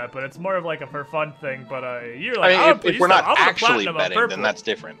literally bet, but it's more of like a for fun thing. But you're like, I mean, if we're not actually betting, betting, then that's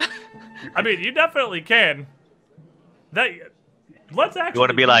different. I mean, you definitely can. Let's actually. You want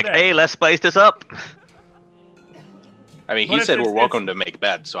to be do like, that. hey, let's spice this up? I mean, But he said it's- we're welcome to make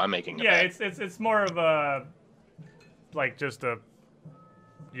bets, so I'm making a Yeah, bet. it's more of a like just a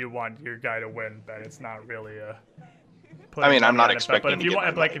you want your guy to win bet. It's not really a. I mean, I'm putting money not on it, expecting but if to you get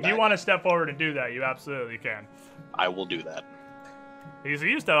want, my like money if you back. want to step forward and do that, you absolutely can. I will do that. He's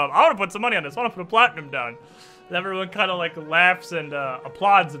used to. I want to put some money on this. I want to put a platinum down. And everyone kind of like laughs and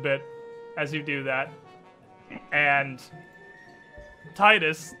applauds a bit as you do that. And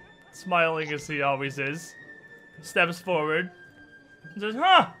Titus, smiling as he always is, steps forward and says,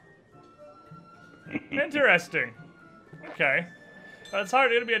 "Huh? Interesting. Okay. Well, it's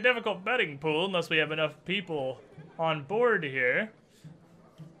hard. It'll be a difficult betting pool unless we have enough people on board here."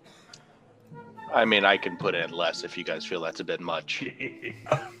 I mean, I can put in less if you guys feel that's a bit much.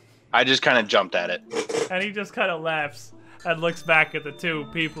 I just kind of jumped at it. And he just kind of laughs and looks back at the 2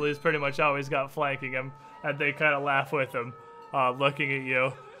 people he's pretty much always got flanking him, and they kind of laugh with him, looking at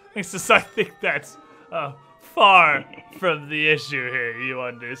you. He says, "I think that's far from the issue here, you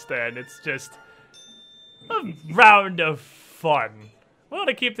understand. It's just a round of fun. We want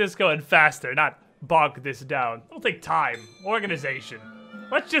to keep this going faster, not bog this down. It'll take time, organization.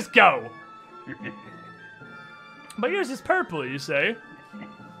 Let's just go." But yours is purple, you say?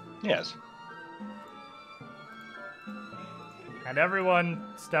 Yes. And everyone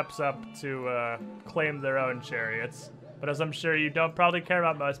steps up to claim their own chariots. But as I'm sure you don't probably care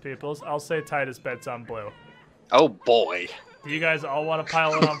about most people's, I'll say Titus bets on blue. Oh boy. Do you guys all want to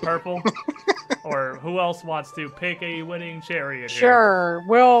pile it on purple? Or who else wants to pick a winning chariot here? Sure,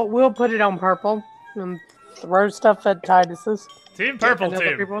 we'll put it on purple and throw stuff at Titus's. Team purple and other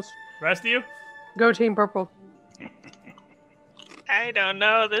team. people's. Rest of you? Go team purple. I don't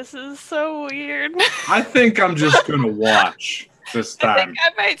know. This is so weird. I think I'm just gonna watch this I time. think I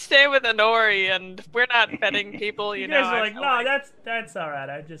might stay with Anori, and we're not betting people. You You know, guys are I like, feel no, that's all right.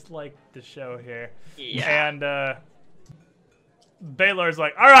 I just like the show here. Yeah. And Baylor's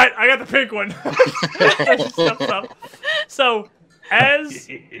like, all right, I got the pink one. She steps up. So as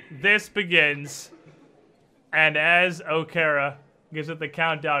this begins, and as Okara gives it the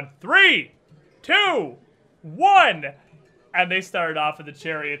countdown, 3, 2, 1, and they start off, and the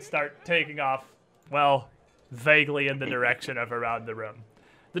chariots start taking off, well, vaguely in the direction of around the room.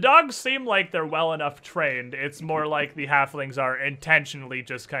 The dogs seem like they're well enough trained. It's more like the halflings are intentionally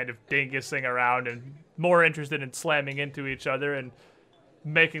just kind of dingusing around and more interested in slamming into each other and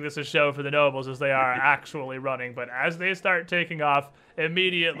making this a show for the nobles as they are actually running. But as they start taking off,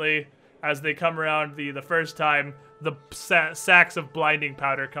 immediately, as they come around the first time, the sacks of blinding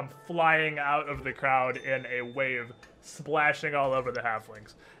powder come flying out of the crowd in a wave, splashing all over the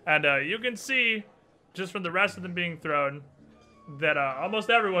halflings. And you can see, just from the rest of them being thrown, that almost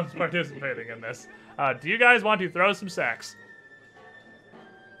everyone's participating in this. Do you guys want to throw some sacks?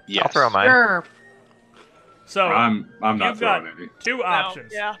 Yes. I'll throw mine. Sure. So I'm not you've throwing got any. two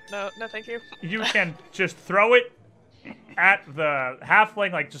options. No, thank you. You can just throw it at the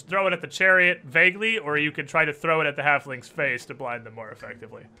halfling, like just throw it at the chariot vaguely, or you can try to throw it at the halfling's face to blind them more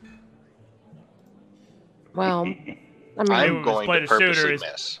effectively. Well, I mean, I'm going play to the shooter purposely is-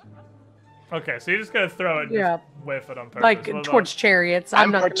 miss. Okay, so you're just gonna throw it and Yeah. just whiff it on purpose. like Well, towards chariots.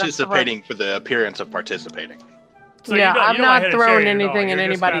 I'm not gonna participating for the appearance of participating. so you yeah, don't- you I'm don't wanna not hit a throwing chariot at all. anything in You're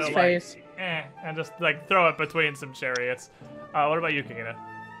just anybody's kinda like, face. and just like throw it between some chariots. What about you, Kina?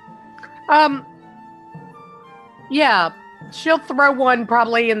 Yeah, she'll throw one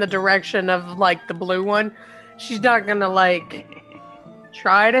probably in the direction of like the blue one. She's not gonna like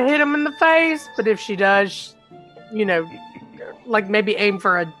try to hit him in the face, but if she does, you know, like maybe aim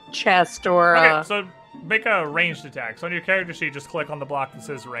for a chest or Okay, so make a ranged attack. So on your character sheet, just click on the block that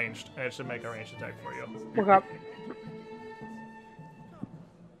says ranged, and it should make a ranged attack for you. okay.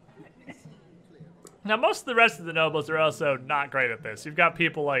 Now, most of the rest of the nobles are also not great at this. You've got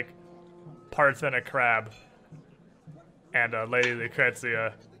people like Parthena Crab and Lady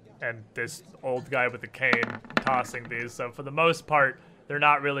Lucrezia and this old guy with the cane tossing these. So for the most part, they're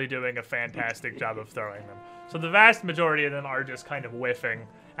not really doing a fantastic job of throwing them. So the vast majority of them are just kind of whiffing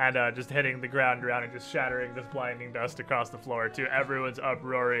and just hitting the ground around and just shattering this blinding dust across the floor to everyone's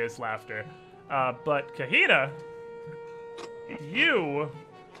uproarious laughter. But Kahina, you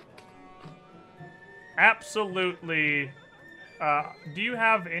absolutely. Do you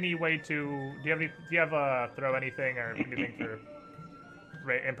have any way to? Do you have throw anything or anything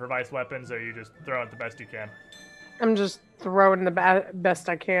for improvised weapons, or you just throw it the best you can? I'm just throwing the best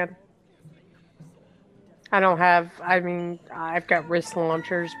I can. I don't have. I mean, I've got wrist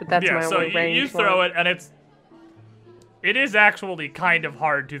launchers, but that's my so only range. you throw it, and it is actually kind of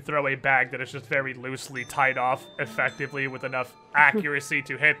hard to throw a bag that is just very loosely tied off effectively with enough accuracy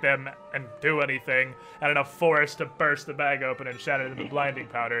to hit them and do anything, and enough force to burst the bag open and shatter them with blinding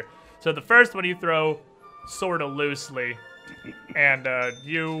powder. So the first one you throw sort of loosely, and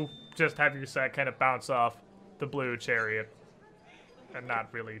you just have your set kind of bounce off the blue chariot and not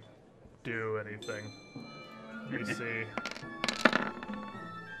really do anything. Let me see.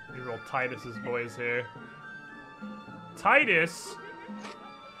 You roll Titus's boys here. Titus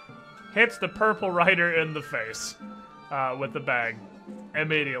hits the purple rider in the face with the bag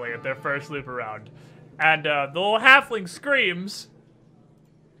immediately at their first loop around. And the little halfling screams,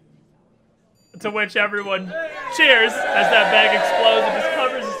 to which everyone cheers as that bag explodes and just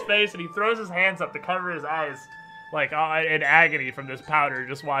covers his face, and he throws his hands up to cover his eyes, like in agony from this powder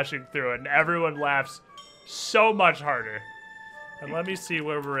just washing through it, and everyone laughs so much harder. And let me see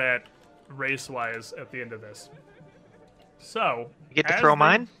where we're at race-wise at the end of this. So, You get to throw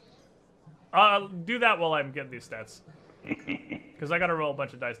mine? Do that while I'm getting these stats. Because I gotta roll a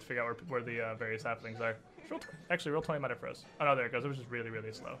bunch of dice to figure out where the various halflings are. Actually, roll 20 might have froze. Oh no, there it goes. It was just really,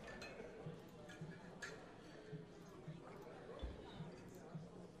 really slow.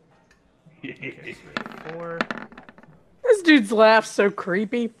 Okay, 3, 4. This dude's laugh so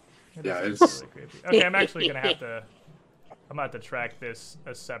creepy. Yeah, It's it's really creepy. Okay, I'm actually gonna have to. I'm gonna have to track this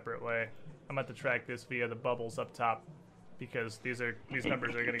a separate way. I'm gonna have to track this via the bubbles up top, because these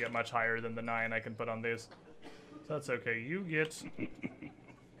numbers are gonna get much higher than the 9 I can put on these. So that's okay. You get.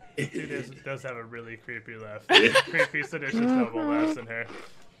 Dude does have a really creepy laugh. Creepy, seditious noble laughs in here.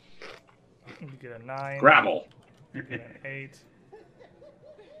 You get a 9. gravel. You get an 8.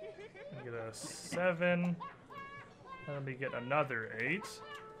 You get a 7. And then we get another 8.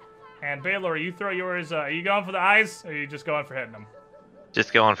 And Baylor, you throw yours. Are you going for the eyes, or are you just going for hitting them?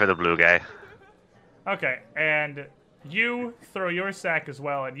 Just going for the blue guy. Okay, and you throw your sack as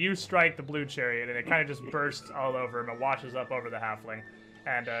well, and you strike the blue chariot, and it kind of just bursts all over him and washes up over the halfling.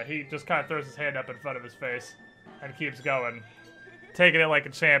 And he just kind of throws his hand up in front of his face and keeps going, taking it like a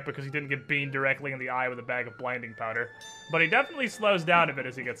champ because he didn't get beamed directly in the eye with a bag of blinding powder. But he definitely slows down a bit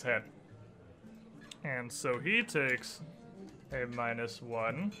as he gets hit. And so he takes a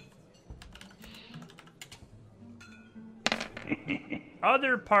 -1.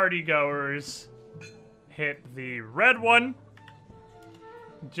 Other party goers hit the red one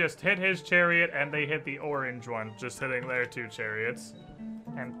just hit his chariot, and they hit the orange one, just hitting their 2 chariots.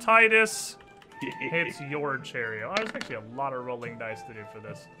 And Titus hits your chariot. Oh, there's actually a lot of rolling dice to do for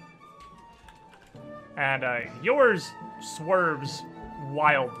this. And yours swerves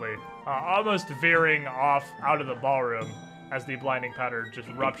wildly, almost veering off out of the ballroom as the blinding powder just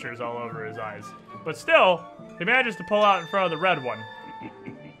ruptures all over his eyes. But still, he manages to pull out in front of the red one.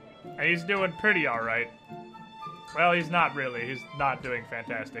 And he's doing pretty alright. Well, he's not really. He's not doing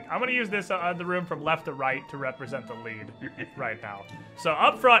fantastic. I'm going to use this on the room from left to right to represent the lead right now. So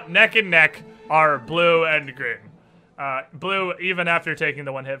up front, neck and neck, are blue and green. Blue, even after taking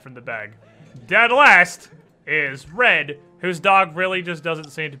the 1 hit from the bag. Dead last is red, whose dog really just doesn't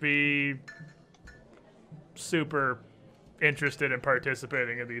seem to be super interested in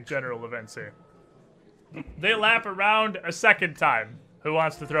participating in the general events here. They lap around a second time. Who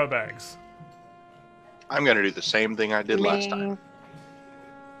wants to throw bags? I'm gonna do the same thing I did last time.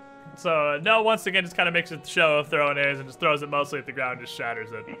 So Noah once again just kind of makes a show of throwing his and just throws it mostly at the ground, just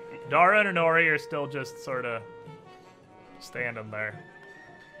shatters it. Dara and Inori are still just sort of standing there.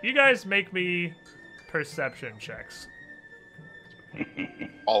 You guys make me perception checks.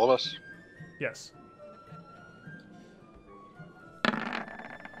 All of us? Yes.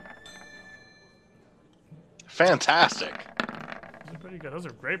 Fantastic. Those are pretty good. Those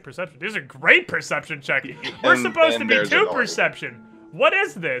are great perception. These are great perception checks. We're supposed to be there's 2 Inori. perception. What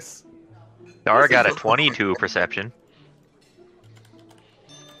is this? Dara got a 22 perception.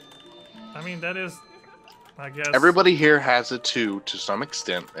 I mean, that is, I guess. Everybody here has a 2 to some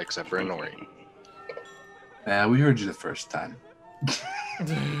extent, except for Inori. Yeah, we heard you the first time.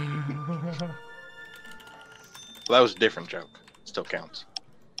 Well, that was a different joke. Still counts.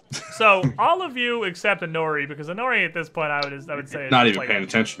 So all of you except Inori, because Inori at this point I would say is Not even like paying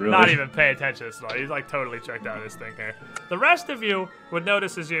attention, really. Not even paying attention to this at all. He's like totally checked out his thing here. The rest of you would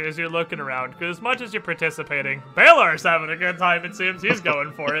notice as you're looking around, because as much as you're participating, Baylor's having a good time. It seems he's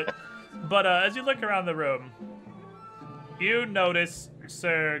going for it. But as you look around the room, you notice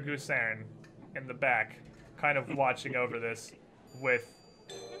Sir Gusern in the back, kind of watching over this with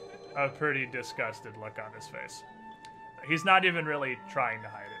a pretty disgusted look on his face. He's not even really trying to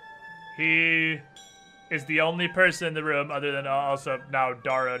hide it. He is the only person in the room, other than also now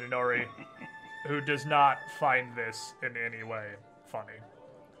Dara and Inori, who does not find this in any way funny.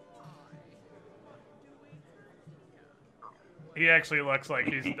 He actually looks like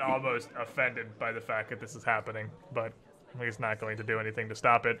he's almost offended by the fact that this is happening, but he's not going to do anything to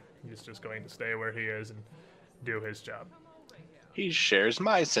stop it. He's just going to stay where he is and do his job. He shares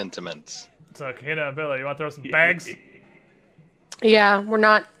my sentiments. So, Kahina and Billy, you want to throw some bags? Yeah, we're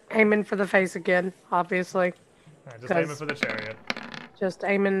not aiming for the face again, obviously. Alright, just aiming for the chariot. Just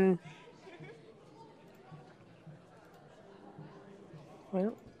aiming.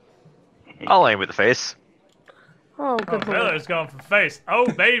 Well. I'll aim at the face. Oh, Oh, good lord. Baylor's going for face. Oh,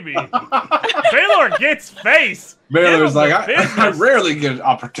 baby. Baylor gets face. Baylor's Give him like, the I business. rarely get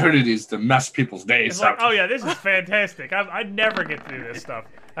opportunities to mess people's days It's like, up. oh yeah, this is fantastic. I never get to do this stuff.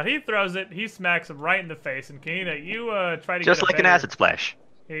 And he throws it, he smacks him right in the face. And Kahina, you try to Just get a like an better, acid splash.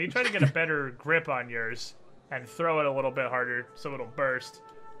 Yeah, you try to get a better grip on yours and throw it a little bit harder so it'll burst.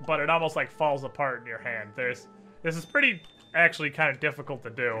 But it almost like falls apart in your hand. This is pretty actually kind of difficult to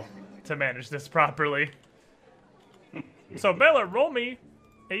do to manage this properly. So Baylor, roll me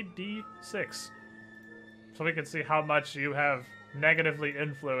a d6 so we can see how much you have negatively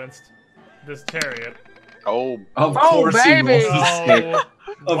influenced this chariot. Oh, Of Oh, course baby. he wants to say. Oh,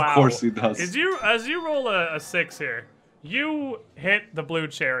 Of wow. course he does. As you roll a 6 here, you hit the blue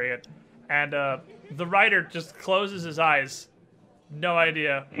chariot, and the rider just closes his eyes. No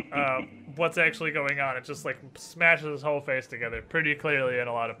idea what's actually going on. It just like smashes his whole face together, pretty clearly in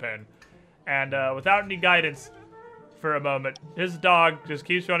a lot of pain. And without any guidance for a moment, his dog just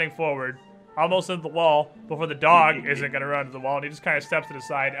keeps running forward, almost into the wall, before the dog isn't going to run to the wall, and he just kind of steps to the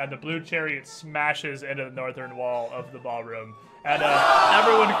side, and the blue chariot smashes into the northern wall of the ballroom. And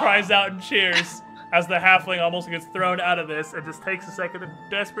everyone cries out and cheers as the halfling almost gets thrown out of this and just takes a second to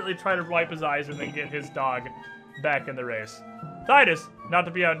desperately try to wipe his eyes and then get his dog back in the race. Titus, not to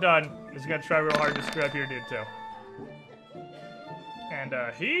be outdone, is going to try real hard to screw up your dude too. And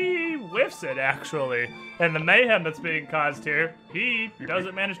he whiffs it, actually. And the mayhem that's being caused here, he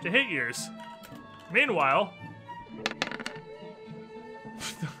doesn't manage to hit yours. Meanwhile,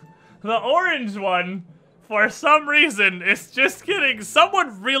 the orange one, for some reason, is just kidding.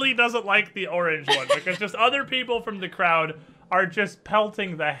 Someone really doesn't like the orange one because just other people from the crowd are just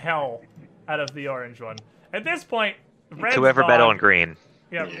pelting the hell out of the orange one. At this point, Red's Whoever bet dog- on green.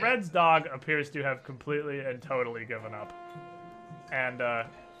 Yeah, Red's dog appears to have completely and totally given up. and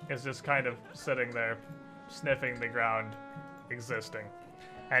is just kind of sitting there, sniffing the ground, existing.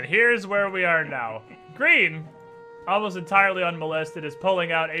 And here's where we are now. Green, almost entirely unmolested, is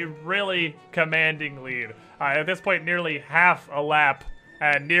pulling out a really commanding lead. At this point, nearly half a lap,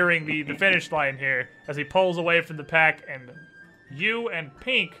 nearing the finish line here, as he pulls away from the pack, and you and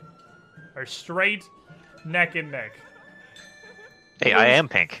Pink are straight neck and neck. Hey, I am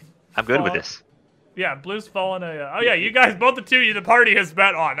Pink. I'm good with this. Yeah, Blue's fallen oh yeah, you guys, both the two the party has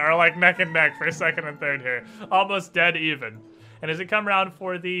bet on are like neck and neck for second and third here. Almost dead even. And as it come around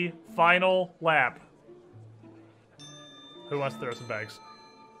for the final lap, who wants to throw some bags?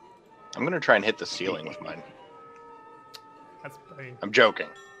 I'm gonna try and hit the ceiling with mine. I mean, I'm joking.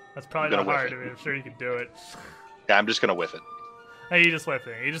 that's probably not whiff hard. it. I mean, I'm sure you could do it. Yeah, I'm just gonna whiff it. Hey, you just whip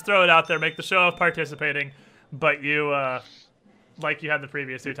it. You just throw it out there, make the show of participating, but you, like you had the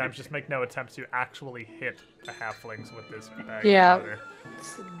previous 2 times, just make no attempt to actually hit the halflings with this bag. Yeah. Of powder.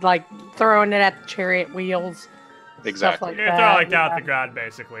 It's like throwing it at the chariot wheels. Exactly. Like You're that, throwing it down yeah. at the ground,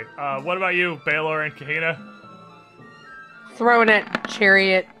 basically. What about you, Baylor and Kahina? Throwing it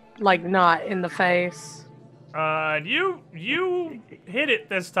chariot, like not in the face. You hit it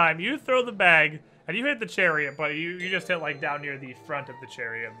this time. You throw the bag, and you hit the chariot, but you just hit like down near the front of the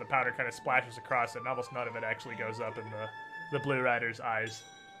chariot. The powder kind of splashes across it, and almost none of it actually goes up in the Blue Rider's eyes.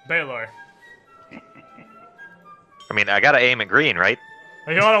 Baylor. I mean, I gotta aim at green, right?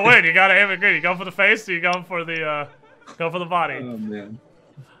 If you want to win, you gotta aim it good. You go for the face, or you go for the body? Oh man.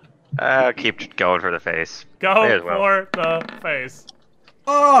 Keep going for the face. Go May as well. for the face.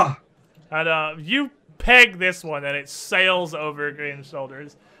 Oh! And you peg this one, and it sails over Green's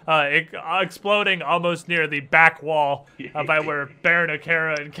shoulders, exploding almost near the back wall by where Baron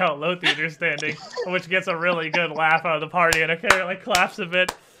Akara and Count Lothian are standing, which gets a really good laugh out of the party, and Akara like claps a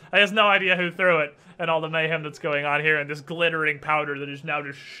bit. I has no idea who threw it, and all the mayhem that's going on here, and this glittering powder that is now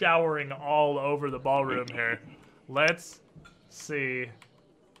just showering all over the ballroom here. Let's see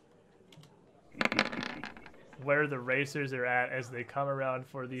where the racers are at as they come around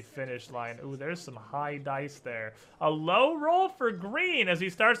for the finish line. Ooh, there's some high dice there. A low roll for Green as he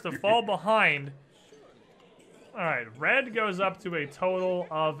starts to fall behind. All right, Red goes up to a total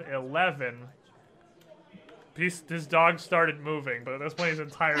of 11. His dog started moving, but at this point he's an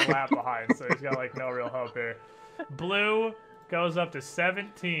entire lap behind, so he's got like no real hope here. Blue goes up to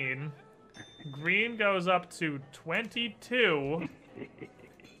 17. Green goes up to 22.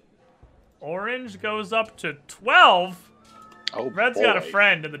 Orange goes up to 12. Oh, Red's boy. got a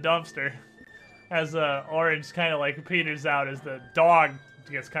friend in the dumpster. As Orange kind of like peters out as the dog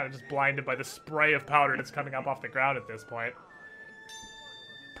gets kind of just blinded by the spray of powder that's coming up off the ground at this point.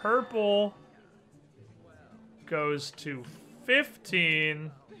 Purple goes to 15.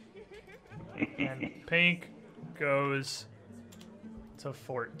 And pink goes to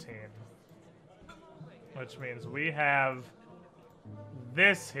 14. Which means we have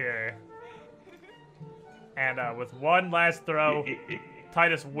this here. And with one last throw,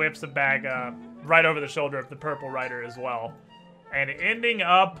 Titus whips a bag right over the shoulder of the Purple Rider as well. And ending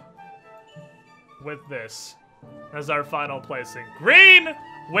up with this as our final placing. Green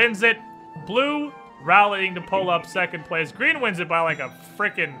wins it. Blue rallying to pull up second place. Green wins it by like a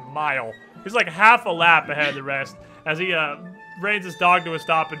freaking mile. He's like half a lap ahead of the rest as he reins his dog to a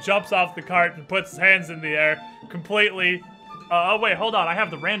stop and jumps off the cart and puts his hands in the air completely. Oh wait, hold on. I have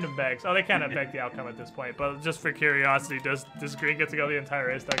the random bags. Oh, they can't affect the outcome at this point. But just for curiosity, does Green get to go the entire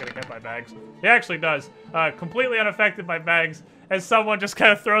race? Not gonna get by bags. He actually does. Completely unaffected by bags, as someone just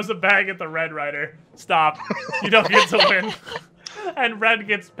kind of throws a bag at the Red Rider. Stop. You don't get to win. And Red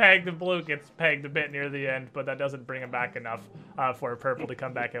gets pegged and Blue gets pegged a bit near the end, but that doesn't bring him back enough for Purple to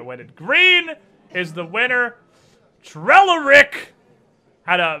come back and win it. Green is the winner. Trellerick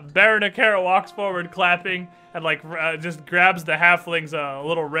had Baron Akara walks forward clapping and like just grabs the halfling's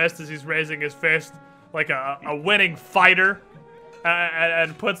little wrist as he's raising his fist like a winning fighter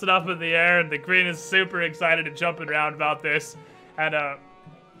and puts it up in the air, and the Green is super excited and jumping around about this. And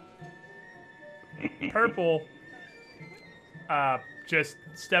Purple just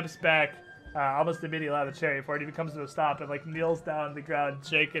steps back almost immediately out of the chariot before it even comes to a stop and like kneels down on the ground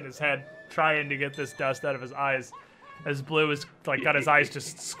shaking his head trying to get this dust out of his eyes as Blue is like got his eyes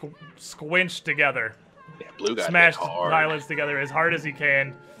just squinched together. Yeah, Blue got Smashed hit hard. eyelids together as hard as he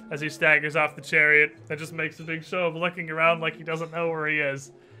can as he staggers off the chariot and just makes a big show of looking around like he doesn't know where he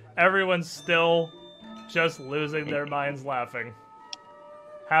is. Everyone's still just losing their minds laughing.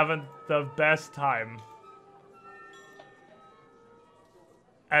 Having the best time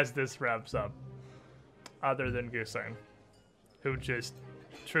as this wraps up. Other than Gusang, who just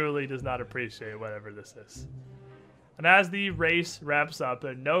truly does not appreciate whatever this is. And as the race wraps up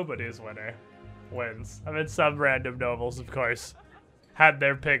and nobody's winner wins, I mean, some random nobles, of course, had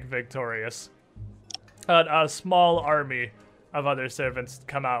their pick victorious. A small army of other servants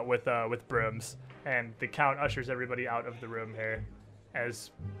come out with brooms, and the count ushers everybody out of the room here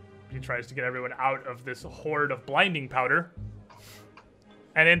as he tries to get everyone out of this horde of blinding powder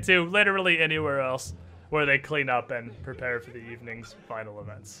and into literally anywhere else where they clean up and prepare for the evening's final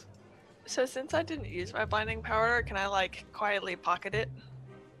events. So since I didn't use my blinding powder, can I like quietly pocket it?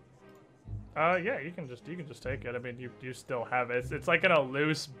 Yeah, you can just take it. I mean, you still have it. It's like in a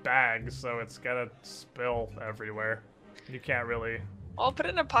loose bag, so it's gonna spill everywhere. You can't really. I'll put it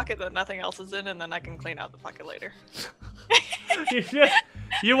in a pocket that nothing else is in, and then I can clean out the pocket later.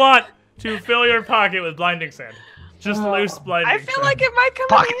 You want to fill your pocket with blinding sand. Just loose blinding I sand. feel like it might come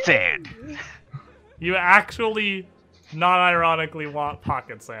Pocket in sand. handy. You actually, not ironically, want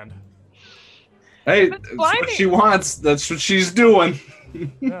pocket sand. Hey, But that's what blinding. she wants. That's what she's doing.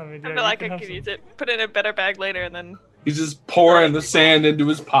 Yeah, I mean, I yeah, feel like you I can could have use it, put it in a better bag later, and then He's just pouring the sand into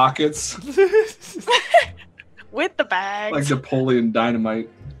his pockets with the bags. like Napoleon Dynamite.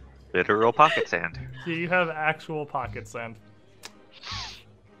 Literal pocket sand. You have actual pocket sand.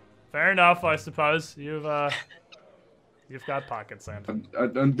 Fair enough, I suppose. You've got pocket sand.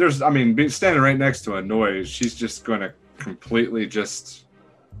 There's, I mean, standing right next to a noise, she's just gonna completely just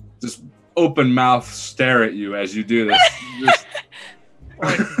open mouth stare at you as you do this. Just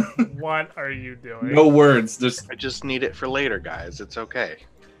Like, what are you doing? no words. Just I just need it for later, guys. It's okay.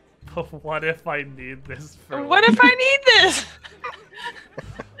 What if I need this for? What if I need this?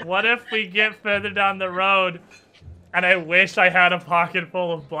 What if we get further down the road, and I wish I had a pocket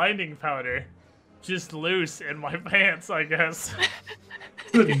full of blinding powder, just loose in my pants, I guess.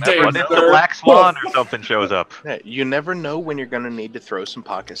 What if the Black Swan or something shows up? Yeah, you never know when you're gonna need to throw some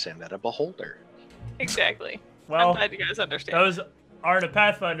pocket sand at a beholder. Exactly. I'm Well, glad you guys understand. those aren't a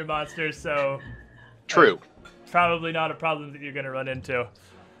Pathfinder monster, so True. probably not a problem that you're gonna run into.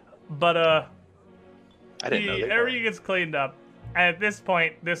 But I didn't know the they were. area gets cleaned up. And at this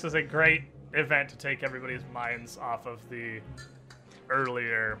point, this is a great event to take everybody's minds off of the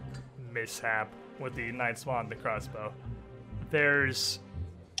earlier mishap with the Night Swan and the crossbow. There's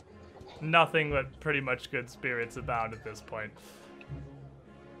nothing but pretty much good spirits abound at this point.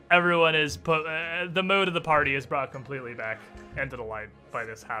 Everyone is put. The mood of the party is brought completely back into the light by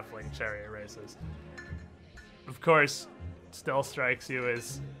this halfling chariot races. Of course, still strikes you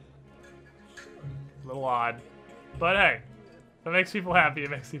as a little odd, but hey, if it makes people happy, it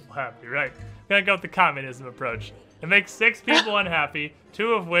makes people happy, right? I'm gonna go with the communism approach. It makes 6 people unhappy,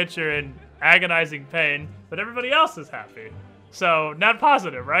 2 of which are in agonizing pain, but everybody else is happy. So, net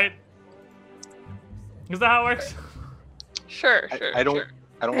positive, right? Is that how it works? Sure. I don't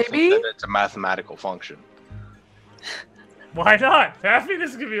Maybe? think that it's a mathematical function. Why not?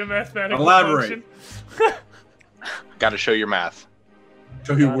 Happiness can be a mathematical Elaborate. function. Got to show your math.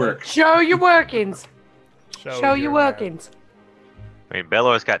 show your work. Show your workings. Show your math. workings. I mean,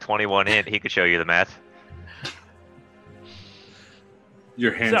 Bellows got 21 in. He could show you the math.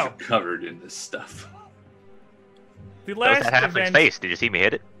 Your hands So- are covered in this stuff. The That was last that halfling's event, face. Did you see me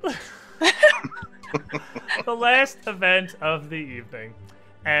hit it? the last event of the evening,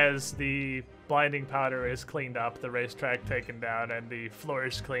 as the blinding powder is cleaned up, the racetrack taken down, and the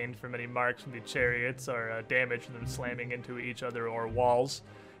floors cleaned from any marks from the chariots or damage from them slamming into each other or walls,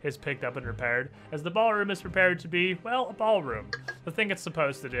 is picked up and repaired, as the ballroom is prepared to be, well, a ballroom. The thing it's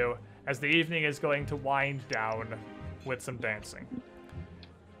supposed to do, as the evening is going to wind down with some dancing.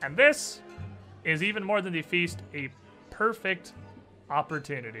 And this is, even more than the feast, a perfect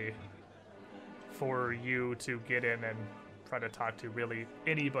opportunity for you to get in and try to talk to really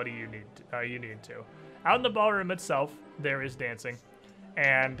anybody you need to. Out in the ballroom itself, there is dancing,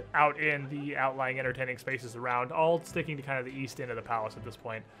 and out in the outlying entertaining spaces around, all sticking to kind of the east end of the palace at this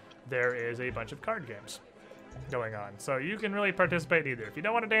point, there is a bunch of card games going on. So you can really participate in either. If you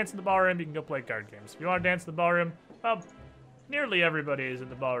don't want to dance in the ballroom, you can go play card games. If you want to dance in the ballroom, well, nearly everybody is in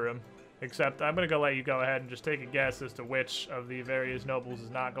the ballroom. Except I'm going to let you go ahead and just take a guess as to which of the various nobles is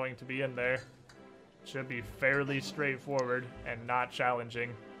not going to be in there. Should be fairly straightforward and not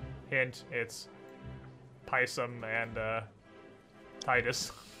challenging. Hint, it's Pysum and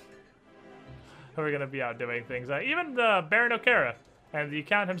Titus who are going to be out doing things. Even the Baron O'Cara and the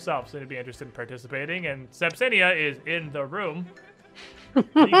Count himself seem to be interested in participating, and Sepsinia is in the room,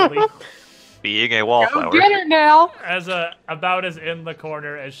 legally, Being a Go wallflower. get her now. as about as in the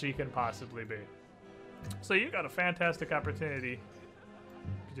corner as she can possibly be. So you got a fantastic opportunity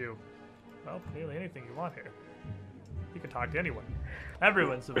to do, well, nearly anything you want here. You can talk to anyone.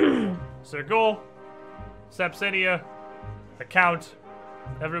 Everyone's available. Sir Ghoul, Sepsinia, the Count,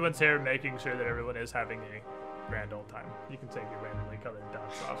 everyone's here making sure that everyone is having a grand old time. You can take your randomly colored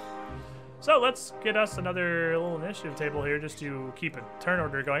dots off. So let's get us another little initiative table here just to keep a turn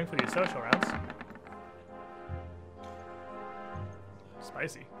order going for these social rounds.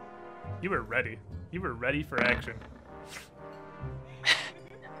 Spicy. You were ready. You were ready for action.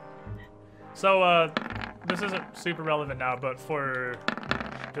 So, this isn't super relevant now, but for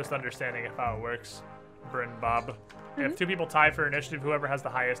just understanding of how it works, Bryn Bob, if two people tie for initiative, whoever has the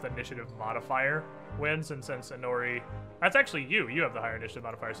highest initiative modifier wins, and since Inori... That's actually you. You have the higher initiative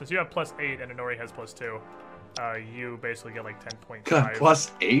modifier. Since you have +8 and Inori has +2, you basically get like 10.5. God,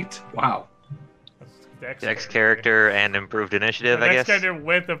 +8? Wow. Dex character and improved initiative, I Dex guess. character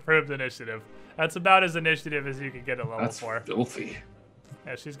with improved initiative. That's about as initiative as you can get at level That's 4. filthy.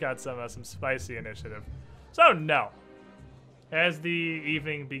 Yeah, she's got some spicy initiative. So no. As the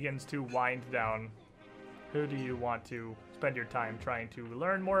evening begins to wind down, who do you want to spend your time trying to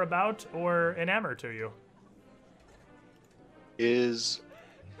learn more about or enamor to you? Is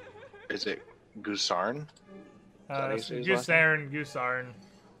it Gusarn? how you say his last Gusarn.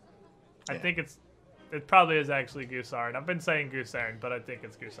 I think it probably is actually Gusarn. I've been saying Gusarn, but I think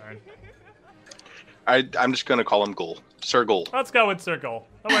it's Gusarn. I'm just gonna call him Ghoul. Sir Ghoul. Let's go with Sir Ghoul.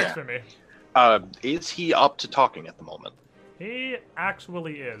 That works for me. Is he up to talking at the moment? He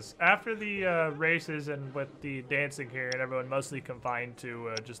actually is. After the races and with the dancing here and everyone mostly confined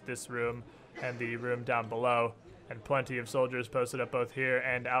to just this room and the room down below, and plenty of soldiers posted up both here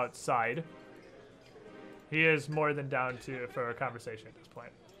and outside, he is more than down for a conversation at this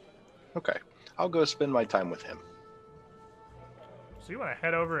point. Okay. I'll go spend my time with him. So you want to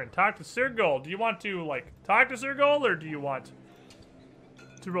head over and talk to Sir Ghoul. Do you want to, like, talk to Sir Ghoul, or do you want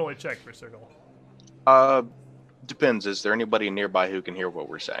to roll a check for Sir Ghoul? Depends. Is there anybody nearby who can hear what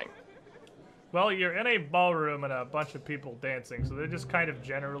we're saying? Well, you're in a ballroom and a bunch of people dancing, so they're just kind of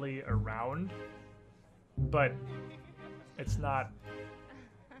generally around. But it's not,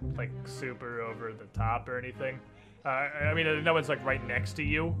 like, super over the top or anything. I mean, no one's, like, right next to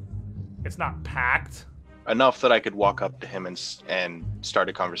you. It's not packed. Enough that I could walk up to him and start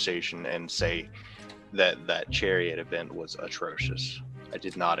a conversation and say that chariot event was atrocious. I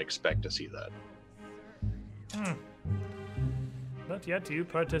did not expect to see that. Not yet you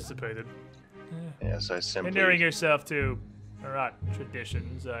participated. Yes, I simply... Endearing yourself to Marat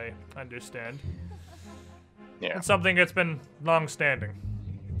traditions, I understand. Yeah. It's something that's been long-standing.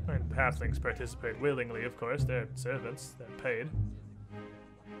 I mean, halflings participate willingly, of course. They're servants. They're paid.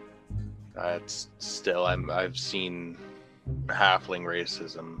 It's still, I've seen halfling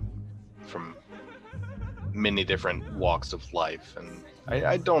racism from many different walks of life, and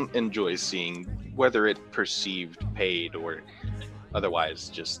I don't enjoy seeing whether it perceived paid or otherwise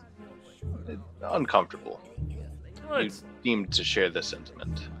just uncomfortable. Well, You it's seem to share the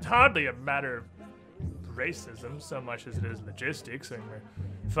sentiment. hardly a matter of racism so much as it is logistics. I mean,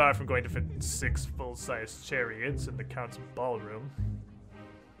 we're far from going to fit 6 full-sized chariots in the Count's ballroom.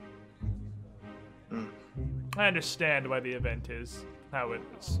 I understand why the event is how it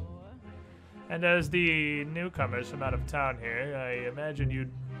is. And as the newcomers from out of town here, I imagine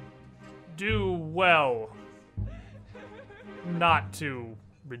you'd do well not to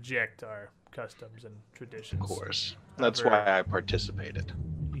reject our customs and traditions. Of course. That's why I participated.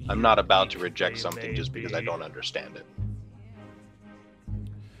 I'm not about to reject They something may just because I be- don't understand it.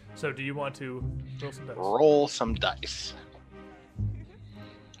 So do you want to roll some dice? Roll some dice.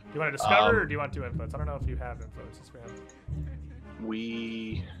 Do you want to discover or do you want to influence? I don't know if you have influences for him.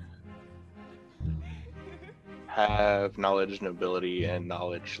 We have knowledge, nobility, and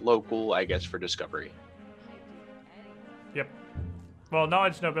knowledge local, I guess, for discovery. Yep. Well,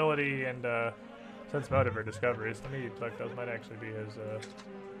 knowledge, nobility, and sense motive are discoveries. Let me look. Those might actually be his.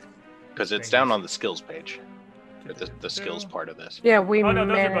 Because it's down on the skills page. The skills part of this. Yeah, we Oh no,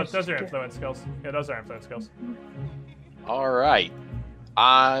 managed those are to- influence skills. Yeah, those are influence skills. All right.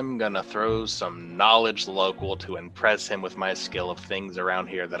 I'm going to throw some knowledge local to impress him with my skill of things around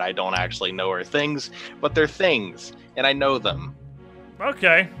here that I don't actually know are things, but they're things, and I know them.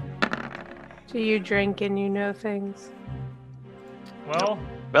 Okay. Do you drink and you know things?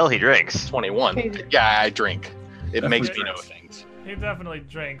 Well, He drinks. 21. Yeah, I drink. It makes me Definitely know drinks. things. he definitely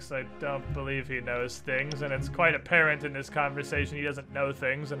drinks. I don't believe he knows things, and it's quite apparent in this conversation he doesn't know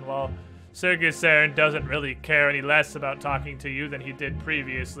things. And while Sergius Saren doesn't really care any less about talking to you than he did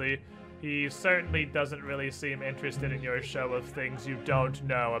previously, he certainly doesn't really seem interested in your show of things you don't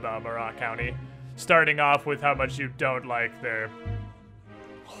know about Marat County. Starting off with how much you don't like their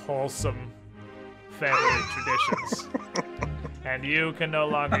wholesome family traditions. And you can no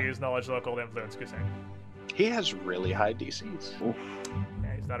longer use knowledge local to influence Gusane. He has really high DCs. Oof.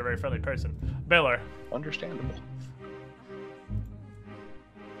 Yeah, he's not a very friendly person. Baylor. Understandable.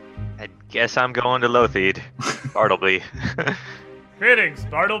 I guess I'm going to Lotheed. Bartleby. Greetings,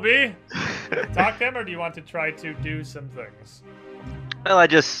 Bartleby. Talk to him, or do you want to try to do some things? Well, I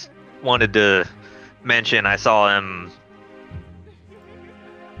just wanted to mention I saw him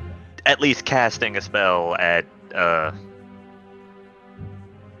at least casting a spell at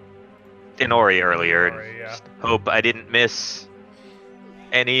Inori earlier. and Inori, yeah. just hope I didn't miss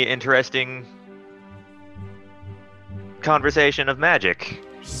any interesting conversation of magic.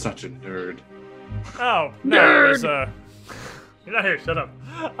 Such a nerd. Oh, no, it was, you're not here, shut up.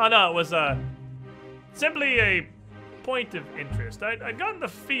 Oh, no, it was, simply a point of interest. I'd gotten the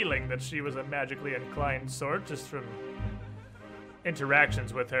feeling that she was a magically inclined sort, just from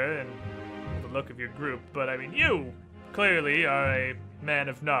interactions with her and the look of your group, but, I mean, you clearly are a man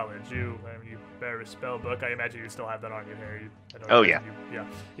of knowledge. You bear a spell book. I imagine you still have that on your hair. Oh, yeah.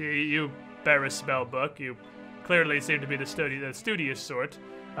 You bear a spell book. You clearly seem to be the studious sort.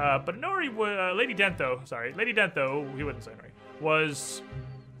 But Nori, Lady Dentho, he wouldn't say Nori, was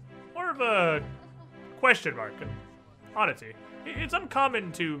more of a question mark, an oddity. It's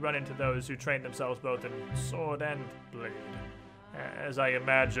uncommon to run into those who train themselves both in sword and blade. As I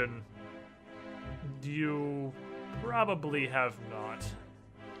imagine, you probably have not.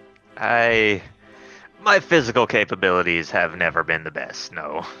 My physical capabilities have never been the best,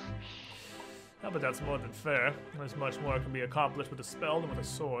 no. Oh, but that's more than fair. There's much more can be accomplished with a spell than with a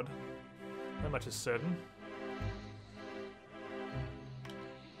sword. That much is certain.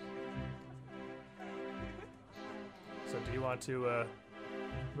 So do you want to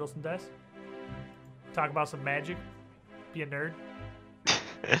roll some dice? Talk about some magic? Be a nerd?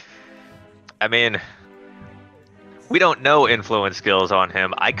 I mean, we don't know influence skills on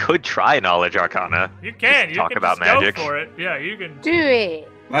him. I could try Knowledge Arcana. You can. Just You talk can about just magic. go for it. Yeah, you can Do it.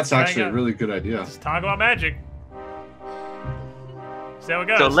 That's Hang actually a on. really good idea. just talk about magic. See how it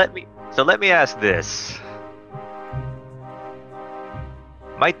goes. So let me ask this.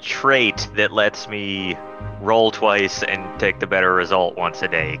 My trait that lets me roll twice and take the better result once a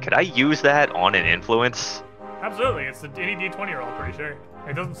day, could I use that on an influence? Absolutely. It's any D20 roll, pretty sure.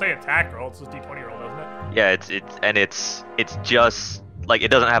 It doesn't say attack roll. It's just D20 roll, doesn't it? Yeah, it's just like it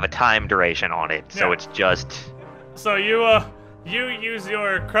doesn't have a time duration on it, so Yeah. it's just So you use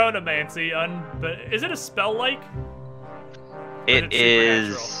your chronomancy but is it a spell like? it it's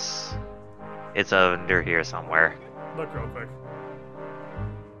is. It's under here somewhere. Look real quick.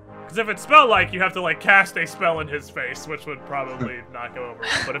 Because if it's spell like, you have to like cast a spell in his face, which would probably not go over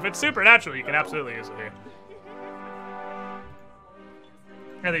well. But if it's supernatural, you can absolutely use it here.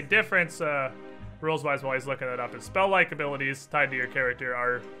 And the difference, rules-wise, while he's looking that up, is spell-like abilities tied to your character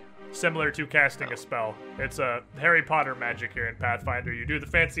are similar to casting a spell. It's a Harry Potter magic here in Pathfinder. You do the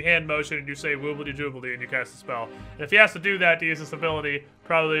fancy hand motion and you say woobly-doobly and you cast a spell. And if he has to do that to use this ability,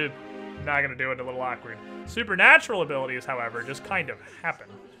 probably not gonna do it, a little awkward. Supernatural abilities, however, just kind of happen.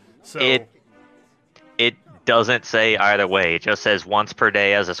 So It doesn't say either way. It just says once per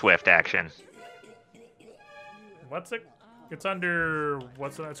day as a swift action. what's it? It's under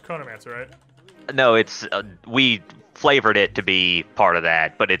that's Chronomancer, right? No, it's we flavored it to be part of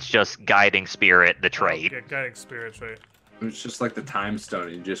that, but it's just guiding spirit, the trait. Okay, guiding spirit trait. It's just like the time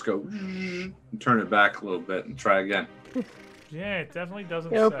stone. You just go and turn it back a little bit and try again. Yeah, it definitely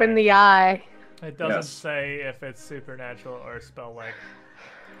doesn't You open say. the eye. It doesn't Yes. say if it's supernatural or spell-like.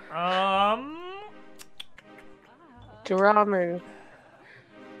 Dramu.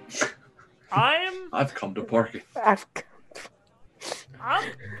 I've come to park.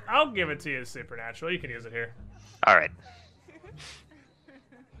 I'll give it to you as supernatural. You can use it here. All right.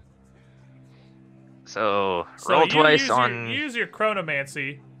 So So roll you twice use on. use your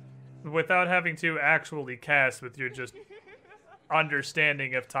chronomancy without having to actually cast with your just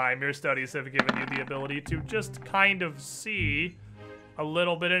understanding of time. Your studies have given you the ability to just kind of see a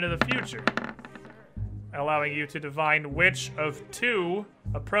little bit into the future, allowing you to divine which of two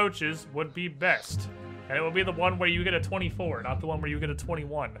approaches would be best. And it will be the one where you get a 24, not the one where you get a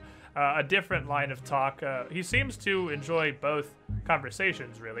 21. A different line of talk. He seems to enjoy both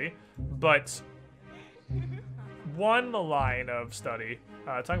conversations, really, but one line of study,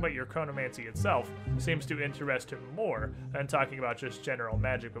 talking about your chronomancy itself, seems to interest him more than talking about just general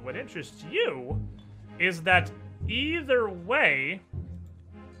magic. But what interests you is that either way,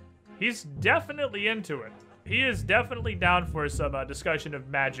 he's definitely into it. He is definitely down for some discussion of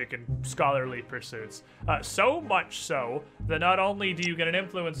magic and scholarly pursuits. So much so that not only do you get an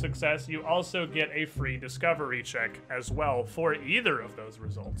influence success, you also get a free discovery check as well for either of those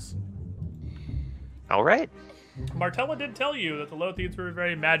results. All right. Martella did tell you that the Lothians were a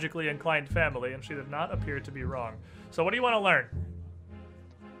very magically inclined family, and she did not appear to be wrong. So what do you want to learn?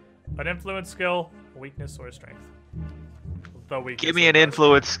 An influence skill, weakness, or strength? The weakness. Give me an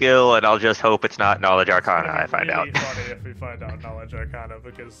influence skill, and I'll just hope it's not knowledge It's arcana. gonna be I find out. really funny if we find out knowledge arcana,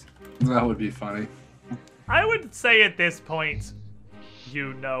 because That would be funny. I would say at this point,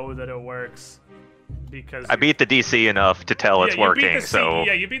 you know that it works, because I beat the DC enough to tell it's you beat working. the So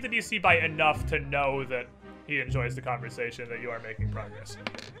yeah, you beat the DC by enough to know that he enjoys the conversation, that you are making progress.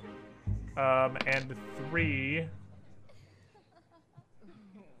 And 3.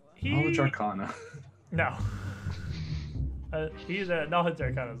 Knowledge Arcana. No. He's a knowledge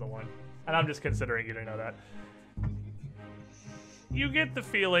arcana is the 1, and I'm just considering you to know that. You get the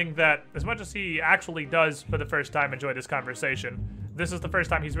feeling that as much as he actually does for the first time enjoy this conversation, this is the first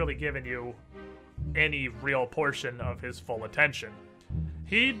time he's really given you any real portion of his full attention.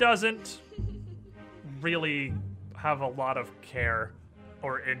 He doesn't really have a lot of care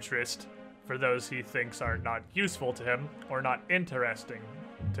or interest for those he thinks are not useful to him or not interesting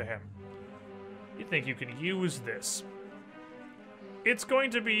to him. You think you can use this. It's going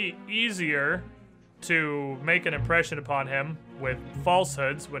to be easier to make an impression upon him with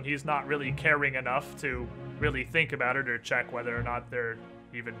falsehoods when he's not really caring enough to really think about it or check whether or not they're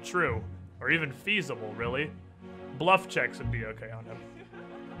even true or even feasible, really. Bluff checks would be okay on him.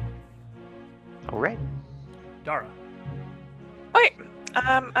 all right. Dara. Wait,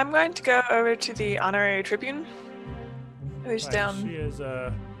 I'm going to go over to the honorary tribune, who's Right, down. She is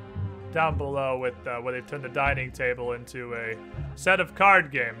down below with where they've turned the dining table into a set of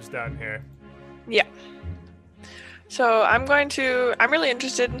card games down here. Yeah. So I'm really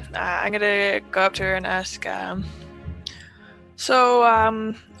interested. I'm gonna go up to her and ask,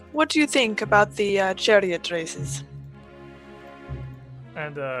 what do you think about the chariot races?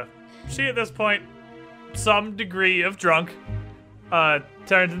 And she, at this point, some degree of drunk,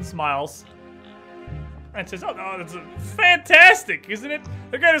 turns and smiles. And says, oh, no, that's fantastic, isn't it?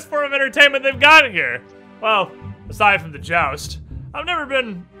 The greatest form of entertainment they've got here. Well, aside from the joust. I've never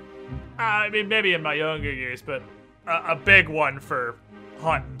been, I mean, maybe in my younger years, but a big one for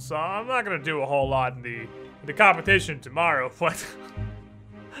hunting. So I'm not going to do a whole lot in the competition tomorrow. What?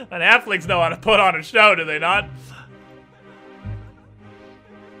 And halflings know how to put on a show, do they not?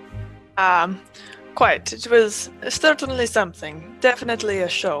 Quite. It was certainly something. Definitely a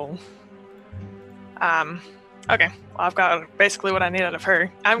show. Okay. Well, I've got basically what I need out of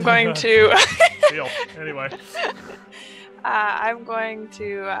her. I'm going to... Deal. Anyway. I'm going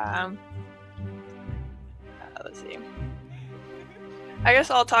to, let's see. I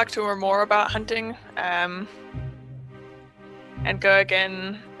guess I'll talk to her more about hunting, and go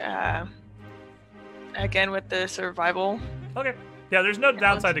again with the survival. Okay. Yeah, there's no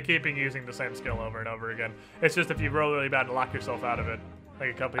downside to keeping using the same skill over and over again. It's just if you roll really bad and lock yourself out of it, like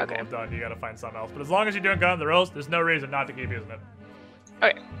a couple people Okay. have done, you gotta find something else. But as long as you're doing good on the rolls, there's no reason not to keep using it.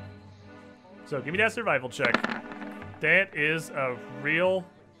 Okay. So give me that survival check. That is a real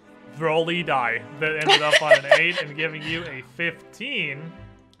rolly die that ended up on an 8 and giving you a 15.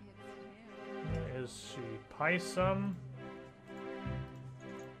 Is she Pisum?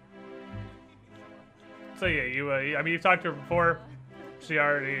 So yeah, I mean, you've talked to her before.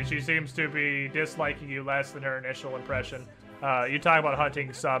 She seems to be disliking you less than her initial impression. You talk about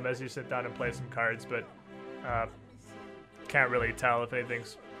hunting some as you sit down and play some cards, but can't really tell if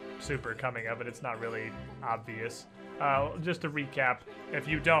anything's super coming of it. It's not really obvious. Just to recap, if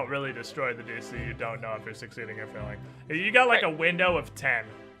you don't really destroy the DC, you don't know if you're succeeding or failing. You got like a window of 10,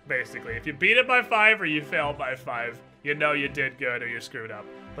 basically. If you beat it by 5 or you fail by 5, you know you did good or you screwed up.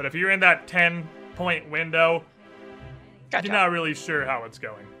 But if you're in that 10-point window, Gotcha. you're not really sure how it's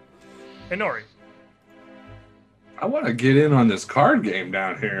going. Hey, Nori. I want to get in on this card game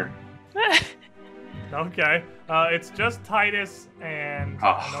down here. Okay. It's just Titus and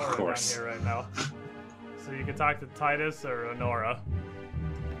Oh, of Honora course. down here right now. So you can talk to Titus or Honora.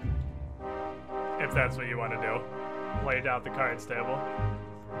 If that's what you want to do. Lay down the cards table.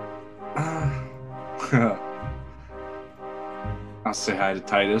 I'll say hi to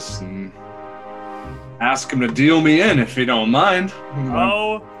Titus and ask him to deal me in if you don't mind.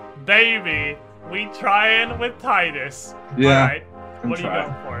 Oh, baby. We trying with Titus. Yeah, Alright. I'm What are you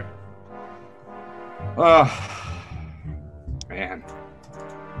trying. going for? Oh, man.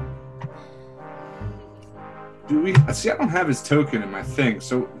 Do we? See, I don't have his token in my thing,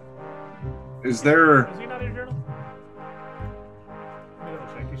 so is there? Is he not in your journal? Let me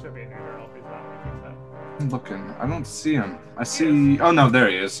double check. He should be in your journal if he's not. Let me fix that. I'm looking. I don't see him. I see. Oh no, there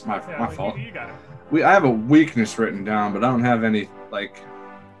he is. My Yeah, my like, fault. You got him. I have a weakness written down, but I don't have any like.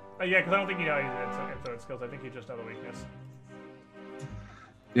 Yeah, because I don't think you know his influence skills. I think you just know the weakness.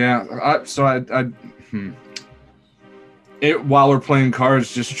 Yeah. While we're playing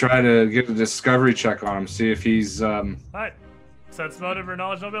cards, just try to get a discovery check on him. See if he's Alright. Sense motive or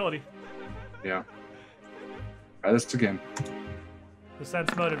knowledge nobility. yeah. Try this again. The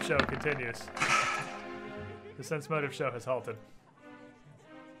sense motive show continues. The sense motive show has halted.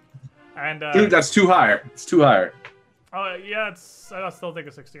 And Dude, that's too high. It's too high. oh yeah, I still think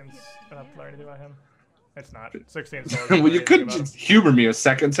a 16's enough to learn anything about him. It's not. 16's Well, you could just humor me a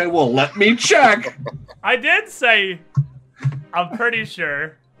second and say, well, let me check. I did say I'm pretty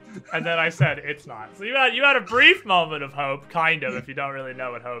sure, and then I said it's not. So you had a brief moment of hope, kind of, if you don't really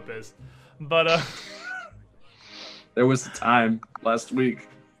know what hope is. But There was a time last week.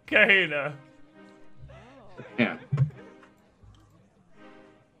 Kahina. Yeah.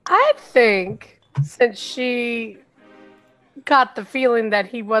 I think since she got the feeling that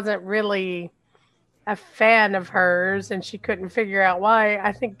he wasn't really a fan of hers and she couldn't figure out why,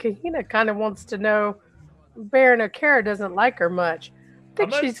 I think Kahina kind of wants to know Baron Okara doesn't like her much. I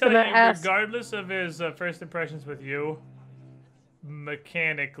think I'm she's tell going to you, ask. regardless of his first impressions with you,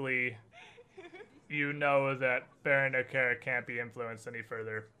 mechanically, you know that Baron Okara can't be influenced any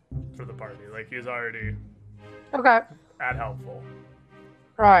further for the party. Like, he's already Okay. at helpful.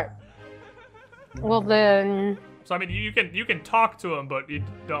 Right. Well then. So I mean, you can talk to him, but you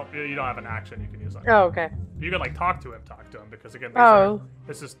don't have an action you can use on him. Oh, okay. You can like talk to him because again,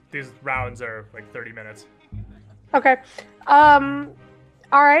 these rounds are like 30 minutes. Okay. All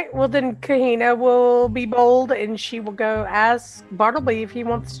right. Well then, Kahina will be bold and she will go ask Bartleby if he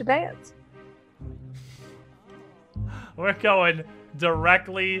wants to dance. We're going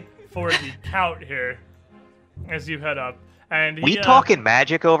directly for the count here as you head up, and We talking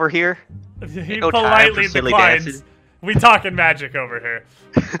magic over here? He No time politely for silly declines. dances. We talking magic over here.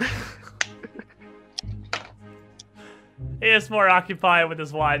 He is more occupied with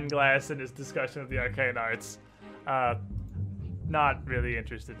his wine glass and his discussion of the arcane arts. Not really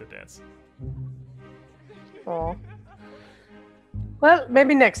interested to dance. Oh. Well,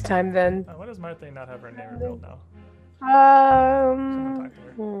 maybe next time then. Why does Martha not have her name revealed now?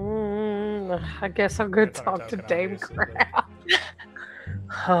 I guess I'll go It's on talk to token, Dame obviously, Crab.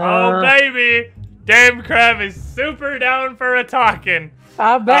 Oh, baby! Dame Crab is super down for a talking.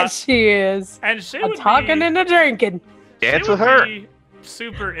 I bet she is. And she A would talking be, and a drinking. Dance she with would her. be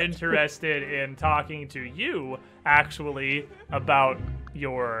super interested in talking to you, actually, about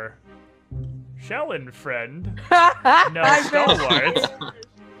your Shellen friend, no Stalwart.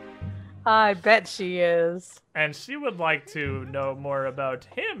 I bet she is. And she would like to know more about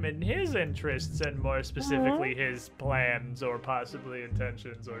him and his interests, and more specifically his plans or possibly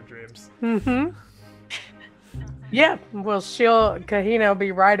intentions or dreams. Mm-hmm. Yeah, well, Kahina will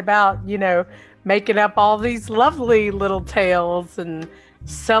be right about, making up all these lovely little tales and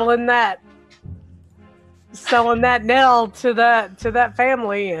selling that nail to that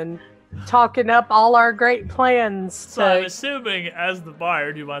family and talking up all our great plans. So I'm assuming, as the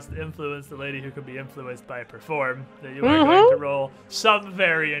bard who wants to influence the lady who can be influenced by Perform, that you are going to roll some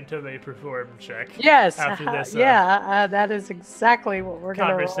variant of a Perform check. Yes, After this, that is exactly what we're going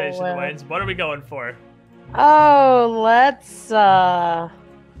to roll conversation with. wins. What are we going for? Oh,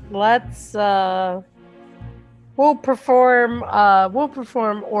 we'll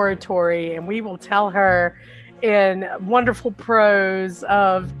perform oratory, and we will tell her in wonderful prose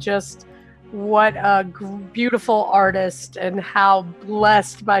of just what a beautiful artist and how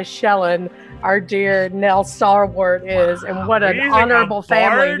blessed by Shellen our dear Nell Starwart is, and what an Using honorable a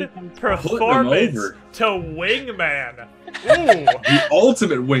family. bard performance over. to Wingman. Ooh, The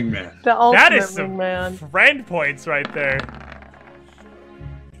ultimate wingman. The ultimate that is some man. friend points right there.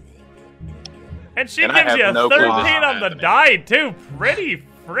 And she And I gives you a have no clue 13 this is on the happening. die too. Pretty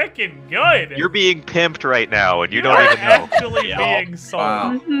freaking good. You're being pimped right now, and you You don't are even know. actually Yeah. being sold.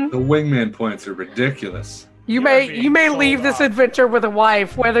 Wow. Mhm. The wingman points are ridiculous. You You're may being sold leave this off. adventure with a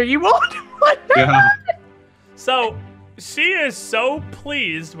wife, whether you want or not. Yeah. So she is so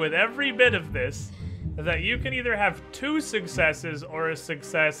pleased with every bit of this that you can either have 2 successes or a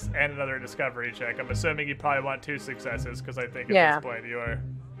success and another discovery check. I'm assuming you probably want 2 successes because I think at Yeah. this point you are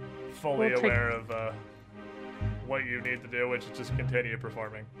fully We'll take- aware of what you need to do, which is just continue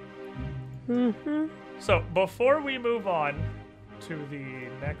performing. Mm-hmm. So before we move on to the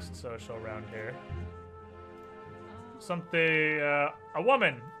next social round here, a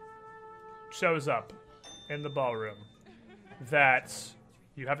woman shows up in the ballroom that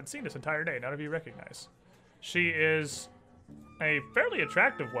you haven't seen this entire day. None of you recognize. She is a fairly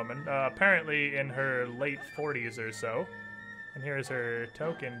attractive woman, apparently in her late 40s or so. And here's her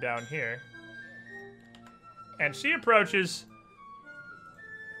token down here. And she approaches.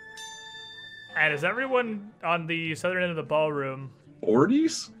 And is everyone on the southern end of the ballroom?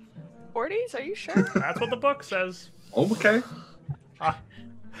 40s? 40s? Are you sure? That's what the book says. Okay.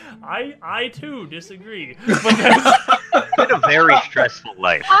 I too disagree. But that's, Been a very stressful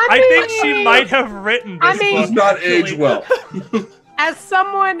life. I think she might have written this book. Does not actually. age well. As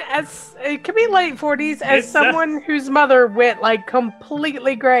someone, as it could be late 40s, as It's someone whose mother went like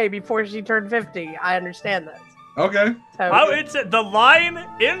completely gray before she turned 50, I understand this. Okay. So, Oh, it's the line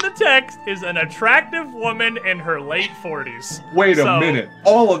in the text is an attractive woman in her late 40s. Wait a So- minute.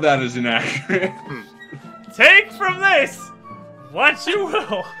 All of that is inaccurate. Take from this what you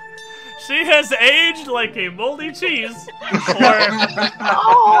will. She has aged like a moldy cheese,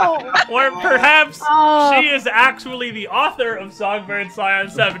 or perhaps Oh. she is actually the author of Songbird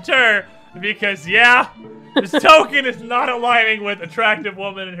Scion Saboteur, because yeah, this token is not aligning with attractive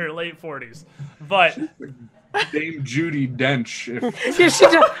woman in her late 40s. But Dame Judy Dench. If, Yeah, she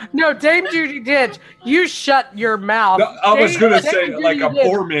does. No, Dame Judy Dench, you shut your mouth. No, I was Dame- gonna Dame say Judi like a Dench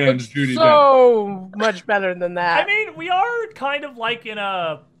poor man's is Judy Dench. so much better than that. I mean, we are kind of like in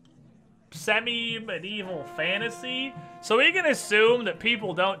a semi-medieval fantasy, so we can assume that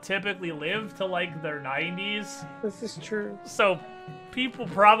people don't typically live to like their 90s. This is true. So people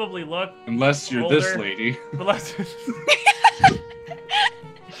probably look. Unless you're this Older. lady.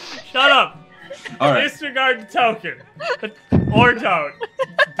 Shut up. All right. Disregard the token. Or don't.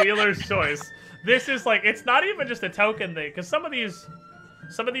 Dealer's choice. This is like, it's not even just a token thing, because some of these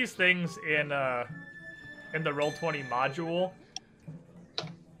things in the Roll20 module,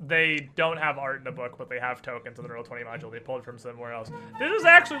 they don't have art in the book, but they have tokens in the Roll20 module. They pulled from somewhere else. This is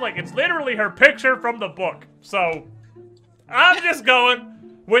actually like, it's literally her picture from the book. So, I'm just going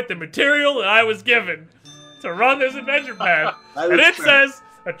with the material that I was given to run this adventure path. That And is it fair. says,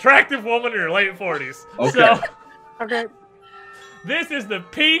 attractive woman in her late 40s. Okay. So, Okay. this is the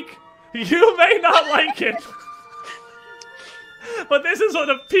peak. You may not like it. But this is what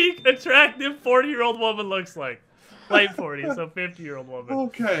a peak attractive 40-year-old woman looks like. Late 40s, so 50-year-old woman.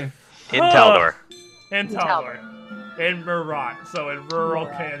 Okay. In Taldor. In Taldor. In Murat, so in rural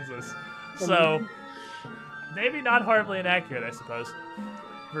Kansas. So, maybe not horribly inaccurate, I suppose,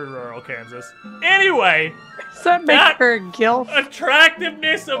 for rural Kansas. Anyway, Does that make That- her a gilf?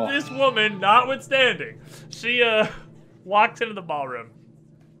 attractiveness of this woman notwithstanding, she walks into the ballroom,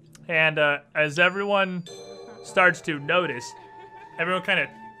 and as everyone starts to notice, everyone kind of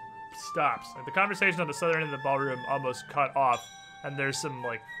stops. Like, the conversation on the southern end of the ballroom almost cut off, and there's some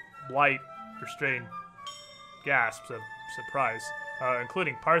like light, restrained gasps of surprise,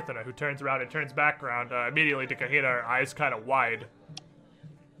 including Parthena, who turns around and turns back around immediately to Kahina, her eyes kind of wide,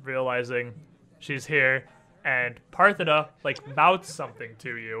 realizing she's here. And Parthena, like, mouths something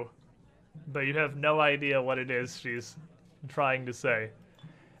to you, but you have no idea what it is she's trying to say.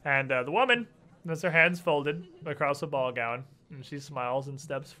 And the woman has her hands folded across a ball gown, and she smiles and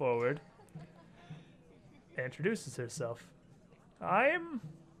steps forward and introduces herself. I'm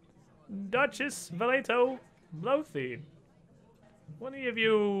Duchess Valeto Blothine. One of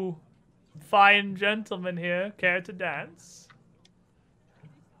you fine gentlemen here care to dance?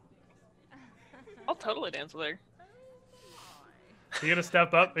 I'll totally dance with her. Are you gonna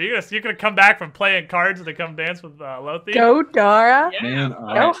step up? Are you gonna come back from playing cards to come dance with Lothine? Go, Dara. Yeah. Man,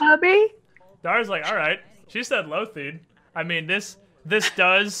 Go, hubby. Dara's like, all right. She said Lothine. I mean, this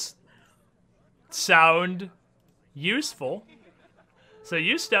does sound useful. So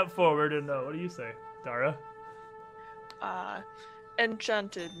you step forward and what do you say, Dara?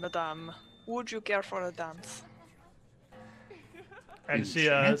 Enchanted, madame. Would you care for a dance? And she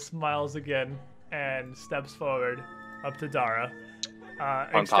smiles again and steps forward up to Dara, top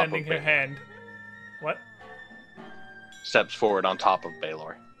extending of her Baylor. hand. What? Steps forward on top of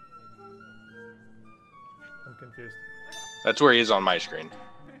Baylor. I'm confused. That's where he is on my screen.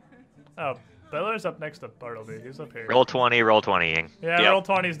 Oh, Baylor's up next to Bartleby. He's up here. Roll 20, roll 20ing. Yeah, Yep. roll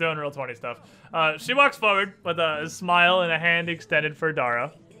 20's doing roll 20 stuff. She walks forward with a smile and a hand extended for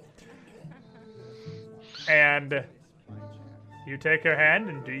Dara. And you take her hand,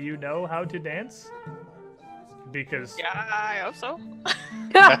 and do you know how to dance? Because Yeah, I hope so.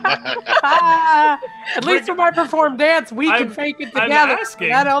 At least when I perform dance, we I'm- can fake it I'm together.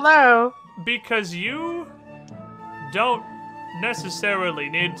 asking. I don't know. because you don't necessarily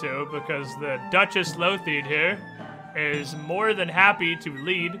need to, because the Duchess Lothide here is more than happy to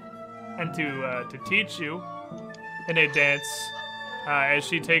lead and to teach you in a dance as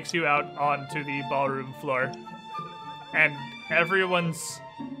she takes you out onto the ballroom floor. And everyone's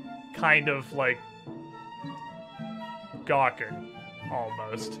kind of like gawking,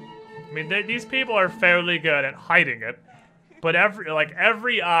 almost. I mean, these people are fairly good at hiding it, but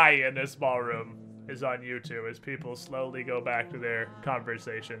every eye in this ballroom is on you two as people slowly go back to their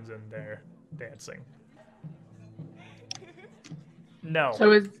conversations and their dancing. No.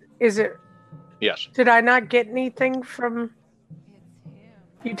 So is it? Yes. Did I not get anything from?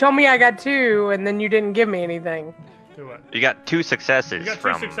 You told me I got 2, and then you didn't give me anything. Do what? You got 2 successes You got 2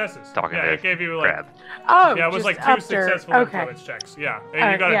 from successes. talking yeah, to it gave you like Crab. Oh, yeah, it was just like 2 up there. successful Okay. influence checks. Yeah,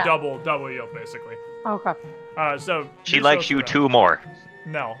 and you got yeah. a double yield basically. Okay. So She do likes social you round. 2 more.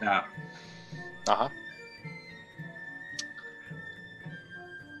 No. Yeah. Uh-huh.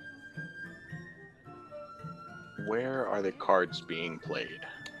 Where are the cards being played?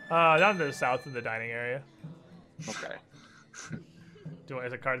 Down to the south in the dining area. Okay. Do you want?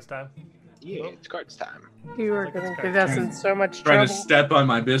 Is it cards time? Yeah, it's cards time. You are Like going it's to kind get of us in so much Trying trouble. to step on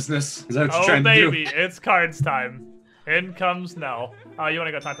my business. Is that what you're Oh trying baby, to do? it's cards time. In comes Nell. You want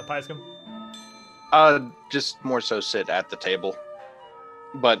to go talk to Pyscom? Just more so sit at the table.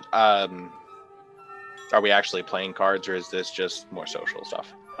 But, are we actually playing cards, or is this just more social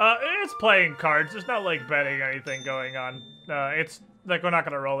stuff? It's playing cards. There's not like betting or anything going on. It's like we're not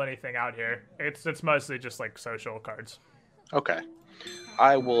gonna roll anything out here. It's mostly just like social cards. Okay.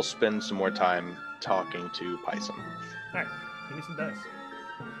 I will spend some more time talking to Python. Alright, give me some dice.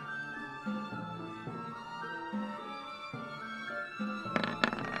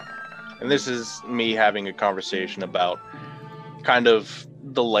 And this is me having a conversation about kind of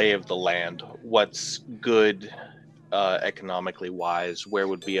the lay of the land. What's good economically wise? Where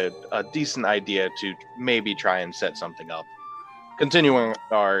would be a decent idea to maybe try and set something up? Continuing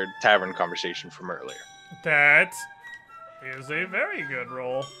our tavern conversation from earlier. That is a very good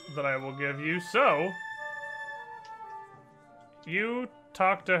roll that I will give you. So, you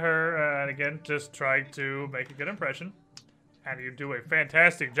talk to her, and again, just try to make a good impression. And you do a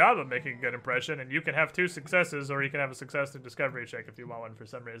fantastic job of making a good impression, and you can have 2 successes, or you can have a success in discovery check if you want one for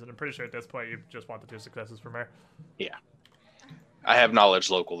some reason. I'm pretty sure at this point you just want the 2 successes from her. Yeah. I have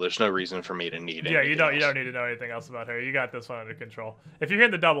knowledge local. There's no reason for me to need it. Yeah, you don't need to know anything else about her. You got this one under control. If you're hitting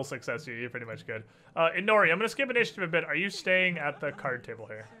the double success, you're pretty much good. Inori, I'm gonna skip initiative a bit. Are you staying at the card table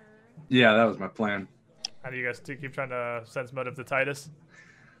here? Yeah, that was my plan. How do you guys keep trying to sense motive to Titus?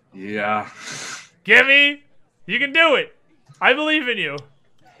 Yeah. Gimme! You can do it! I believe in you.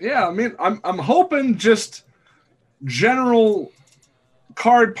 Yeah, I mean, I'm hoping just general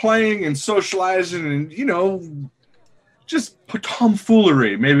card playing and socializing and, you know, just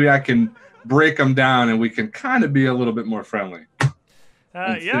tomfoolery. Maybe I can break them down and we can kind of be a little bit more friendly.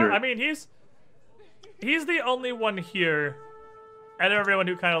 Yeah, theory. I mean, he's the only one here, and everyone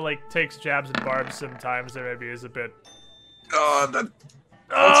who kind of, like, takes jabs and barbs sometimes, there maybe is a bit... Oh!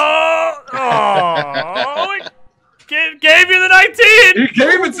 It gave you the 19! He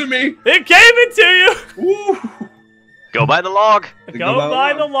gave it to me! It gave it to you! Woo! Go by the log. Go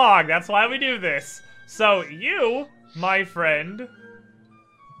by the log. That's why we do this. So you, my friend,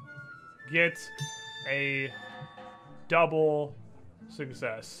 get a double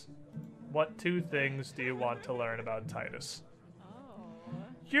success. What 2 things do you want to learn about Titus?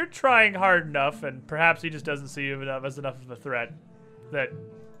 You're trying hard enough, and perhaps he just doesn't see you as enough of a threat that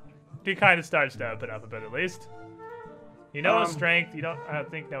he kind of starts to open up a bit at least. You know his strength. You don't, I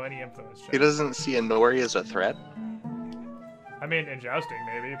think, know any influence checks. He doesn't see Inori as a threat? I mean, in jousting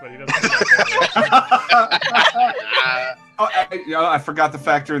maybe, but he doesn't. I forgot to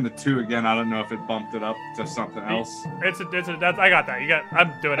factor in the 2 again. I don't know if it bumped it up to something else. That's I got that.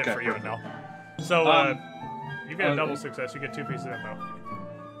 I'm doing it Okay, for you perfect. now. So you get a double uh, success. You get 2 pieces of info.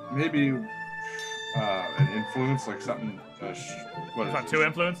 Maybe an influence, like something. What is It's on it? 2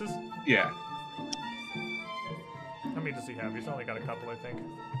 influences. Yeah. How many does he have? He's only got a couple, I think.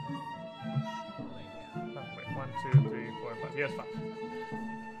 Oh, wait, 1, 2, 3, 4, 5. He has 5.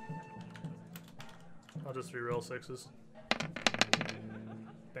 I'll just re-roll 6s.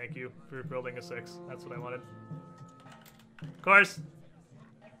 Thank you for building a 6. That's what I wanted. Of course.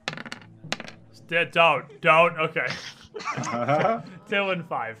 Don't. Okay. 2 and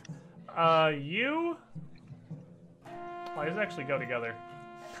 5. You. Oh, these actually go together.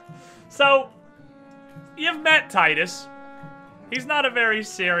 So, you've met Titus. He's not a very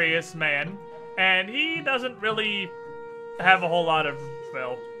serious man, and he doesn't really have a whole lot of,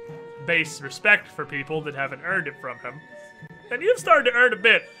 well, base respect for people that haven't earned it from him. And you've started to earn a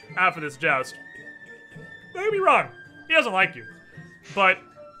bit after this joust. Don't get me wrong, he doesn't like you, but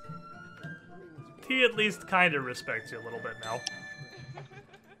he at least kind of respects you a little bit now.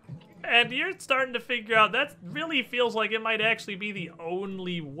 And you're starting to figure out that really feels like it might actually be the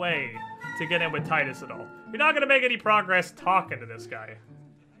only way to get in with Titus at all. You're not gonna make any progress talking to this guy.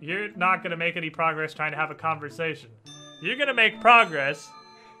 You're not gonna make any progress trying to have a conversation. You're gonna make progress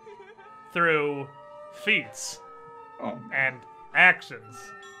through feats Oh, and actions,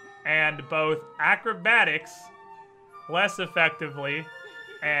 and both acrobatics less effectively,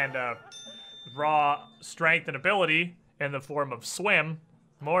 and raw strength and ability in the form of swim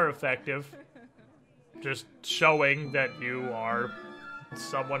more effective. Just showing that you are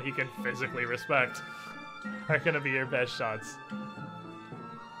someone he can physically respect are gonna be your best shots.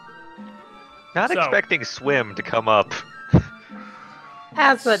 Not So- expecting swim to come up.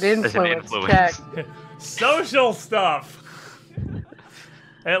 Has an As an influence influence. check. Social stuff.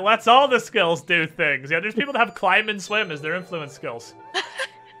 It lets all the skills do things. Yeah, there's people that have climb and swim as their influence skills.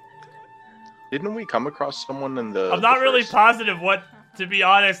 Didn't we come across someone in the? I'm not the really first- positive what, to be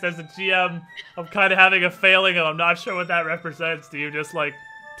honest, as a GM, I'm kind of having a failing and I'm not sure what that represents. Do you just, like,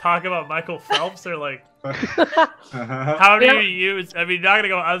 talk about Michael Phelps or, like, how do Yeah. you use, I mean, you're not going to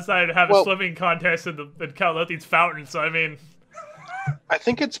go outside and have a Well- swimming contest in Calothi's fountain, so I mean, I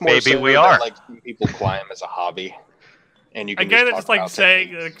think it's more. Maybe so we that, are. Like people climb as a hobby, and you can again, it's talk just like about saying,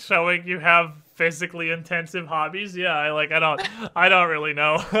 techniques. like, showing you have physically intensive hobbies. Yeah, I don't really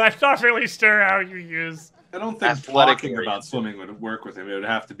know. I'm not really sure how you use. I don't think Athletic talking area. about swimming would work with him. It would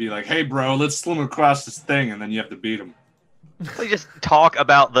have to be like, hey, bro, let's swim across this thing, and then you have to beat him. So you just talk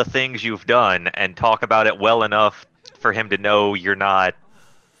about the things you've done and talk about it well enough for him to know you're not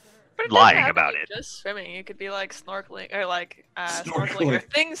But it doesn't lying have to about be it. Just swimming. It could be like snorkeling or like snorkeling or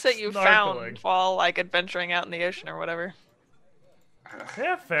Snorkeling. things that you Snorkeling. found while like adventuring out in the ocean or whatever.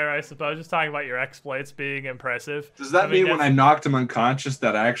 Yeah, fair, I suppose. Just talking about your exploits being impressive. Does that I mean, mean when I knocked him unconscious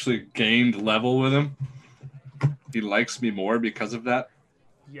that I actually gained level with him? He likes me more because of that?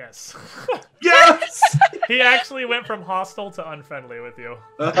 Yes. Yes! He actually went from hostile to unfriendly with you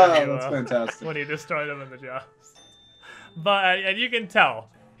That's fantastic. when he destroyed him in the joust. But and you can tell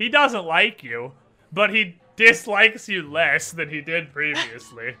he doesn't like you, but he dislikes you less than he did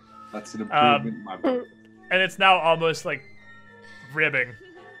previously, That's an improvement in my book. and it's now almost like ribbing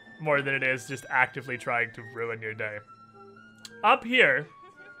more than it is just actively trying to ruin your day. Up here,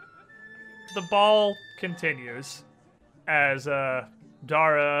 the ball continues as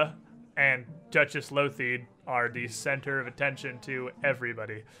Dara and Duchess Lothid are the center of attention to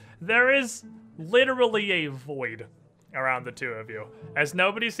everybody. There is literally a void around the two of you, as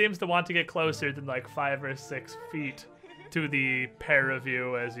nobody seems to want to get closer than like 5 or 6 feet to the pair of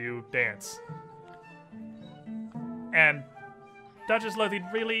you as you dance. And Duchess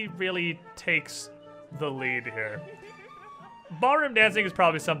Lothid really takes the lead here. Ballroom dancing is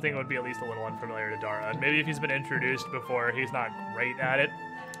probably something that would be at least a little unfamiliar to Dara, and maybe if he's been introduced before, he's not great at it.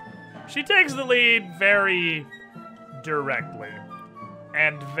 She takes the lead very directly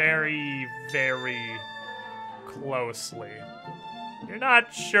and very closely. You're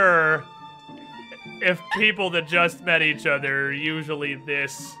not sure if people that just met each other are usually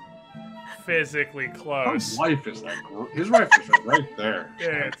this physically His close. wife is like, his wife is right there.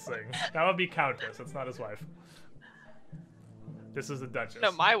 Dancing. That would be Countess. That's not his wife. This is the Duchess.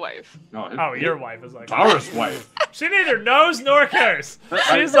 No, my wife. No, Oh, your wife is like. Tara's wife. She neither knows nor cares.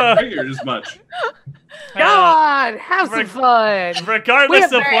 She's I a. figured as much. God, have some fun. We Regardless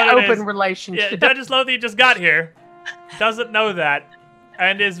have of very what it open is. relationship. Yeah, Duchess Lothid just got here, doesn't know that,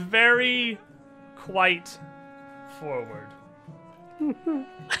 and is very quite forward.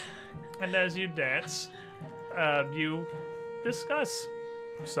 And as you dance, you discuss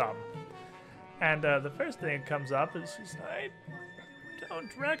some. And the first thing that comes up is she's like, I don't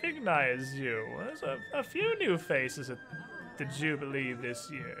recognize you. There's a few new faces at the Jubilee this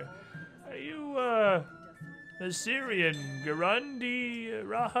year. Are you, Assyrian Garundi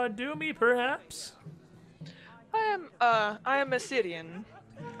Rahadumi, perhaps? I am Assyrian.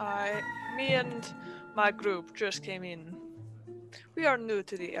 Me and my group just came in. We are new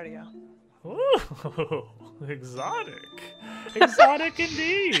to the area. Ooh, exotic. Exotic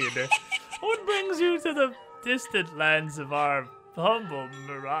indeed. What brings you to the distant lands of our humble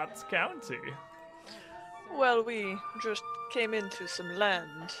Marat County? Well, we just came into some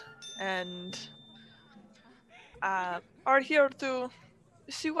land and are here to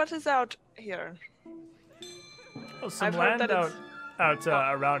see what is out here. Oh, some I've heard land that it's- out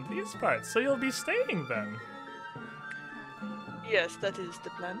around these parts. So you'll be staying then. Yes, that is the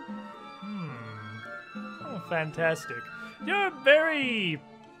plan. Oh, fantastic. You're a very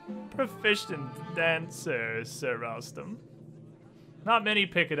proficient dancer, Sir Ralston. Not many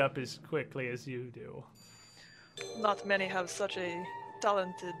pick it up as quickly as you do. Not many have such a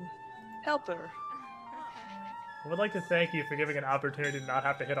talented helper. I would like to thank you for giving an opportunity to not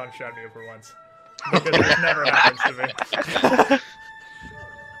have to hit on Shenmue for once. Because this never happens to me.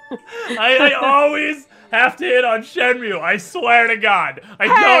 I always have to hit on Shenmue. I swear to God. I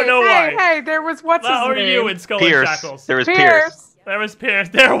don't know why. Hey, there was what's his Or name? you in Skull and Pierce. Shackles. There was Pierce. There was Pierce.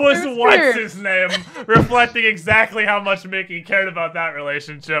 There was There's what's Pierce. his name, reflecting exactly how much Mickey cared about that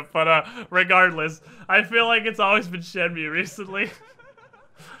relationship. But regardless, I feel like it's always been Shenmue recently.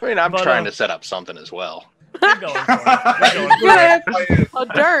 I mean, I'm But, trying to set up something as well. We're going for it. We're going for it. Good. A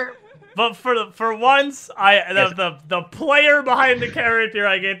dirt. But for once, the player behind the character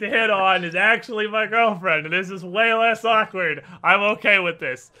I get to hit on is actually my girlfriend, and this is way less awkward. I'm okay with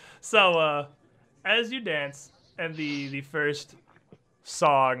this. So, as you dance, and the first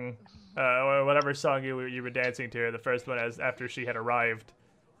song, or whatever song you were dancing to, the first one as after she had arrived,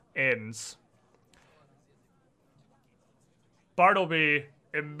 ends. Bartleby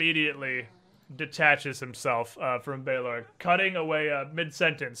immediately detaches himself from Baylor, cutting away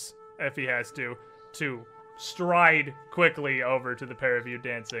mid-sentence, if he has to stride quickly over to the pair of you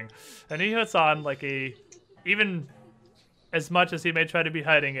dancing. And he puts on like even as much as he may try to be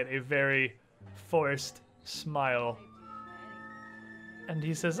hiding it, a very forced smile. And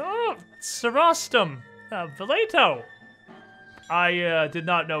he says, "Oh, Sarostum, Valeto. I did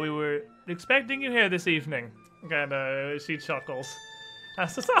not know we were expecting you here this evening." And she chuckles. I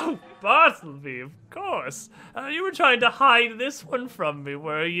says, "Oh, Bartleby, of course. You were trying to hide this one from me,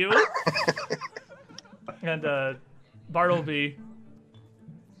 were you?" And Bartleby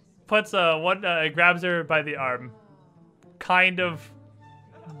puts grabs her by the arm, kind of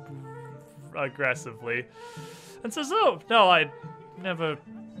aggressively, and says, "Oh, no, I'd never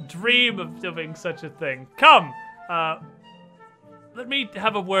dream of doing such a thing. Come, let me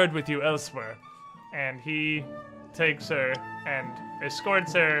have a word with you elsewhere." And he takes her and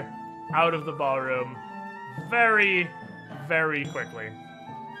escorts her out of the ballroom very, very quickly,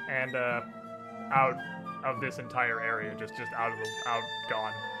 and out of this entire area, just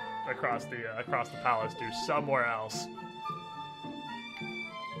gone across the palace to somewhere else.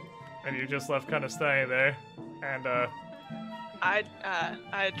 And you just left kind of staying there, and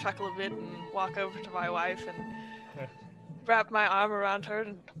I chuckle a bit and walk over to my wife and Yeah. wrap my arm around her.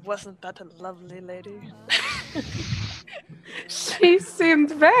 And wasn't that a lovely lady? She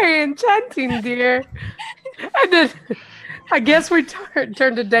seemed very enchanting, dear. And then I guess we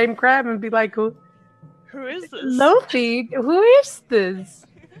turn to Dame Crab and be like, Who is this? Lofi, who is this?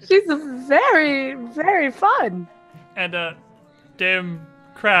 She's very, very fun. And Dame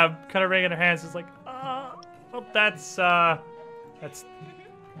Crab kind of wringing her hands is like, well, that's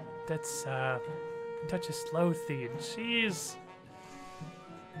Duchess Lothian. She's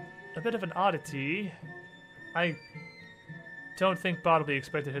a bit of an oddity. I don't think Bartleby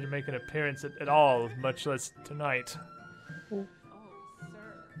expected her to make an appearance at all, much less tonight.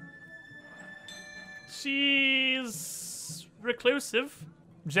 She's reclusive,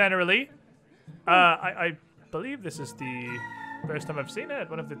 generally. I believe this is the first time I've seen her at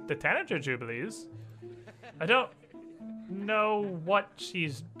one of the Tanager Jubilees. I don't know what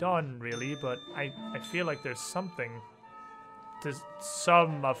she's done, really, but I feel like there's some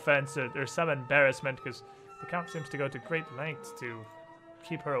offense or some embarrassment, because the Count seems to go to great lengths to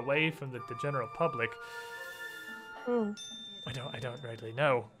keep her away from the general public. I don't rightly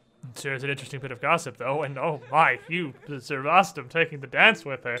know. Sure is an interesting bit of gossip, though, and oh my, you, Sir Rostam, taking the dance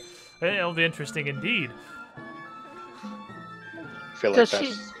with her. It'll be interesting indeed. I feel like Does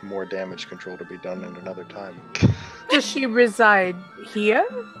that's more damage control to be done at another time. Does she reside here?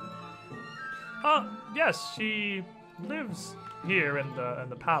 Yes, she lives here in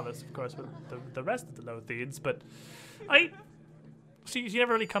the palace, of course, with the rest of the Lothians, but she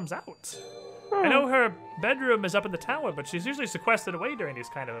never really comes out. I know her bedroom is up in the tower, but she's usually sequestered away during these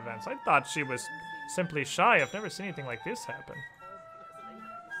kind of events. I thought she was simply shy. I've never seen anything like this happen.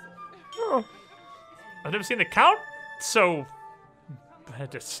 Oh. I've never seen the Count so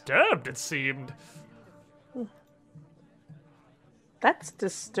disturbed, it seemed. That's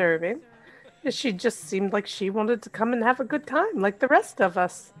disturbing. She just seemed like she wanted to come and have a good time, like the rest of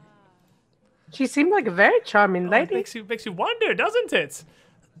us. She seemed like a very charming It lady. makes you wonder, doesn't it?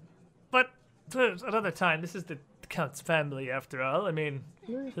 But another time. This is the Count's family, after all. I mean,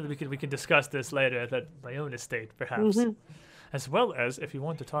 so that we can discuss this later at my own estate, perhaps. As well as, if you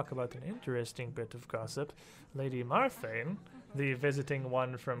want to talk about an interesting bit of gossip, Lady Marthane, the visiting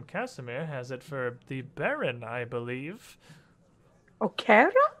one from Casimir, has it for the Baron, I believe.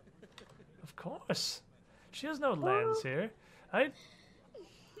 Okera? Of course. She has no lands here. I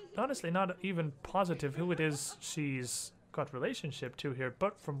honestly not even positive who it is she's got relationship to here,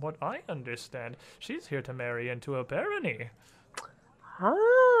 but from what I understand, she's here to marry into a barony.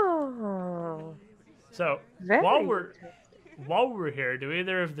 Oh. So Very while we're here, do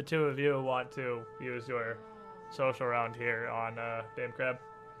either of the two of you want to use your social round here on Dame Crab?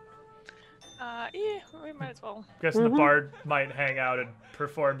 Yeah, we might as well. Guessing the bard might hang out and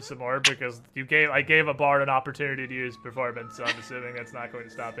perform some more because I gave a bard an opportunity to use performance, so I'm assuming it's not going to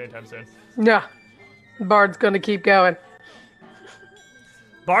stop anytime soon. Yeah. Bard's gonna keep going.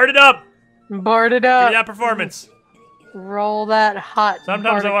 Bard it up! Bard it Give up. me that performance. Roll that hot.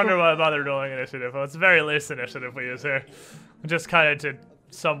 Sometimes I bardic- wonder why I bother rolling initiative. Well, it's very least initiative we use here. Just kind of to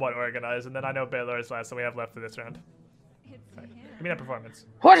somewhat organize, and then I know Baylor is last, so we have left for this round. Right. Give me that performance.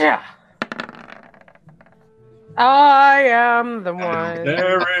 Whatcha? I am the And one.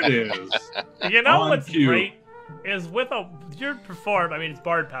 there it is. You know On what's cue. great is your perform. I mean, it's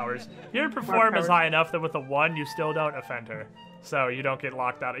bard powers. Your perform is powers. high enough that with a 1, you still don't offend her. So you don't get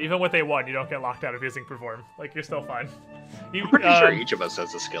locked out. Even with a 1, you don't get locked out of using perform. Like, you're still fine. You, I'm pretty sure each of us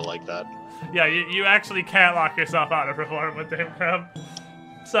has a skill like that. Yeah, you actually can't lock yourself out of perform with Dame Crab.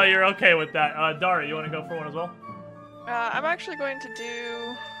 So you're okay with that. Dara, you want to go for one as well? I'm actually going to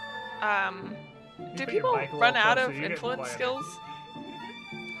do. You Do put your people mic a little run out closer, of you get influence quiet. skills?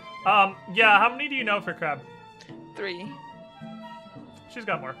 Yeah, how many do you know for Crab? 3. She's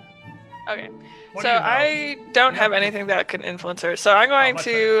got more. Okay. What So do you know? I don't have anything that can influence her. So I'm going much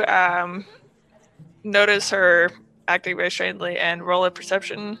to notice her acting very strangely and roll a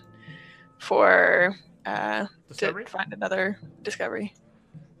perception for Discovery? to find another discovery.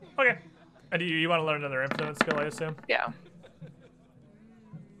 Okay. And do you want to learn another influence skill, I assume? Yeah.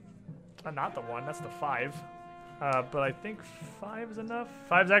 Not the 1, that's the 5. But I think 5 is enough.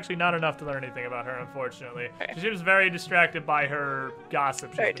 5's actually not enough to learn anything about her, unfortunately. Okay. She was very distracted by her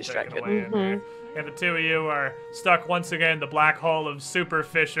gossip she's Very been distracted. taken away in here. And the two of you are stuck once again in the black hole of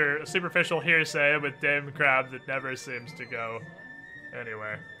superficial hearsay with Dame Crab that never seems to go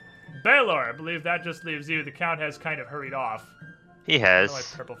anywhere. Baylor, I believe that just leaves you. The Count has kind of hurried off. He I know has. why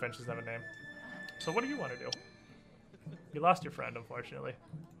Purple Finch doesn't have a name. So what do you want to do? You lost your friend, unfortunately.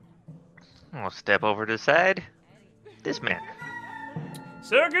 I'll step over to the side. This man.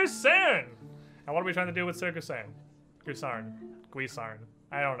 Sir Guisarn! And what are we trying to do with Sir Guisarn? Guisarn.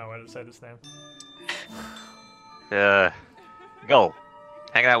 I don't know how to say this name. Go.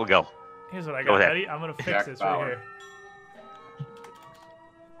 Hanging out with Go. Here's what I Go got, ahead. Eddie. I'm gonna fix Jack this Bauer. right here.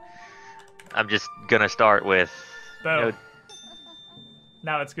 I'm just gonna start with. Boom. No.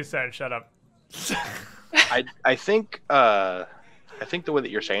 Now it's Guisarn. Shut up. I think the way that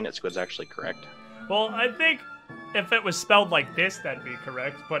you're saying it, Squid's actually correct. Well, I think if it was spelled like this, that'd be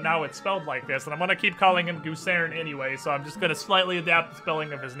correct. But now it's spelled like this, and I'm gonna keep calling him Guisarn anyway. So I'm just gonna slightly adapt the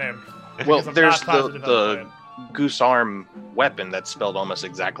spelling of his name. Well, because I'm there's not positive how to say the it. goose arm weapon that's spelled almost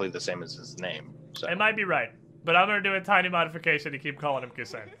exactly the same as his name. So. It might be right, but I'm gonna do a tiny modification to keep calling him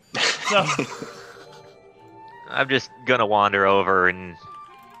Guisarn. So. I'm just gonna wander over and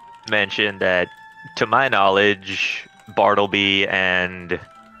mention that, to my knowledge, Bartleby and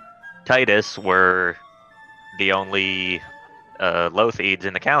Titus were the only Lotheeds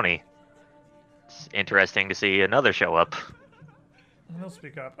in the county. It's interesting to see another show up. He'll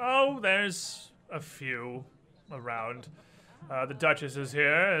speak up. Oh, there's a few around. The Duchess is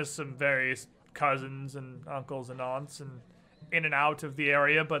here. There's some various cousins and uncles and aunts and in and out of the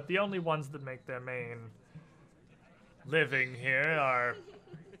area, but the only ones that make their main living here are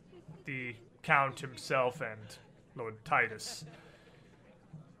the Count himself and Lord Titus.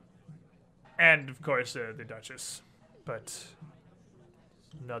 And, of course, the Duchess. But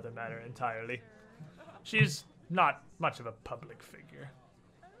another matter entirely. She's not much of a public figure.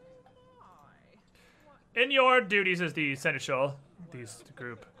 In your duties as the Seneschal, the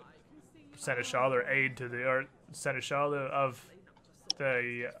group Seneschal or aide to the or Seneschal of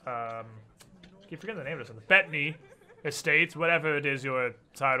the keep forgetting the name of this one, the Bettany Estates, whatever it is your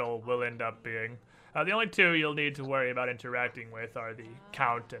title will end up being. The only two you'll need to worry about interacting with are the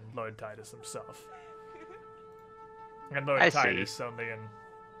Count and Lord Titus himself. And Lord I see. Titus only in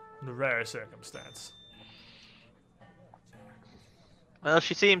the rare circumstance. Well,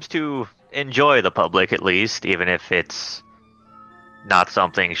 she seems to enjoy the public, at least, even if it's not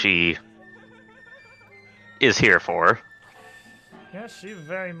something she is here for. Yes, she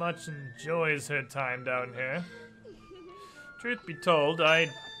very much enjoys her time down here. Truth be told, I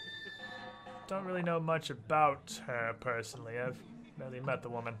don't really know much about her personally. I've barely met the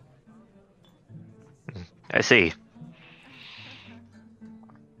woman. I see.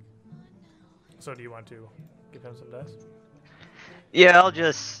 So do you want to give him some dice? Yeah,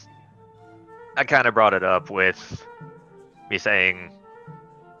 I kind of brought it up with me saying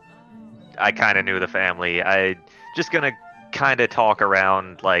I kind of knew the family. I just gonna kind of talk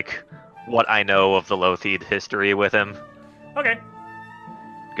around like what I know of the Lotheed history with him. Okay.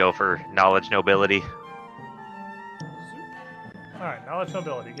 Go for knowledge nobility. All right, knowledge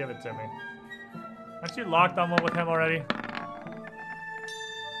nobility. Give it to me. Aren't you locked on one with him already?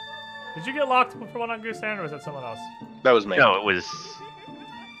 Did you get locked for one on Gooseand, or was that someone else? That was me. No, it was.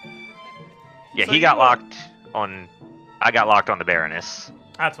 Yeah, So he you got were- locked on. I got locked on the Baroness.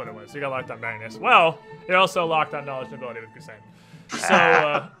 That's what it was. You got locked on Baroness. Well, you're also locked on knowledge nobility with Gooseand.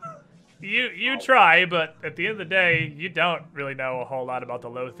 So, you try, but at the end of the day, you don't really know a whole lot about the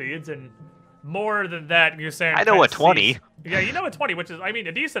Lotheeds, and more than that, Gooseand. I know kinda a 20. sees- Yeah, you know a 20, which is, I mean,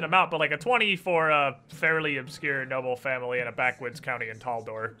 a decent amount, but like a 20 for a fairly obscure noble family in a backwoods county in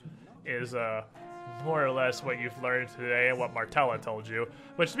Taldor is more or less what you've learned today and what Martella told you.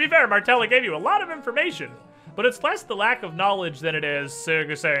 Which, to be fair, Martella gave you a lot of information, but it's less the lack of knowledge than it is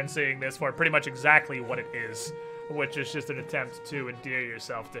Sirgusaran seeing this for pretty much exactly what it is, which is just an attempt to endear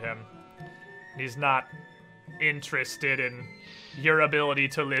yourself to him. He's not interested in your ability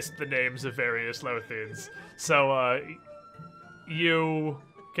to list the names of various Lothians. So, you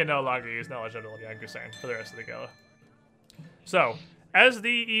can no longer use knowledge ability on Gusain for the rest of the gala. So, as the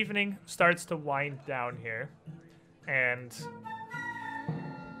evening starts to wind down here, and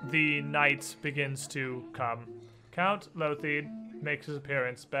the night begins to come, Count Lothied makes his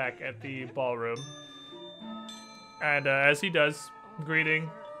appearance back at the ballroom. And as he does, greeting,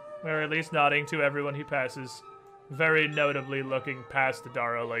 or at least nodding to everyone he passes, very notably looking past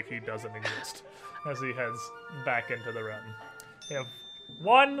Dara like he doesn't exist, as he heads back into the room. We have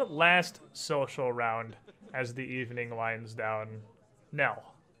one last social round as the evening winds down. Nell,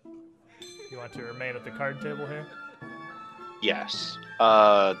 you want to remain at the card table here? Yes.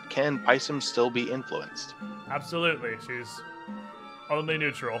 Can Pysum still be influenced? Absolutely. She's only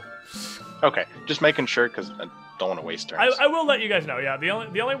neutral. Okay, just making sure because I don't want to waste turns. I will let you guys know. Yeah, the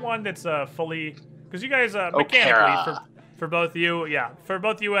only one that's fully, because you guys Kara. mechanically for both you, for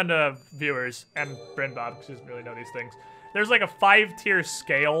both you and viewers and Bryn Bob, because she doesn't really know these things. There's like a 5-tier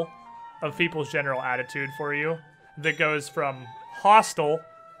scale of people's general attitude for you that goes from hostile,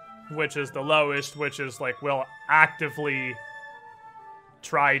 which is the lowest, which is like will actively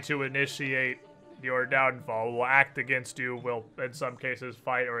try to initiate your downfall, will act against you, will in some cases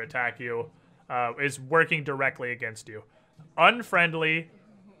fight or attack you, is working directly against you. Unfriendly,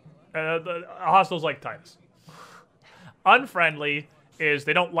 the hostiles like Titus. Unfriendly is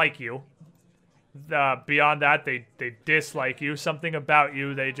they don't like you. Beyond that, they dislike you. Something about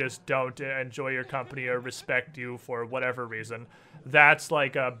you, they just don't enjoy your company or respect you for whatever reason. That's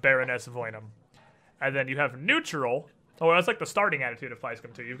like a Baroness Voynam. And then you have neutral. Oh, that's like the starting attitude of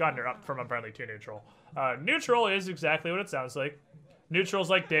Pyscom too. You've gotten her up from unfriendly to neutral. Neutral is exactly what it sounds like. Neutral's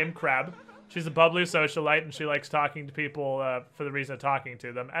like Dame Crab. She's a bubbly socialite, and she likes talking to people for the reason of talking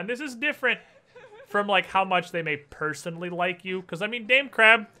to them. And this is different from like how much they may personally like you. Because I mean, Dame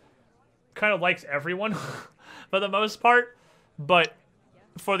Crab kind of likes everyone for the most part, but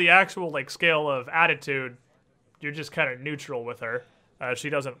for the actual like scale of attitude, you're just kind of neutral with her. She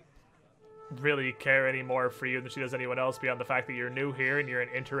doesn't really care any more for you than she does anyone else beyond the fact that you're new here and you're an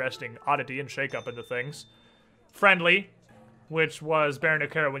interesting oddity and shake up into things. Friendly, which was Baron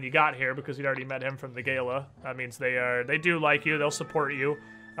O'Cara when you got here because you'd already met him from the gala. That means they do like you, they'll support you.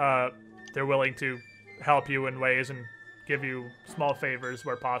 They're willing to help you in ways and give you small favors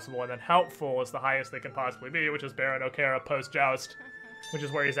where possible, and then helpful is the highest they can possibly be, which is Baron O'Cara post-joust, which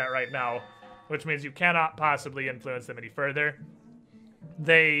is where he's at right now, which means you cannot possibly influence them any further.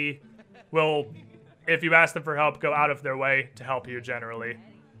 They will, if you ask them for help, go out of their way to help you generally,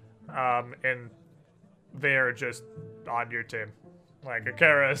 and they're just on your team. Like,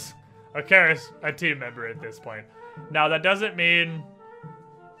 O'Cara's a team member at this point. Now, that doesn't mean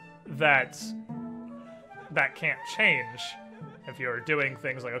that can't change if you're doing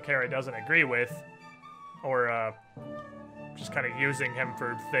things like O'Cara doesn't agree with, or just kind of using him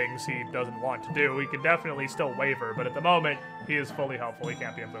for things he doesn't want to do. He can definitely still waver, but at the moment, he is fully helpful. He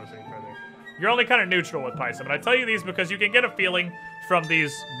can't be influenced any further. You're only kind of neutral with Pysum, and I tell you these because you can get a feeling from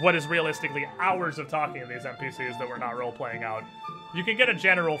these, what is realistically hours of talking to these NPCs that we're not role-playing out. You can get a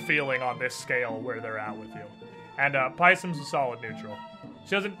general feeling on this scale where they're at with you. And Pysum's a solid neutral.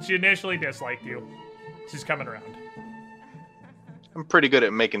 She initially disliked you. She's coming around. I'm pretty good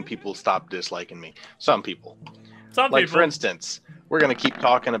at making people stop disliking me. Some people. Some Like, people, for instance, we're going to keep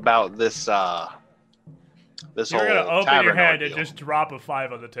talking about this this you're whole gonna open your tavern head ordeal. and just drop a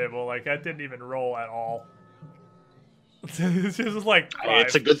 5 on the table. Like, that didn't even roll at all. It's just like 5.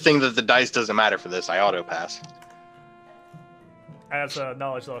 It's a good thing that the dice doesn't matter for this. I auto pass. as a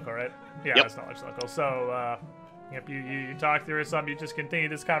knowledge local, right? Yeah, Yep. as knowledge local. So, yep, you talk through her some. You just continue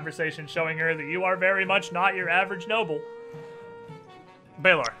this conversation, showing her that you are very much not your average noble.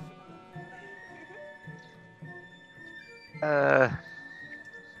 Baylor.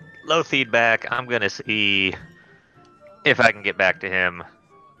 Low feedback. I'm gonna see if I can get back to him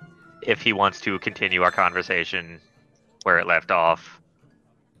if he wants to continue our conversation where it left off.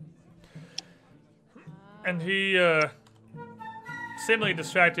 And he, seemingly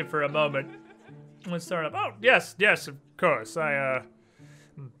distracted for a moment, would start up. Oh, yes, of course. I'm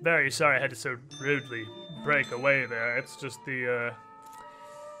very sorry I had to so rudely break away there. It's just the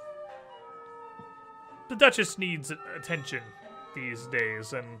Duchess needs attention these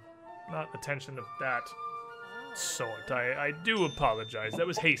days, and not attention of that sort. I do apologize. That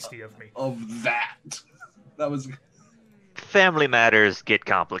was hasty of me. Of that. That was. Family matters get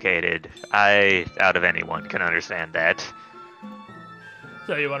complicated. I, out of anyone, can understand that.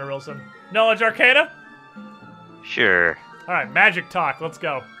 So you want to roll some knowledge arcana? Sure. All right, magic talk. Let's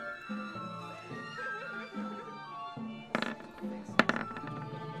go.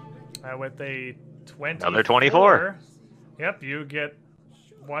 With a 24. Another 24. Yep, you get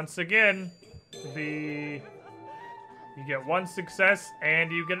once again you get one success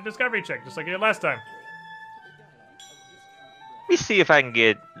and you get a discovery check, just like you did last time. Let me see if I can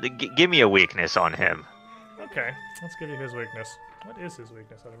give me a weakness on him. Okay, let's give you his weakness. What is his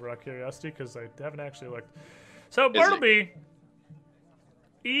weakness, out of raw curiosity? Because I haven't actually looked. So Bartleby,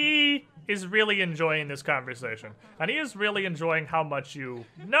 he is really enjoying this conversation, and he is really enjoying how much you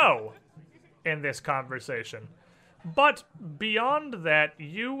know in this conversation. But beyond that,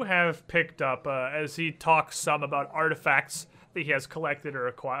 you have picked up, as he talks some about artifacts that he has collected or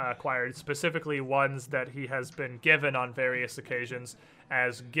acquired, specifically ones that he has been given on various occasions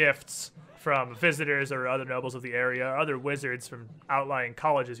as gifts from visitors or other nobles of the area, or other wizards from outlying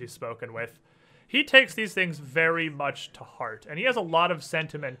colleges he's spoken with. He takes these things very much to heart, and he has a lot of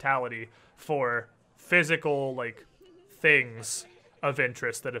sentimentality for physical, things of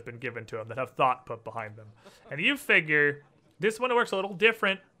interest that have been given to him, that have thought put behind them. And you figure this one works a little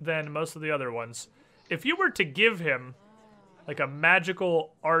different than most of the other ones. If you were to give him a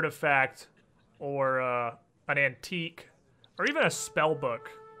magical artifact or an antique or even a spell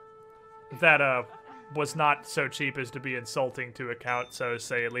book that was not so cheap as to be insulting to account, so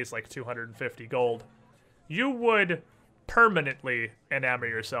say at least 250 gold, you would permanently enamor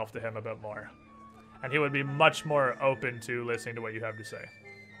yourself to him a bit more. And he would be much more open to listening to what you have to say.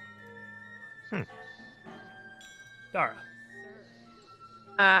 Dara.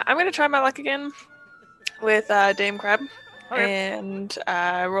 I'm going to try my luck again with Dame Crab. Okay. And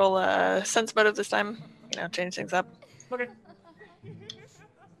roll a sense motive this time. Change things up. Okay.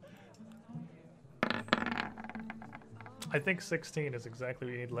 I think 16 is exactly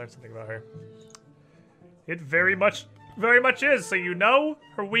what you need to learn something about her. It very much is. So you know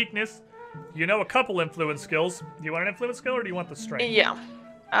her weakness. You know a couple influence skills. Do you want an influence skill or do you want the strength? Yeah.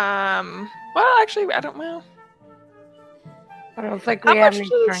 Well, actually, I don't know. I don't think How we have much any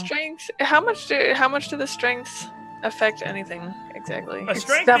do the strength. strengths? How much do the strengths affect anything exactly? A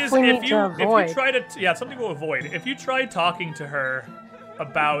strength stuff is we if need you to avoid. try to something to avoid. If you try talking to her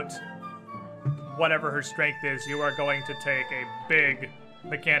about whatever her strength is, you are going to take a big,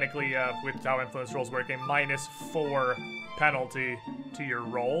 mechanically with how influence rolls work, a -4 penalty to your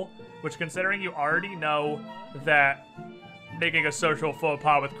roll. Which, considering you already know that making a social faux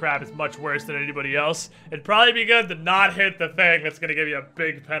pas with Crab is much worse than anybody else, it'd probably be good to not hit the thing that's going to give you a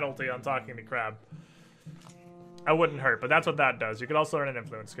big penalty on talking to Crab. I wouldn't hurt, but that's what that does. You could also learn an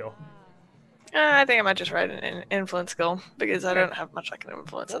influence skill. I think I might just write an influence skill because I don't have much I can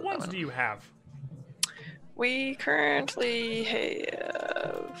influence. What at the ones moment. do you have? We currently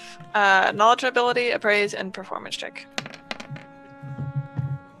have knowledge, ability, appraise, and performance check.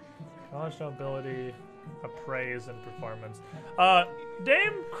 Knowledge, ability, appraise, and performance.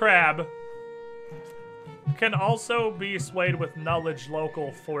 Dame Crab can also be swayed with knowledge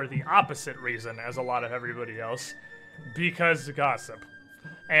local for the opposite reason as a lot of everybody else, because gossip.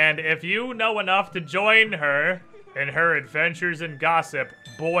 And if you know enough to join her in her adventures in gossip,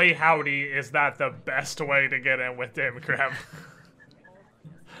 boy howdy, is that the best way to get in with Dame Crab.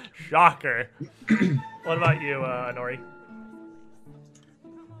 Shocker. What about you, Honori?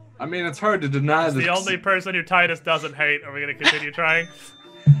 I mean, it's hard to deny It's that the only person who Titus doesn't hate. Are we going to continue trying?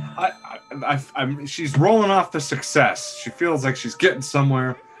 she's rolling off the success. She feels like she's getting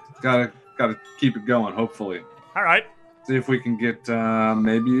somewhere. Gotta keep it going. Hopefully, All right. see if we can get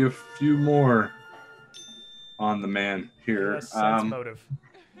maybe a few more on the man here. Yes, sense motive.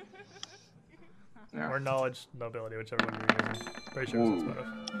 Yeah. Or knowledge, nobility, whichever one you're using. Pretty sure it's both.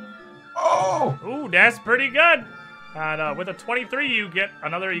 Oh! Ooh, that's pretty good. And with a 23, you get to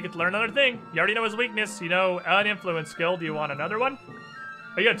learn another thing. You already know his weakness. You know an influence skill. Do you want another one?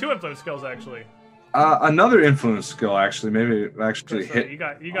 Oh, you got 2 influence skills actually. Another influence skill, actually. Maybe actually So hit. you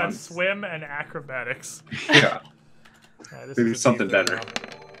got swim and acrobatics. Yeah. This Maybe is a something D3 better. now.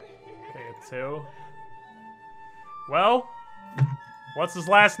 Okay, a 2. Well, what's his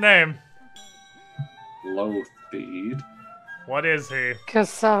last name? Lotheed. What is he?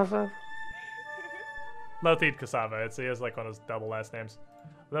 Cassava. Lotheed Cassava. He has like one of those double last names.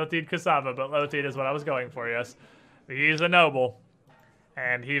 Lotheed Cassava, but Lotheed is what I was going for, yes. He's a noble.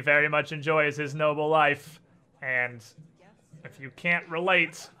 And he very much enjoys his noble life. And if you can't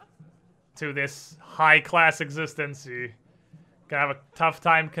relate to this high-class existence, you can have a tough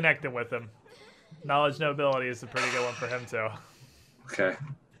time connecting with him. Knowledge nobility is a pretty good one for him, too. Okay.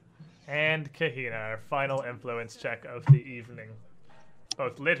 And Kahina, our final influence check of the evening.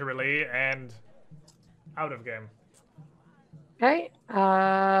 Both literally and out of game. Okay.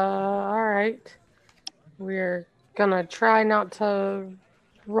 All right. We're gonna try not to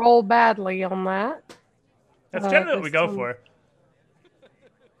roll badly on that. That's generally what we this go time. for.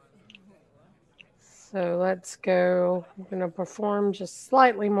 So let's go. I'm gonna perform just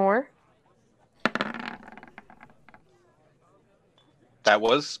slightly more. That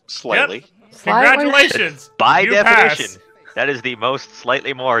was slightly. Slightly. Congratulations! By You definition, pass. that is the most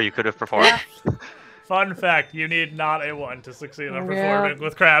slightly more you could have performed. Fun fact, you need not a 1 to succeed on Yeah. performing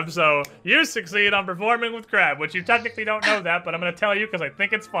with Crab, so you succeed on performing with Crab, which you technically don't know that, but I'm going to tell you because I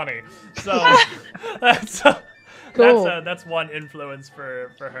think it's funny. So Cool. that's one influence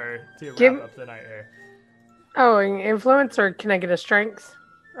for her to Give- wrap up the night here. Oh, an influence, or can I get a strength?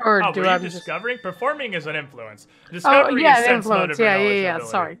 Or Oh, do were I you just? discovering? Performing is an influence. Discovery yeah, is an sense influence. motive or Yeah, knowledge yeah,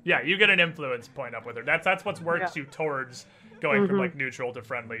 ability. sorry. Yeah, you get an influence point up with her. That's what works you towards going from Mhm. like neutral to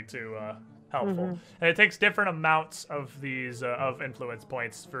friendly to helpful. Mhm. And it takes different amounts of these of influence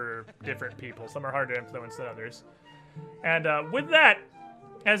points for different people. Some are harder to influence than others. And with that,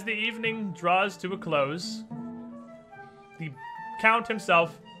 as the evening draws to a close, the Count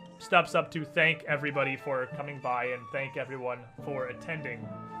himself steps up to thank everybody for coming by and thank everyone for attending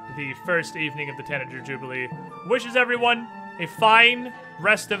the first evening of the Tanager Jubilee. Wishes everyone a fine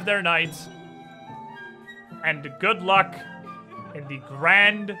rest of their night and good luck in the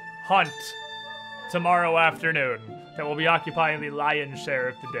grand hunt tomorrow afternoon that will be occupying the lion's share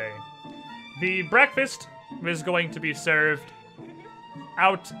of the day. The breakfast is going to be served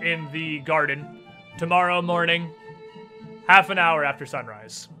out in the garden tomorrow morning, half an hour after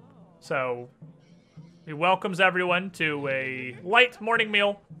sunrise. So he welcomes everyone to a light morning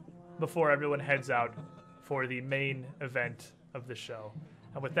meal before everyone heads out for the main event of the show.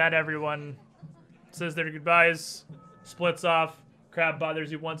 And with that, everyone says their goodbyes, splits off. Crab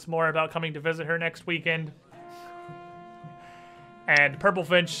bothers you once more about coming to visit her next weekend. And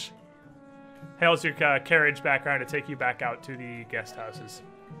Purplefinch hails your carriage back around to take you back out to the guest houses.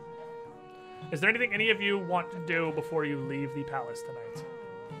 Is there anything any of you want to do before you leave the palace tonight?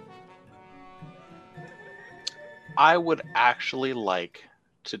 I would actually like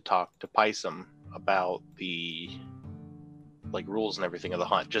to talk to Pysum about the rules and everything of the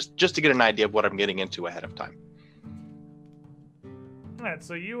hunt, just to get an idea of what I'm getting into ahead of time. All right,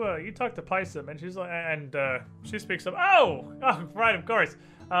 so you talk to Pysum, and she's like, and she speaks up. Oh, right, of course.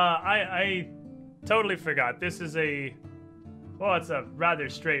 I totally forgot. This is it's a rather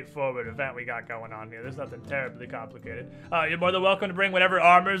straightforward event we got going on here. There's nothing terribly complicated. You're more than welcome to bring whatever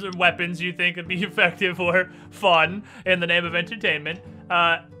armors or weapons you think would be effective or fun in the name of entertainment.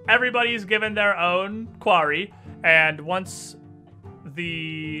 Everybody's given their own quarry, and once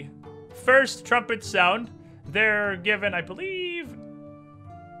the first trumpets sound, they're given, I believe,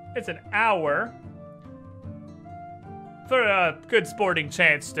 it's an hour for a good sporting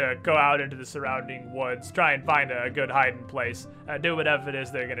chance to go out into the surrounding woods, try and find a good hiding place, do whatever it is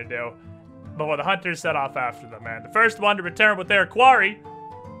they're gonna do before the hunters set off after them. And the first one to return with their quarry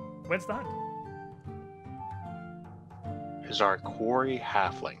wins the hunt. Is our quarry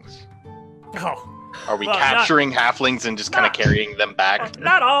halflings? Oh, Are we Well, capturing halflings and just kind of not- carrying them back?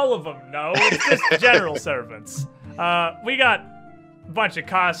 not all of them, no. It's just general servants. We got a bunch of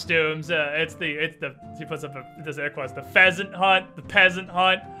costumes. She puts up this air quotes, the pheasant hunt, the peasant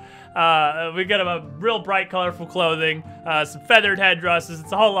hunt. We got them a real bright, colorful clothing, some feathered headdresses.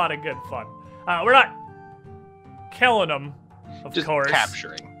 It's a whole lot of good fun. We're not killing them, of Just course.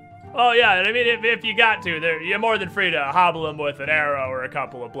 capturing. Oh yeah, I mean, if you got to, you're more than free to hobble them with an arrow or a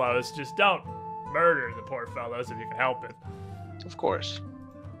couple of blows. Just don't murder the poor fellows if you can help it. Of course.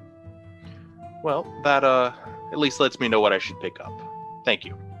 Well, that at least lets me know what I should pick up. Thank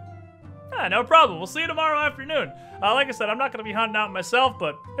you. No problem. We'll see you tomorrow afternoon. Like I said, I'm not going to be hunting out myself,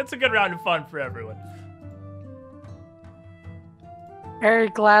 but it's a good round of fun for everyone. Very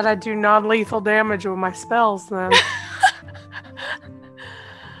glad I do non-lethal damage with my spells then. You're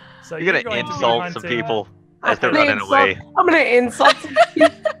So going gonna to be insult some hunting- people as they're I'm gonna running away. I'm gonna insult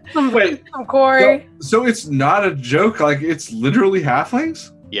some Wait. Corey. So it's not a joke. Like it's literally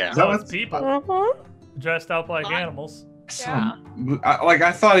halflings. Yeah. Is that Oh, what- it's people Mhm. dressed up like What? animals.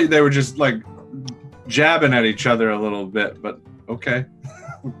 I thought they were just like jabbing at each other a little bit, but okay.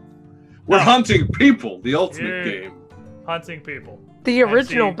 We're No. hunting people. The ultimate Yeah. game. Hunting people. The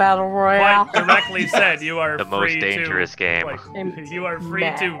original he battle royale. Quite directly said you are The free most dangerous to, game. Like, I'm you are free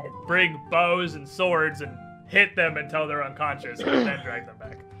to mad. bring bows and swords and hit them until they're unconscious and then drag them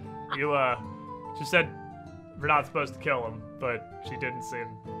back. She said we're not supposed to kill them, but she didn't seem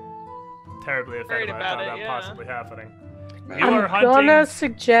terribly Worried offended about about that it, yeah. possibly happening. You I'm are hunting. gonna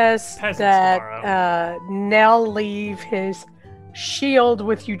suggest peasants that tomorrow. Nell leave his shield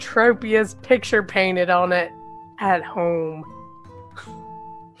with Eutropia's picture painted on it at home.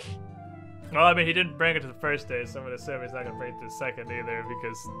 Well, I mean, he didn't bring it to the first day, so I'm gonna assume he's not gonna bring it to the second either,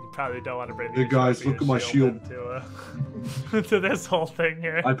 because you probably don't want to bring the Hey, guys, Eutropian look at my shield. into to this whole thing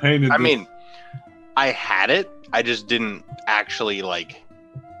here. I painted. I this. mean, I had it. I just didn't actually like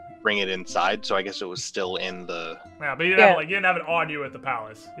bring it inside, so I guess it was still in the. Yeah, but you didn't, Yeah. have, like, you didn't have it on you at the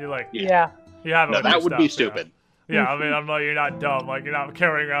palace. You like Yeah. you have it. No, on your that would be stuff, yeah. stupid. Yeah, I mean, I'm like, you're not dumb. Like, you're not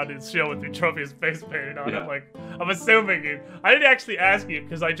carrying around his shield with Eutropia's face painted on Yeah. it. Like, I'm assuming you. I didn't actually ask you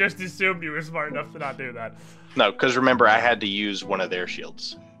because I just assumed you were smart enough to not do that. No, because remember, I had to use one of their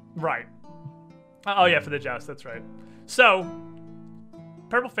shields. Right. Oh yeah, for the joust. That's right. So,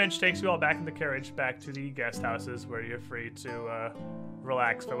 Purple Finch takes you all back in the carriage, back to the guest houses where you're free to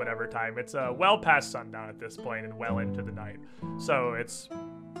relax for whatever time. It's well past sundown at this point and well into the night, so it's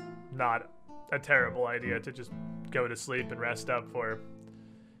not a terrible idea to just go to sleep and rest up for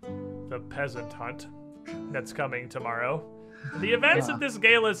the peasant hunt that's coming tomorrow. The events of this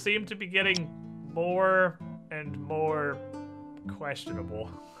gala seem to be getting more and more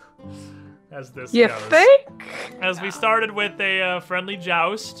questionable as this You goes. think? As we started with a friendly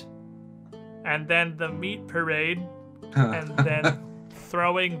joust, and then the meat parade, and then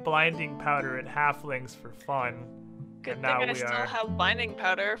throwing blinding powder at halflings for fun. Good And thing now I we still are- have binding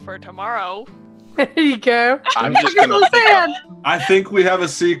powder for tomorrow. There you go. I'm just Look at gonna those pick up. hands. I think we have a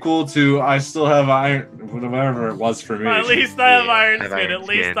sequel to I Still Have Iron, whatever it was for me. At least I have Yeah, iron I have skin. iron At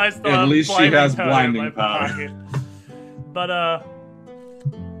least skin. I still At have least she blinding has powder blinding in my powder. pocket. But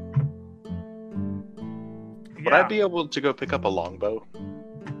Would I be able to go pick up a longbow?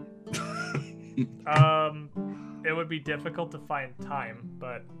 It would be difficult to find time,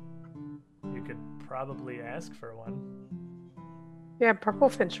 but you could probably ask for one. Yeah, Purple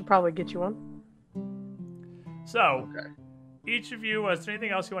Finch should probably get you one. So, Okay. each of you, is there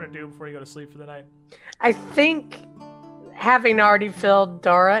anything else you want to do before you go to sleep for the night? I think, having already filled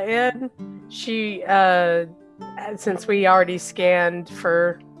Dara in, she, since we already scanned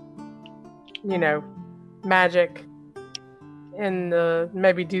for, magic, and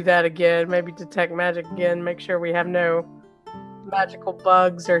maybe do that again, maybe detect magic again, make sure we have no magical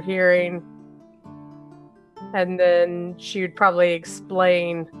bugs or hearing. And then she would probably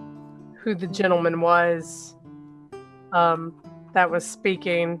explain who the gentleman was that was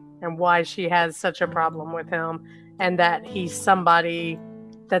speaking and why she has such a problem with him, and that he's somebody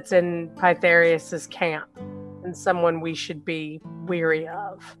that's in Pytharius's camp and someone we should be weary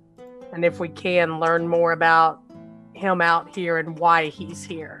of. And if we can learn more about him out here and why he's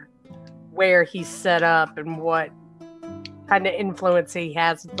here, where he's set up, and what kind of influence he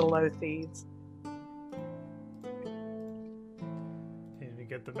has with the Lothies. Need to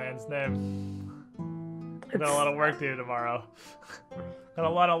get the man's name. Got a lot of work to do tomorrow. Got a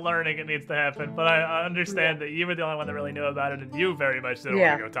lot of learning that needs to happen, but I understand that you were the only one that really knew about it, and you very much didn't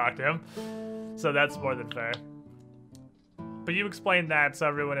Yeah. want to go talk to him. So that's more than fair. But you explained that so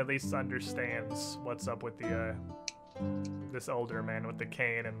everyone at least understands what's up with the this older man with the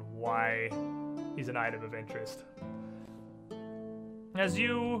cane and why he's an item of interest. As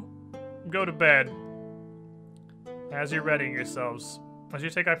you go to bed, as you're readying yourselves, as you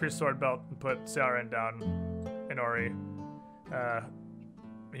take off your sword belt and put Siaran down in Ori,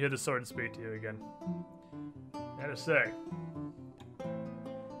 you hear the sword speak to you again. I gotta say,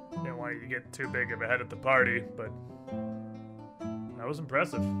 didn't want you to get too big of a head at the party, but that was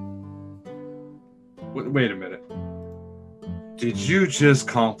impressive. Wait a minute. Did you just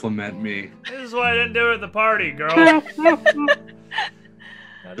compliment me? This is why I didn't do it at the party, girl.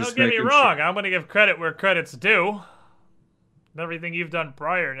 Now, Just don't get me making wrong, sure. I'm gonna give credit where credit's due. Everything you've done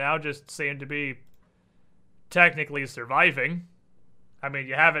prior now just seemed to be technically surviving. I mean,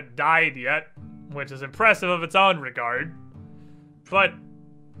 you haven't died yet, which is impressive of its own regard. But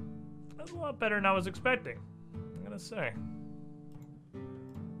that's a lot better than I was expecting, I'm gonna say.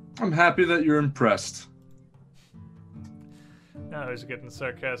 I'm happy that you're impressed. Now he's getting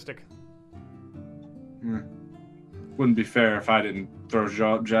sarcastic. Wouldn't be fair if I didn't throw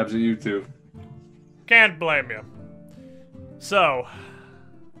jabs at you too. Can't blame you. So,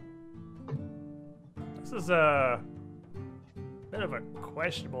 this is a bit of a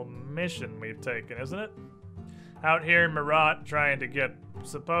questionable mission we've taken, isn't it? Out here in Marat trying to get,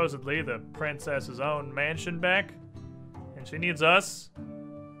 supposedly, the princess's own mansion back. And she needs us.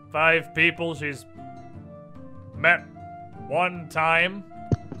 5 people she's met one time.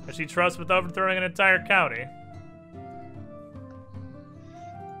 And she trusts with overthrowing an entire county.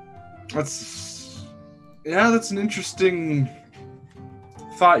 That's an interesting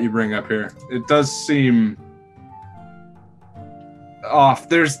thought you bring up here. It does seem off.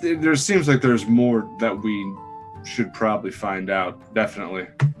 There seems like there's more that we should probably find out. Definitely.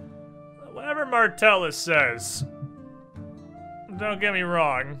 Whatever Martellus says, don't get me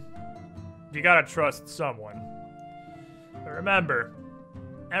wrong, you gotta trust someone. But remember,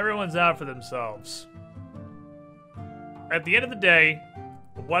 everyone's out for themselves. At the end of the day,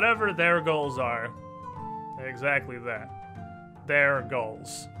 whatever their goals are, they're exactly that. Their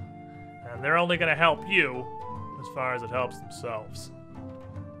goals. And they're only gonna help you as far as it helps themselves.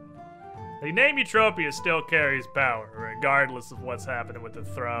 The name Eutropia still carries power, regardless of what's happening with the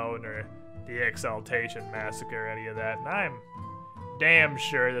throne or the Exaltation Massacre or any of that. And I'm damn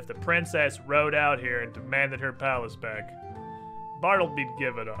sure that if the princess rode out here and demanded her palace back, Bartleby'd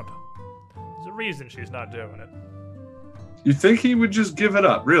give it up. There's a reason she's not doing it. You think he would just give it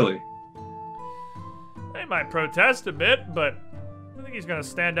up, really? They might protest a bit, but I think he's gonna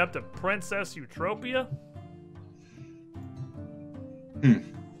stand up to Princess Eutropia. It's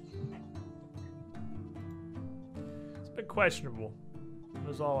a bit questionable.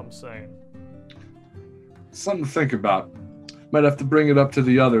 That's all I'm saying. Something to think about. Might have to bring it up to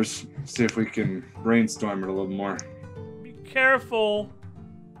the others. See if we can brainstorm it a little more. Be careful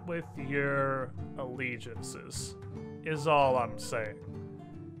with your allegiances, is all I'm saying.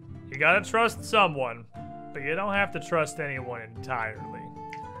 You gotta trust someone, but you don't have to trust anyone entirely.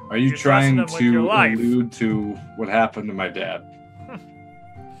 Are you You're trying trusting them with your to life. allude to what happened to my dad?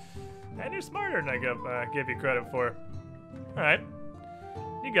 And you're smarter than I give you credit for. Alright.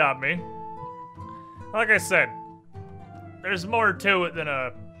 You got me. Like I said, there's more to it than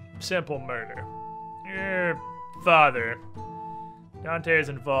a simple murder. Your father, Dante, is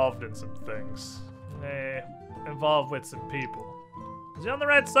involved in some things. Involved with some people. Is he on the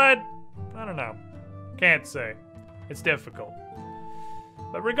right side? I don't know. Can't say. It's difficult.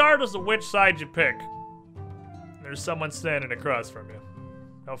 But regardless of which side you pick, there's someone standing across from you.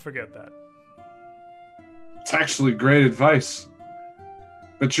 Don't forget that. It's actually great advice.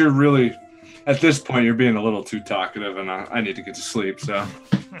 But you're really, at this point, you're being a little too talkative, and I need to get to sleep, so.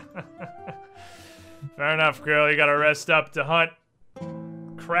 Fair enough, girl. You gotta rest up to hunt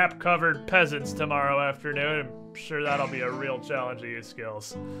crap-covered peasants tomorrow afternoon. I'm sure that'll be a real challenge to your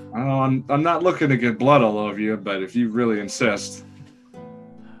skills. Oh, I'm not looking to get blood all over you, but if you really insist.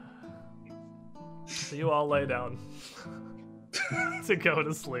 So you all lay down to go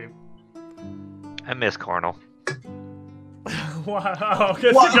to sleep. I miss Cornel. Wow, I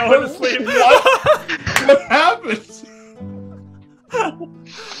guess you're going to sleep. What happened?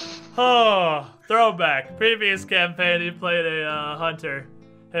 Oh, throwback. Previous campaign, he played a hunter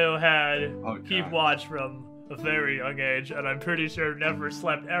who had keep watch from a very young age, and I'm pretty sure never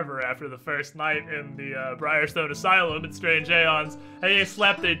slept ever after the first night in the Briarstone Asylum in Strange Aeons, and he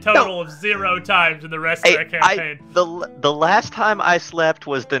slept a total of 0 times in the rest of that campaign. The last time I slept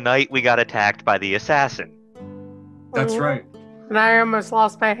was the night we got attacked by the assassin. That's right. And I almost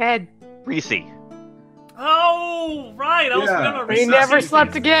lost my head. Reese. Oh, right. I was gonna He never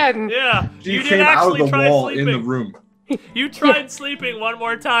slept again. Yeah. You did came out of actually the try wall sleeping. in the room. You tried sleeping one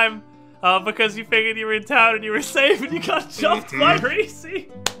more time because you figured you were in town and you were safe and you got jumped by Reese.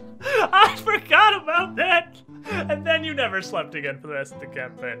 I forgot about that. And then you never slept again for the rest of the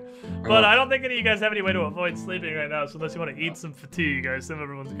campaign. But I don't think any of you guys have any way to avoid sleeping right now, so unless you want to eat some fatigue, I assume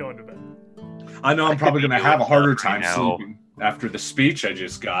everyone's going to bed. I know I'm probably going to have a harder stuff right time now. sleeping after the speech I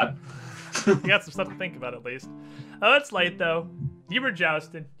just got. You got some stuff to think about at least. Oh, it's late though. You were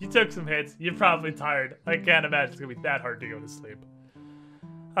jousting. You took some hits. You're probably tired. I can't imagine it's gonna be that hard to go to sleep.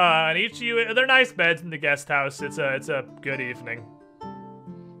 And each of you, they're nice beds in the guest house. It's a good evening.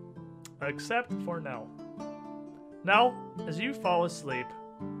 except for Nell. Now, as you fall asleep,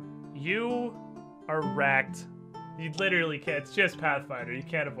 you are racked. You literally can't. It's just Pathfinder. You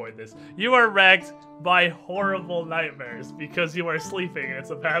can't avoid this. You are racked by horrible nightmares because you are sleeping and it's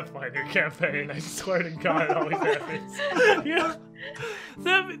a Pathfinder campaign. I swear to God, it always happens.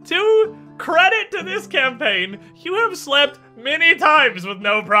 To credit to this campaign, you have slept many times with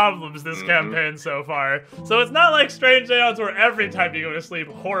no problems this campaign so far. So it's not like Strange Aeons where every time you go to sleep,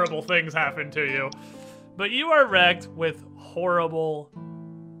 horrible things happen to you. But you are wrecked with horrible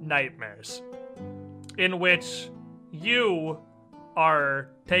nightmares in which you are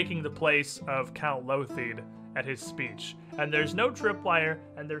taking the place of Count Lothid at his speech. And there's no tripwire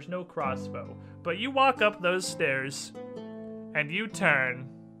and there's no crossbow. But you walk up those stairs and you turn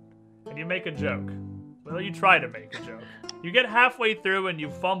and you make a joke. Well, you try to make a joke. You get halfway through and you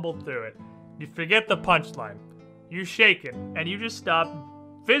fumble through it. You forget the punchline. You're shaken and you just stop,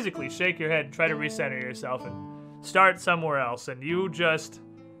 physically shake your head and try to recenter yourself and start somewhere else. And you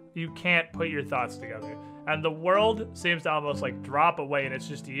can't put your thoughts together. And the world seems to almost like drop away and it's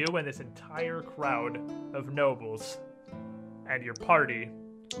just you and this entire crowd of nobles and your party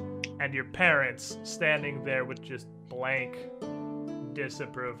and your parents standing there with just blank,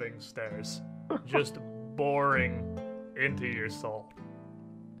 disapproving stares, just boring into your soul.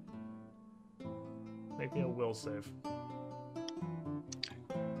 Make me a will save.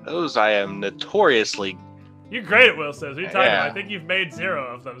 Those I am notoriously... You're great at will saves. What are you talking Yeah. about? I think you've made 0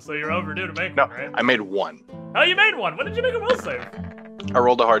 of them, so you're overdue to make No, one, right? I made 1. Oh, you made one. When did you make a will save? I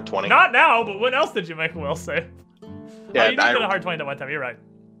rolled a hard 20. Not now, but when else did you make a will save? Yeah, oh, you did I- get a hard 20 that one time. You're right.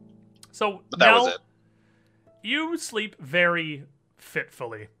 So But that now, was it. you sleep very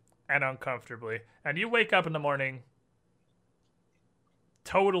fitfully and uncomfortably, and you wake up in the morning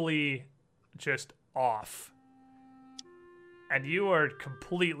totally just off. And you are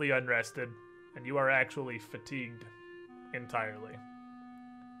completely unrested, and you are actually fatigued entirely.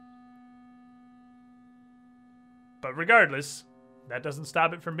 But regardless, that doesn't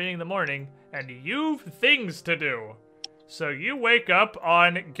stop it from being the morning, and you've things to do. So you wake up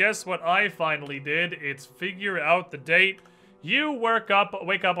on, guess what I finally did? It's figure out the date. You wake up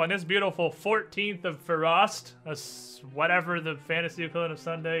on this beautiful 14th of Frost, whatever the fantasy equivalent of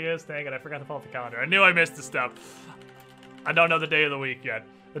Sunday is. Dang it, I forgot to pull up the calendar. I knew I missed the stuff. I don't know the day of the week yet.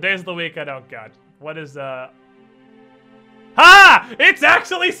 The days of the week I don't got. What is, Ha! It's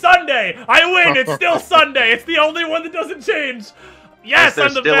actually Sunday! I win! It's still Sunday! It's the only one that doesn't change! Yes, I'm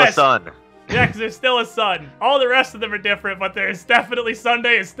There's the still best! a sun. Yeah, because there's still a sun. All the rest of them are different, but there's definitely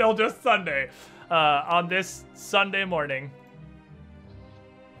Sunday is still just Sunday. On this Sunday morning.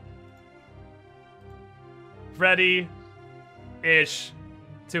 Ready-ish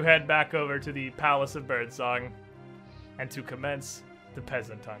to head back over to the Palace of Birdsong and to commence the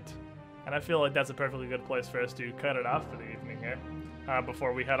peasant hunt. And I feel like that's a perfectly good place for us to cut it off for the evening here.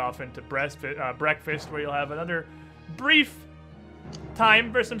 Before we head off into breakfast, where you'll have another brief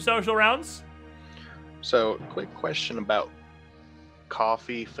time for some social rounds. So, quick question about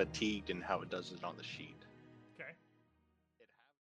coffee, fatigued, and how it does it on the sheet.